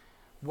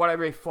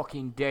 Whatever he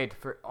fucking did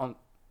for on.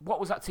 What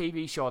was that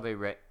TV show they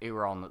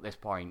were on at this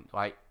point?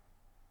 Like,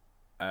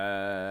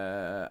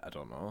 I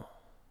don't know.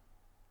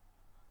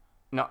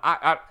 No,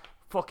 I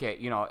fuck it.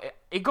 You know,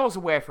 it goes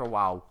away for a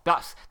while.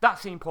 That's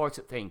the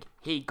important thing.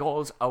 He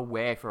goes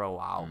away for a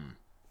while.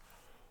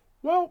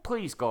 Well,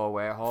 please go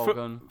away,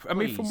 Hogan. I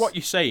mean, from what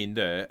you're saying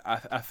there,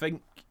 I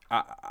think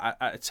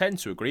I tend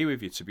to agree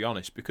with you, to be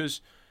honest,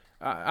 because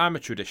I'm a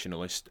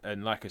traditionalist,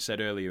 and like I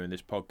said earlier in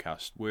this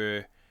podcast,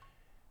 where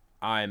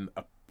I'm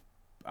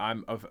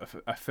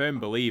a firm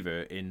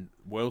believer in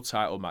world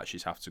title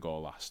matches have to go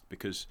last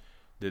because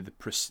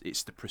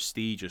it's the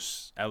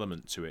prestigious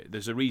element to it.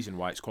 There's a reason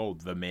why it's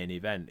called the main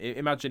event.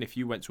 Imagine if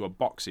you went to a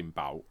boxing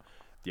bout,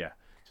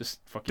 just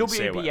fucking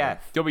say WBF.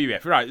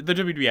 WBF, right? The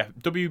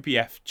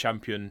WBF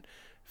champion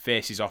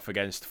faces off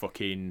against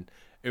fucking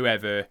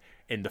whoever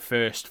in the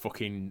first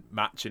fucking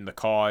match in the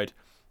card.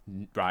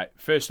 Right,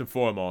 first and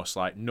foremost,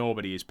 like,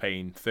 nobody is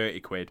paying 30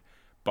 quid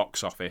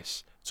box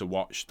office to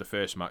watch the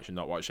first match and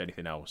not watch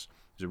anything else.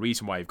 There's a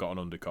reason why you've got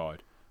an undercard.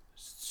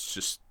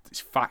 It's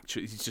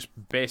factual. It's just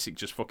basic,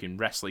 just fucking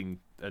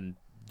wrestling and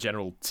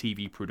general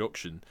TV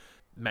production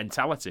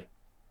mentality.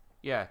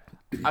 Yeah,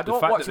 I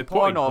don't watch a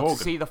porno to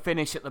see the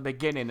finish at the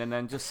beginning and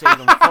then just see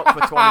them fuck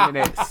for 20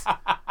 minutes.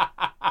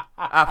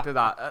 After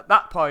that, at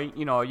that point,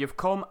 you know, you've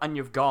come and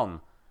you've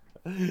gone.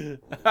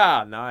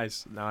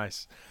 Nice.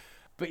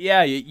 But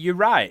yeah, you're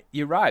right.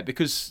 You're right,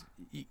 because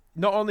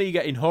not only are you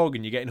getting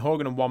Hogan, you're getting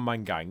Hogan and One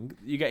Man Gang.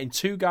 You're getting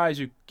two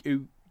guys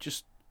who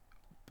just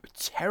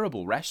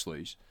terrible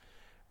wrestlers.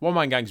 One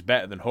Man Gang's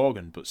better than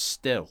Hogan, but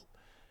still.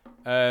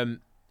 And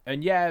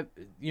yeah,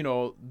 you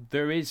know,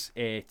 there is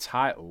a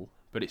title,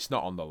 but it's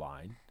not on the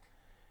line.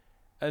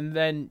 And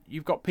then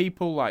you've got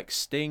people like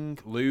Sting,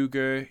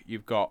 Luger,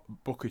 you've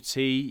got Booker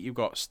T, you've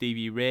got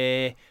Stevie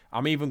Ray.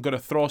 I'm even going to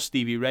throw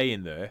Stevie Ray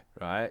in there,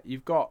 right?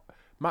 You've got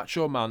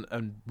Macho Man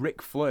and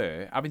Ric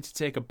Flair having to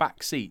take a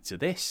back seat to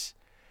this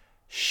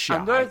shite.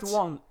 And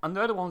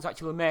they're the ones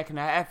actually making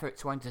an effort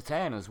to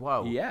entertain as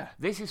well. Yeah.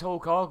 This is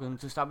Hulk Hogan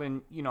just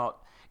having, you know,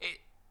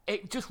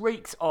 it just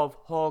reeks of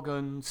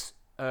Hogan's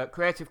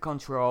creative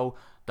control.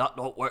 That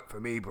don't work for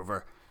me,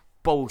 brother.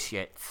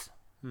 Bullshit.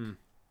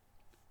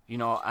 You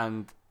know,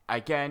 and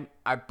again,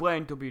 I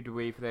blame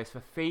WWE for this,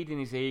 for feeding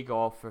his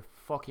ego for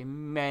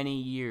fucking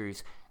many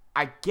years.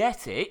 I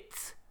get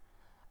it.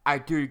 I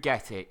do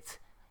get it.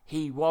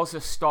 He was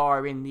a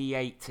star in the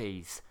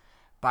 80s.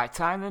 By the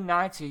time the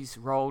 90s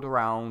rolled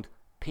around,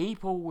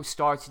 people were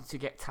starting to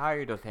get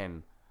tired of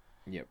him.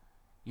 Yep.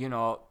 You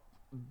know,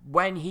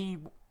 when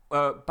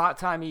by the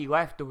time he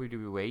left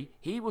WWE,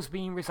 he was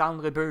being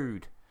resoundingly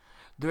booed.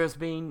 There's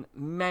been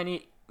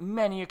many,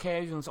 many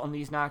occasions on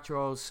these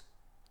Nitros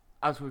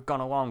as we've gone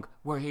along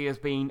where he has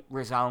been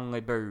resoundingly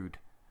booed.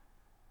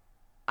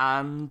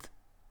 And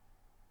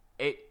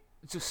it's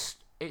just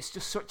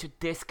such a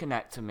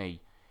disconnect to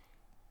me.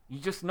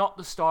 You're just not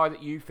the star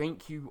that you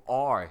think you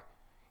are.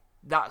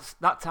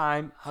 That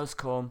time has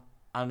come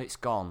and it's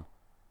gone.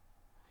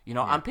 You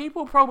know, and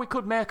people probably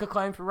could make a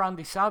claim for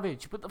Randy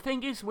Savage, but the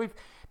thing is, with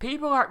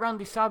people like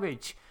Randy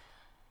Savage,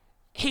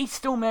 he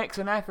still makes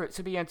an effort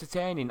to be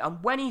entertaining.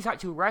 And when he's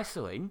actually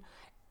wrestling,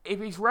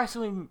 if he's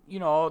wrestling, you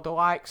know, the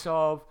likes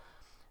of,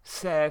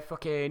 say,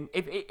 fucking,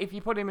 if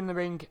you put him in the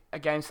ring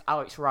against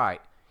Alex Wright,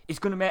 he's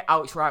going to make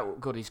Alex Wright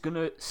look good. He's going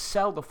to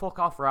sell the fuck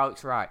off for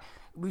Alex Wright.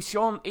 We've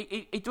shown,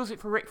 it does it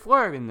for Ric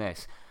Flair in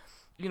this.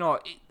 You know,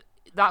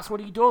 that's what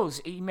he does.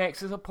 He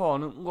makes his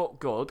opponent look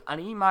good, and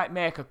he might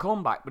make a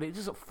comeback, but he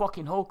doesn't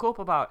fucking hulk up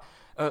about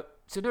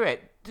to do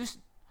it. Just,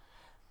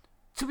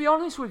 to be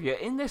honest with you,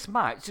 in this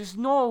match, there's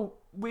no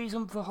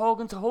reason for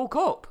Hogan to hulk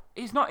up.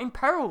 He's not in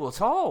peril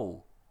at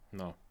all.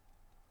 No.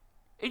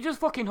 He just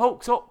fucking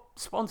hulks up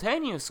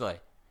spontaneously.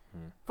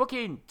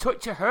 Fucking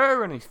touch a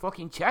hair on his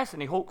fucking chest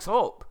and he hulks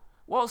up.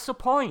 What's the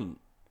point?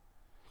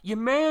 You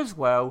may as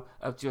well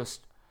have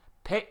just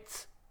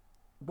picked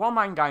One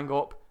Man Gang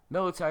up,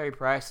 military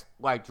press,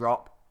 leg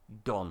drop,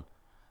 done.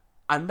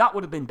 And that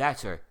would have been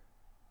better.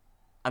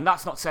 And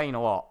that's not saying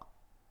a lot.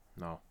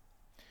 No.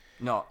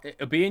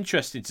 It'll be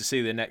interesting to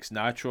see the next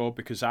Nitro,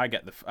 because I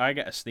get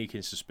a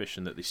sneaking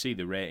suspicion that they see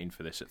the rating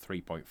for this at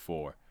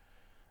 3.4.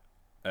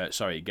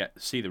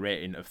 See the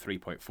rating of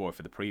 3.4 for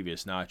the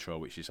previous Nitro,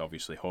 which is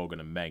obviously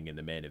Hogan and Meng in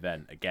the main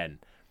event. Again,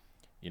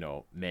 you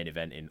know, main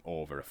eventing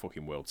over a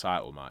fucking world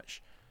title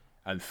match.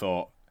 And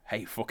thought,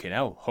 hey, fucking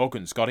hell,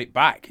 Hogan's got it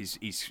back.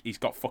 He's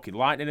got fucking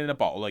lightning in a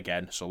bottle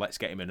again, so let's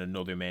get him in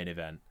another main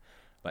event.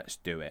 Let's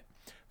do it.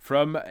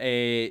 From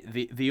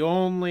the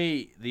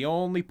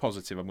only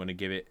positive I'm going to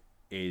give it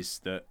is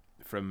that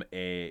from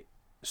a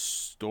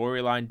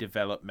storyline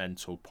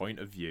developmental point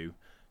of view,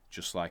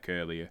 just like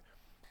earlier,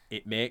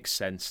 it makes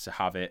sense to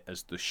have it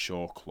as the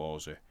show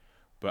closer.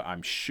 but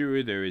I'm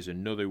sure there is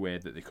another way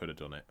that they could have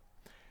done it.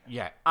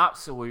 Yeah,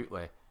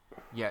 absolutely.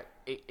 Yeah,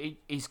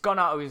 he's gone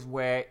out of his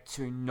way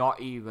to not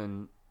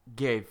even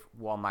give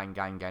One Man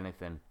Gang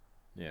anything.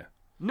 Yeah.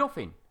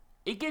 Nothing.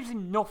 He gives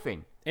him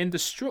nothing. In the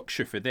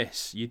structure for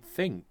this, you'd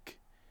think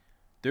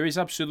there is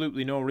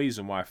absolutely no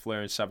reason why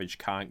Flair and Savage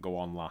can't go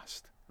on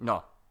last.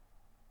 No.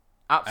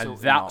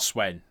 Absolutely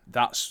And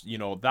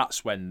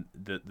that's when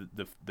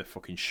the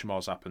fucking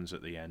schmoz happens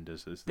at the end,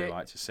 as they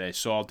like to say.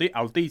 So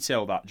I'll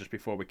detail that just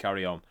before we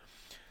carry on.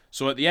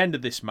 So at the end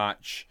of this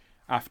match,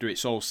 after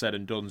it's all said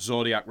and done,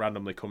 Zodiac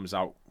randomly comes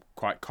out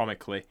quite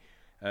comically.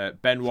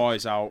 Benoit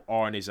is out,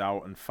 Orton is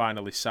out, and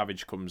finally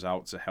Savage comes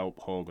out to help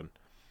Hogan.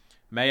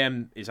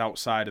 Mayhem is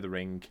outside of the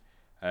ring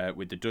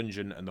with the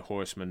Dungeon and the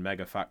Horseman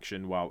mega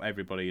faction, while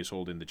everybody is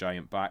holding the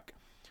Giant back,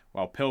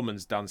 while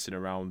Pillman's dancing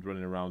around,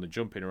 running around and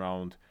jumping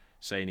around,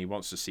 saying he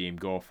wants to see him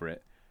go for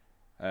it.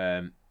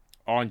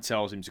 Orton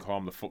tells him to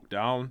calm the fuck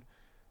down.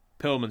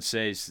 Pillman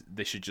says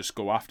they should just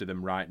go after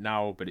them right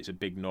now, but it's a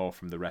big no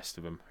from the rest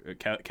of them.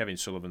 Kevin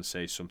Sullivan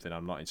says something,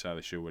 I'm not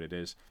entirely sure what it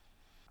is.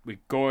 We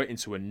go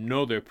into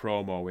another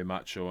promo with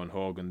Macho and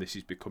Hogan. This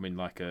is becoming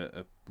like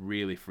a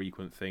really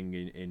frequent thing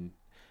and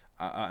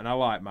I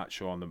like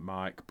Macho on the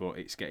mic, but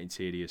it's getting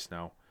tedious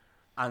now.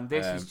 And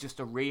this is just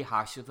a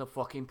rehash of the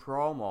fucking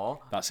promo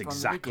that's from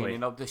exactly the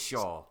beginning of the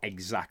show.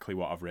 Exactly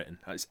what I've written.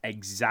 That's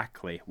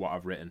exactly what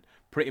I've written.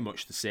 Pretty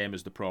much the same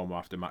as the promo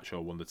after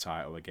Macho won the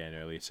title again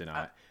earlier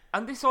tonight.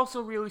 And this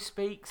also really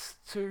speaks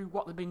to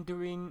what they've been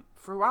doing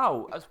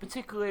throughout, as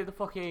particularly the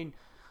fucking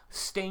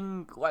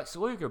Sting, Lex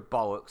Luger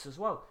bollocks as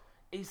well,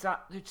 is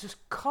that they're just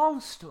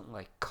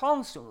constantly,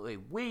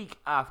 week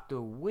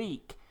after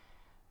week,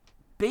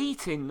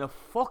 beating the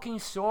fucking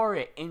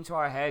story into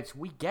our heads.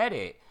 We get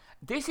it.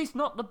 This is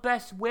not the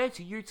best way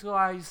to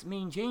utilise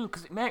Mean Gene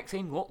because it makes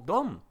him look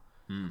dumb.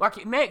 Like,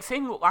 it makes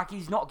him look like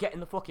he's not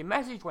getting the fucking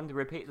message when they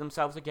repeat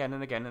themselves again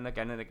and again and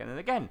again and again and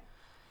again.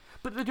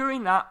 But they're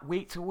doing that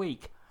week to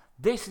week.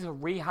 This is a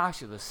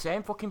rehash of the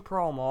same fucking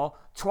promo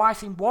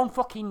twice in one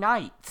fucking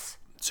night.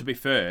 To be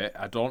fair,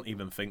 I don't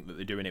even think that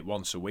they're doing it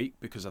once a week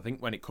because I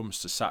think when it comes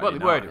to Saturday well,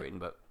 night... Well, they were doing,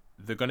 but...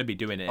 They're going to be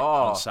doing it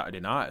on Saturday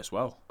night as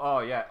well. Oh,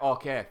 yeah.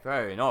 Okay,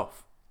 fair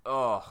enough.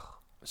 Oh...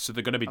 So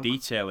they're going to be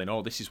detailing,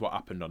 this is what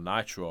happened on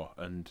Nitro,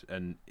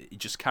 and it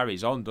just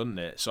carries on, doesn't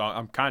it? So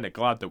I'm kind of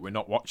glad that we're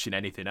not watching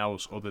anything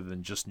else other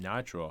than just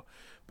Nitro.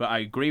 But I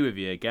agree with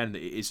you again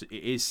that it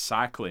is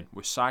cycling.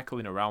 We're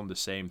cycling around the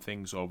same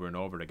things over and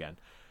over again.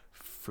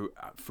 For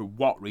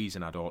what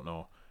reason, I don't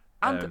know.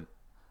 And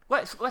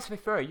let's be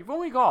fair, you've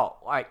only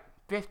got like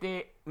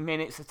 50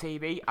 minutes of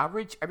TV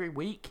average every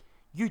week.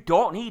 You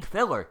don't need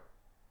filler.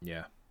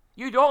 Yeah.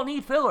 You don't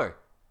need filler.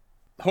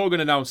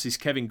 Hogan announces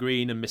Kevin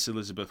Green and Miss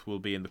Elizabeth will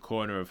be in the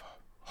corner of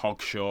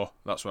Hogshaw.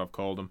 That's what I've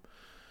called them.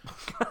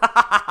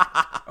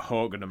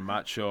 Hogan and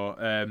Macho.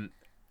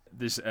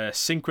 There's a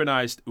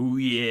synchronized "ooh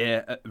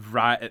yeah"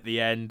 right at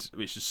the end,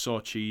 which is so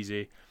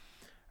cheesy.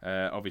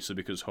 Obviously,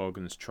 because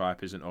Hogan's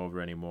tripe isn't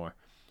over anymore.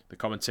 The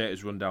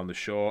commentators run down the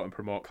show and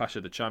promote Clash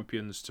of the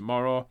Champions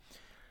tomorrow.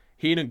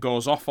 Heenan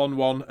goes off on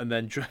one, and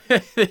then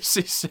this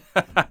is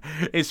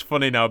it's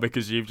funny now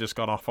because you've just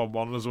gone off on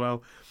one as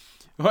well.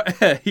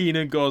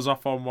 Heenan goes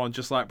off on one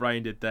just like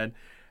Brian did then,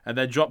 and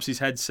then drops his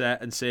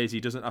headset and says he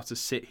doesn't have to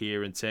sit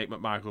here and take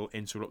McMichael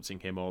interrupting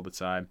him all the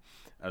time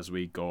as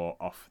we go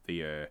off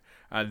the air.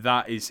 And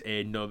that's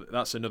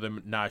another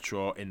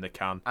Nitro in the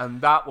can.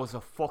 And that was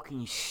a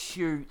fucking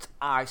shoot,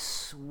 I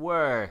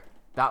swear.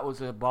 That was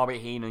a Bobby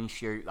Heenan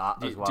shoot,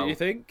 as well. Do you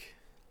think?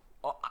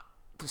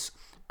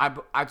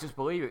 I just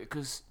believe it,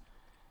 because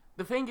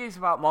the thing is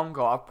about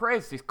Mongo, I've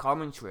praised his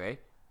commentary,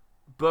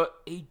 but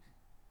he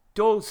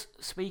does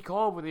speak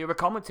over the other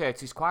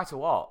commentators quite a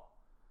lot.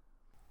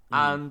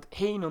 And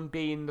Heenan,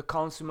 being the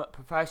consummate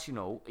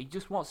professional, he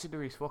just wants to do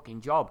his fucking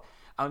job.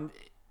 And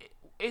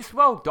it's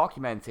well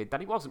documented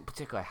that he wasn't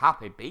particularly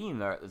happy being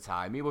there at the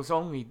time. He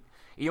only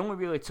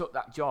really took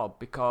that job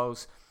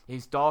because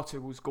his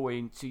daughter was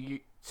going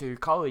to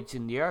college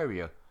in the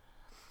area.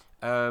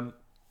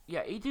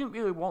 He didn't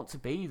really want to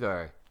be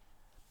there.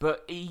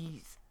 But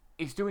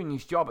he's doing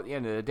his job at the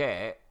end of the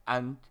day.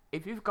 And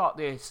if you've got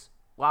this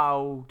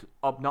loud,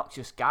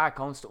 obnoxious guy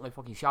constantly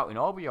fucking shouting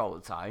over you all the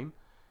time,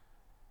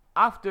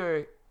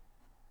 after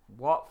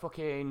what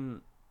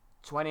fucking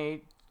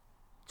 20,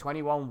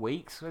 21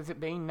 weeks has it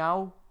been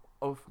now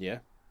of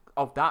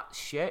that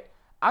shit,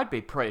 I'd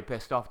be pretty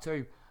pissed off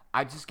too.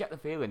 I just get the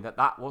feeling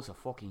that was a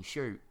fucking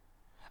shoot,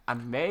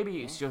 and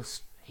maybe it's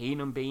just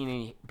Heenan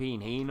being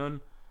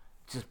Heenan,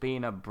 just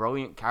being a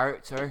brilliant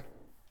character.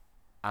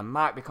 I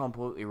might be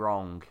completely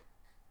wrong.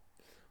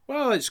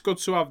 Well, it's good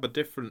to have a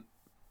different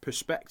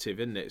perspective,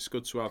 isn't it? It's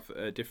good to have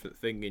a different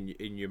thing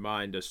in your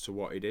mind as to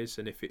what it is,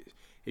 and if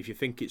you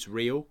think it's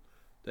real,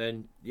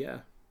 then yeah.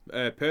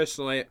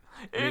 Personally,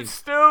 it's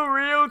still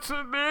real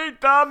to me,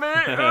 damn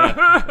it.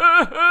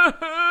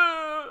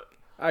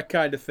 I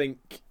kind of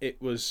think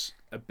it was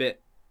a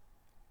bit,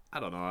 I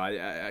don't know,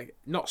 I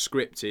not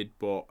scripted,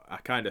 but I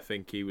kind of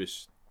think he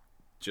was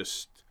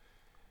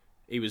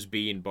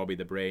being Bobby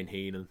the Brain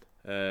Heenan.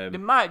 It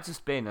might have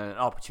just been an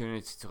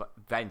opportunity to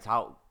vent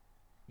out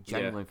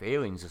genuine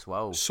feelings as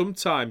well.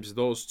 Sometimes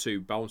those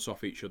two bounce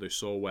off each other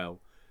so well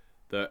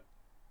that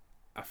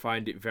I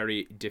find it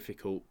very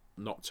difficult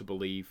not to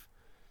believe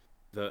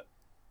that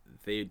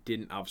they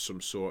didn't have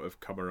some sort of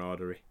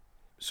camaraderie.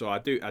 So I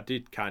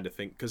did kind of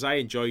think, because I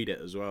enjoyed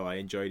it as well. I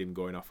enjoyed him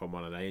going off on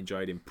one, and I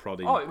enjoyed him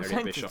prodding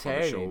Eric Bischoff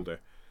on the shoulder.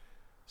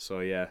 So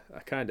yeah, I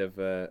kind of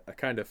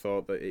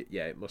thought that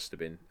it must have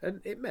been,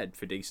 and it made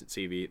for decent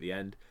TV at the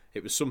end.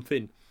 It was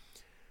something.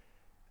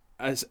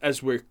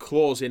 As we're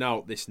closing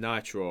out this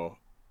Nitro,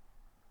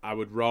 I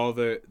would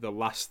rather the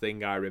last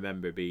thing I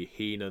remember be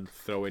Heenan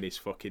throwing his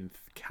fucking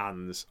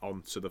cans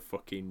onto the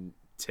fucking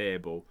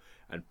table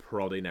and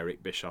prodding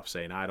Eric Bischoff,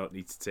 saying, "I don't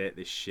need to take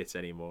this shit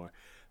anymore,"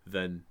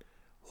 than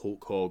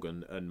Hulk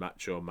Hogan and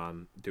Macho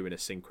Man doing a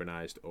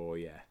synchronized "oh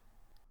yeah."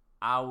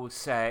 I would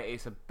say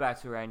it's a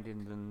better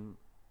ending than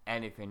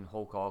anything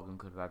Hulk Hogan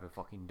could have ever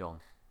fucking done.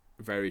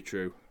 Very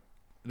true.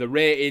 The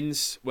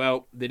ratings,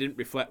 well, they didn't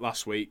reflect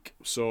last week,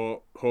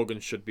 so Hogan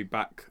should be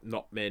back,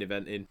 not main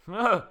eventing.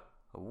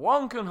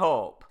 One can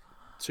hope.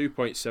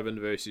 2.7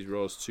 versus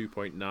Raw's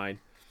 2.9.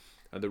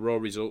 And the Raw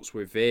results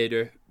were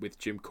Vader with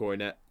Jim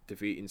Cornette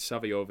defeating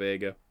Savio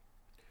Vega.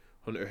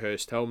 Hunter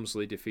Hearst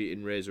Helmsley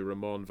defeating Razor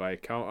Ramon via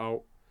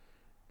countout.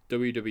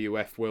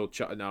 WWF World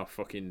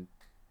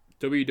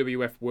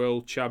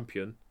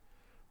Champion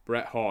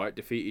Bret Hart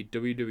defeated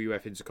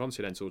WWF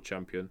Intercontinental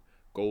Champion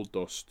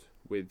Goldust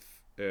with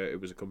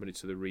it was accompanied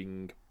to the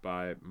ring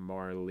by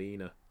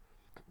Marlena.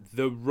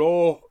 The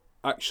Raw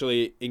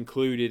actually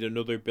included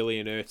another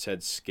Billionaire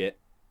Ted skit,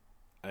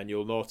 and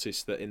you'll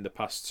notice that in the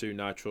past two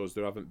Nitros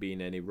there haven't been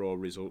any Raw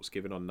results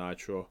given on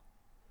Nitro.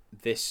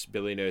 This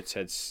Billionaire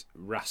Ted's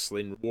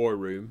Wrestling War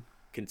Room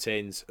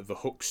contains the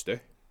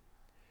Huckster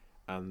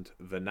and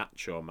the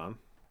Nacho Man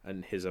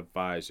and his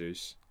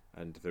advisors,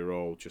 and they're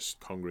all just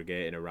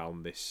congregating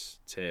around this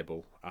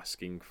table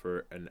asking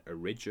for an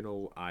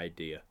original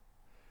idea.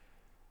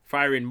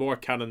 Firing more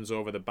cannons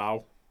over the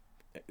bow,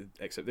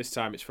 except this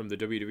time it's from the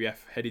WWF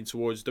heading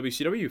towards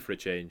WCW for a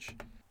change.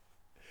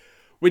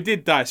 We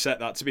did dissect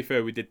that. To be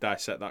fair, we did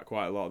dissect that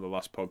quite a lot on the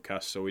last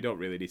podcast, so we don't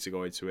really need to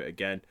go into it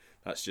again.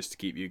 That's just to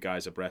keep you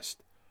guys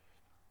abreast.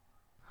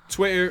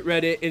 Twitter,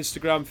 Reddit,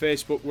 Instagram,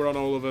 Facebook, we're on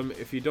all of them.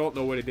 If you don't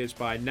know what it is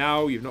by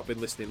now, you've not been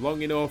listening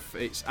long enough,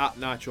 it's at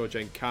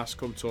NitroGenCast.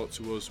 Come talk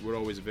to us, we're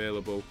always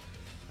available.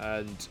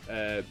 And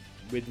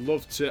we'd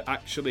love to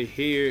actually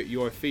hear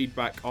your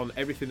feedback on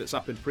everything that's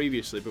happened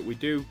previously, but we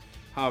do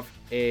have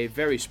a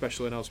very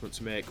special announcement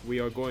to make. We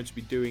are going to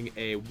be doing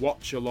a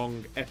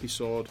watch-along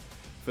episode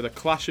for the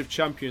Clash of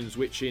Champions,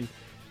 which in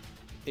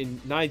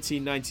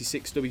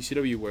 1996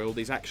 WCW world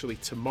is actually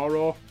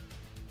tomorrow,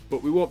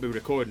 but we won't be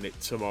recording it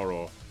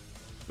tomorrow,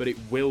 but it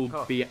will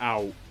be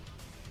out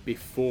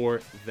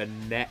before the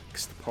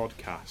next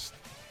podcast.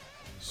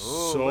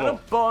 Ooh, so, what a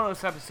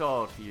bonus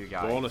episode for you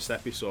guys. Bonus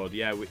episode,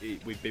 yeah.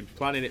 We've been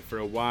planning it for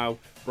a while.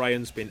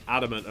 Brian's been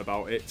adamant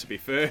about it, to be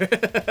fair.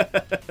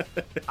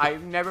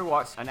 I've never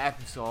watched an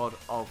episode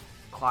of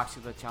Clash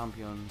of the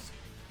Champions,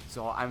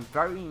 so I'm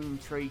very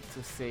intrigued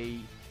to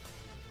see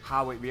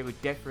how it really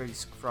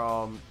differs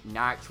from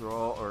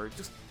Nitro or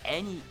just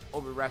any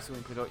other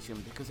wrestling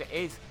production, because it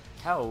is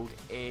held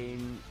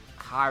in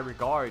high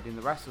regard in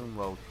the wrestling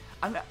world.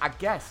 And I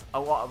guess a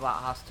lot of that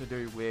has to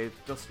do with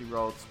Dusty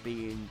Rhodes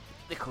being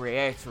the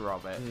creator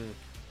of it.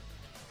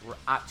 We're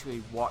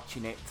actually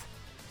watching it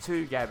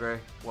together,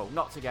 well,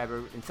 not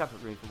together in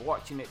separate rooms, but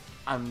watching it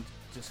and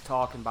just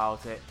talking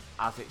about it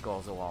as it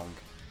goes along.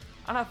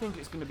 And I think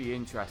it's going to be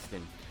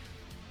interesting.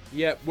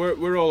 Yeah,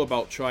 we're all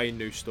about trying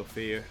new stuff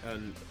here,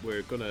 and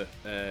we're gonna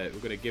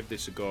give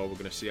this a go. We're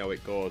gonna see how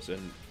it goes,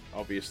 and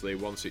obviously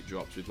once it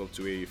drops, we'd love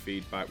to hear your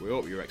feedback. We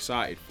hope you're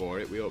excited for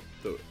it. We hope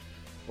that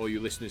all you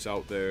listeners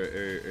out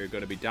there are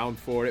going to be down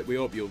for it. We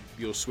hope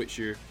you'll switch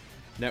your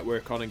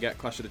network on and get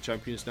Clash of the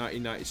Champions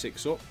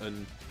 1996 up.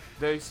 And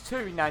there's two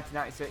in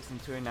 1996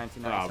 and two in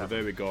 1997. Well,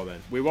 there we go then.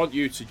 We want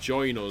you to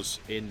join us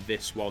in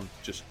this one.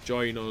 Just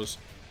join us.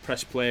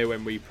 Press play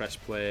when we press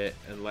play,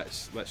 and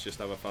let's just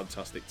have a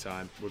fantastic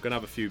time. We're going to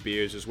have a few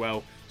beers as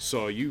well,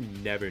 so you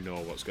never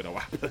know what's going to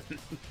happen.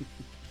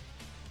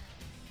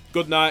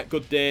 Good night,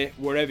 good day,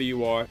 wherever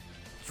you are.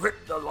 Trip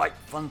the light,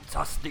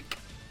 fantastic.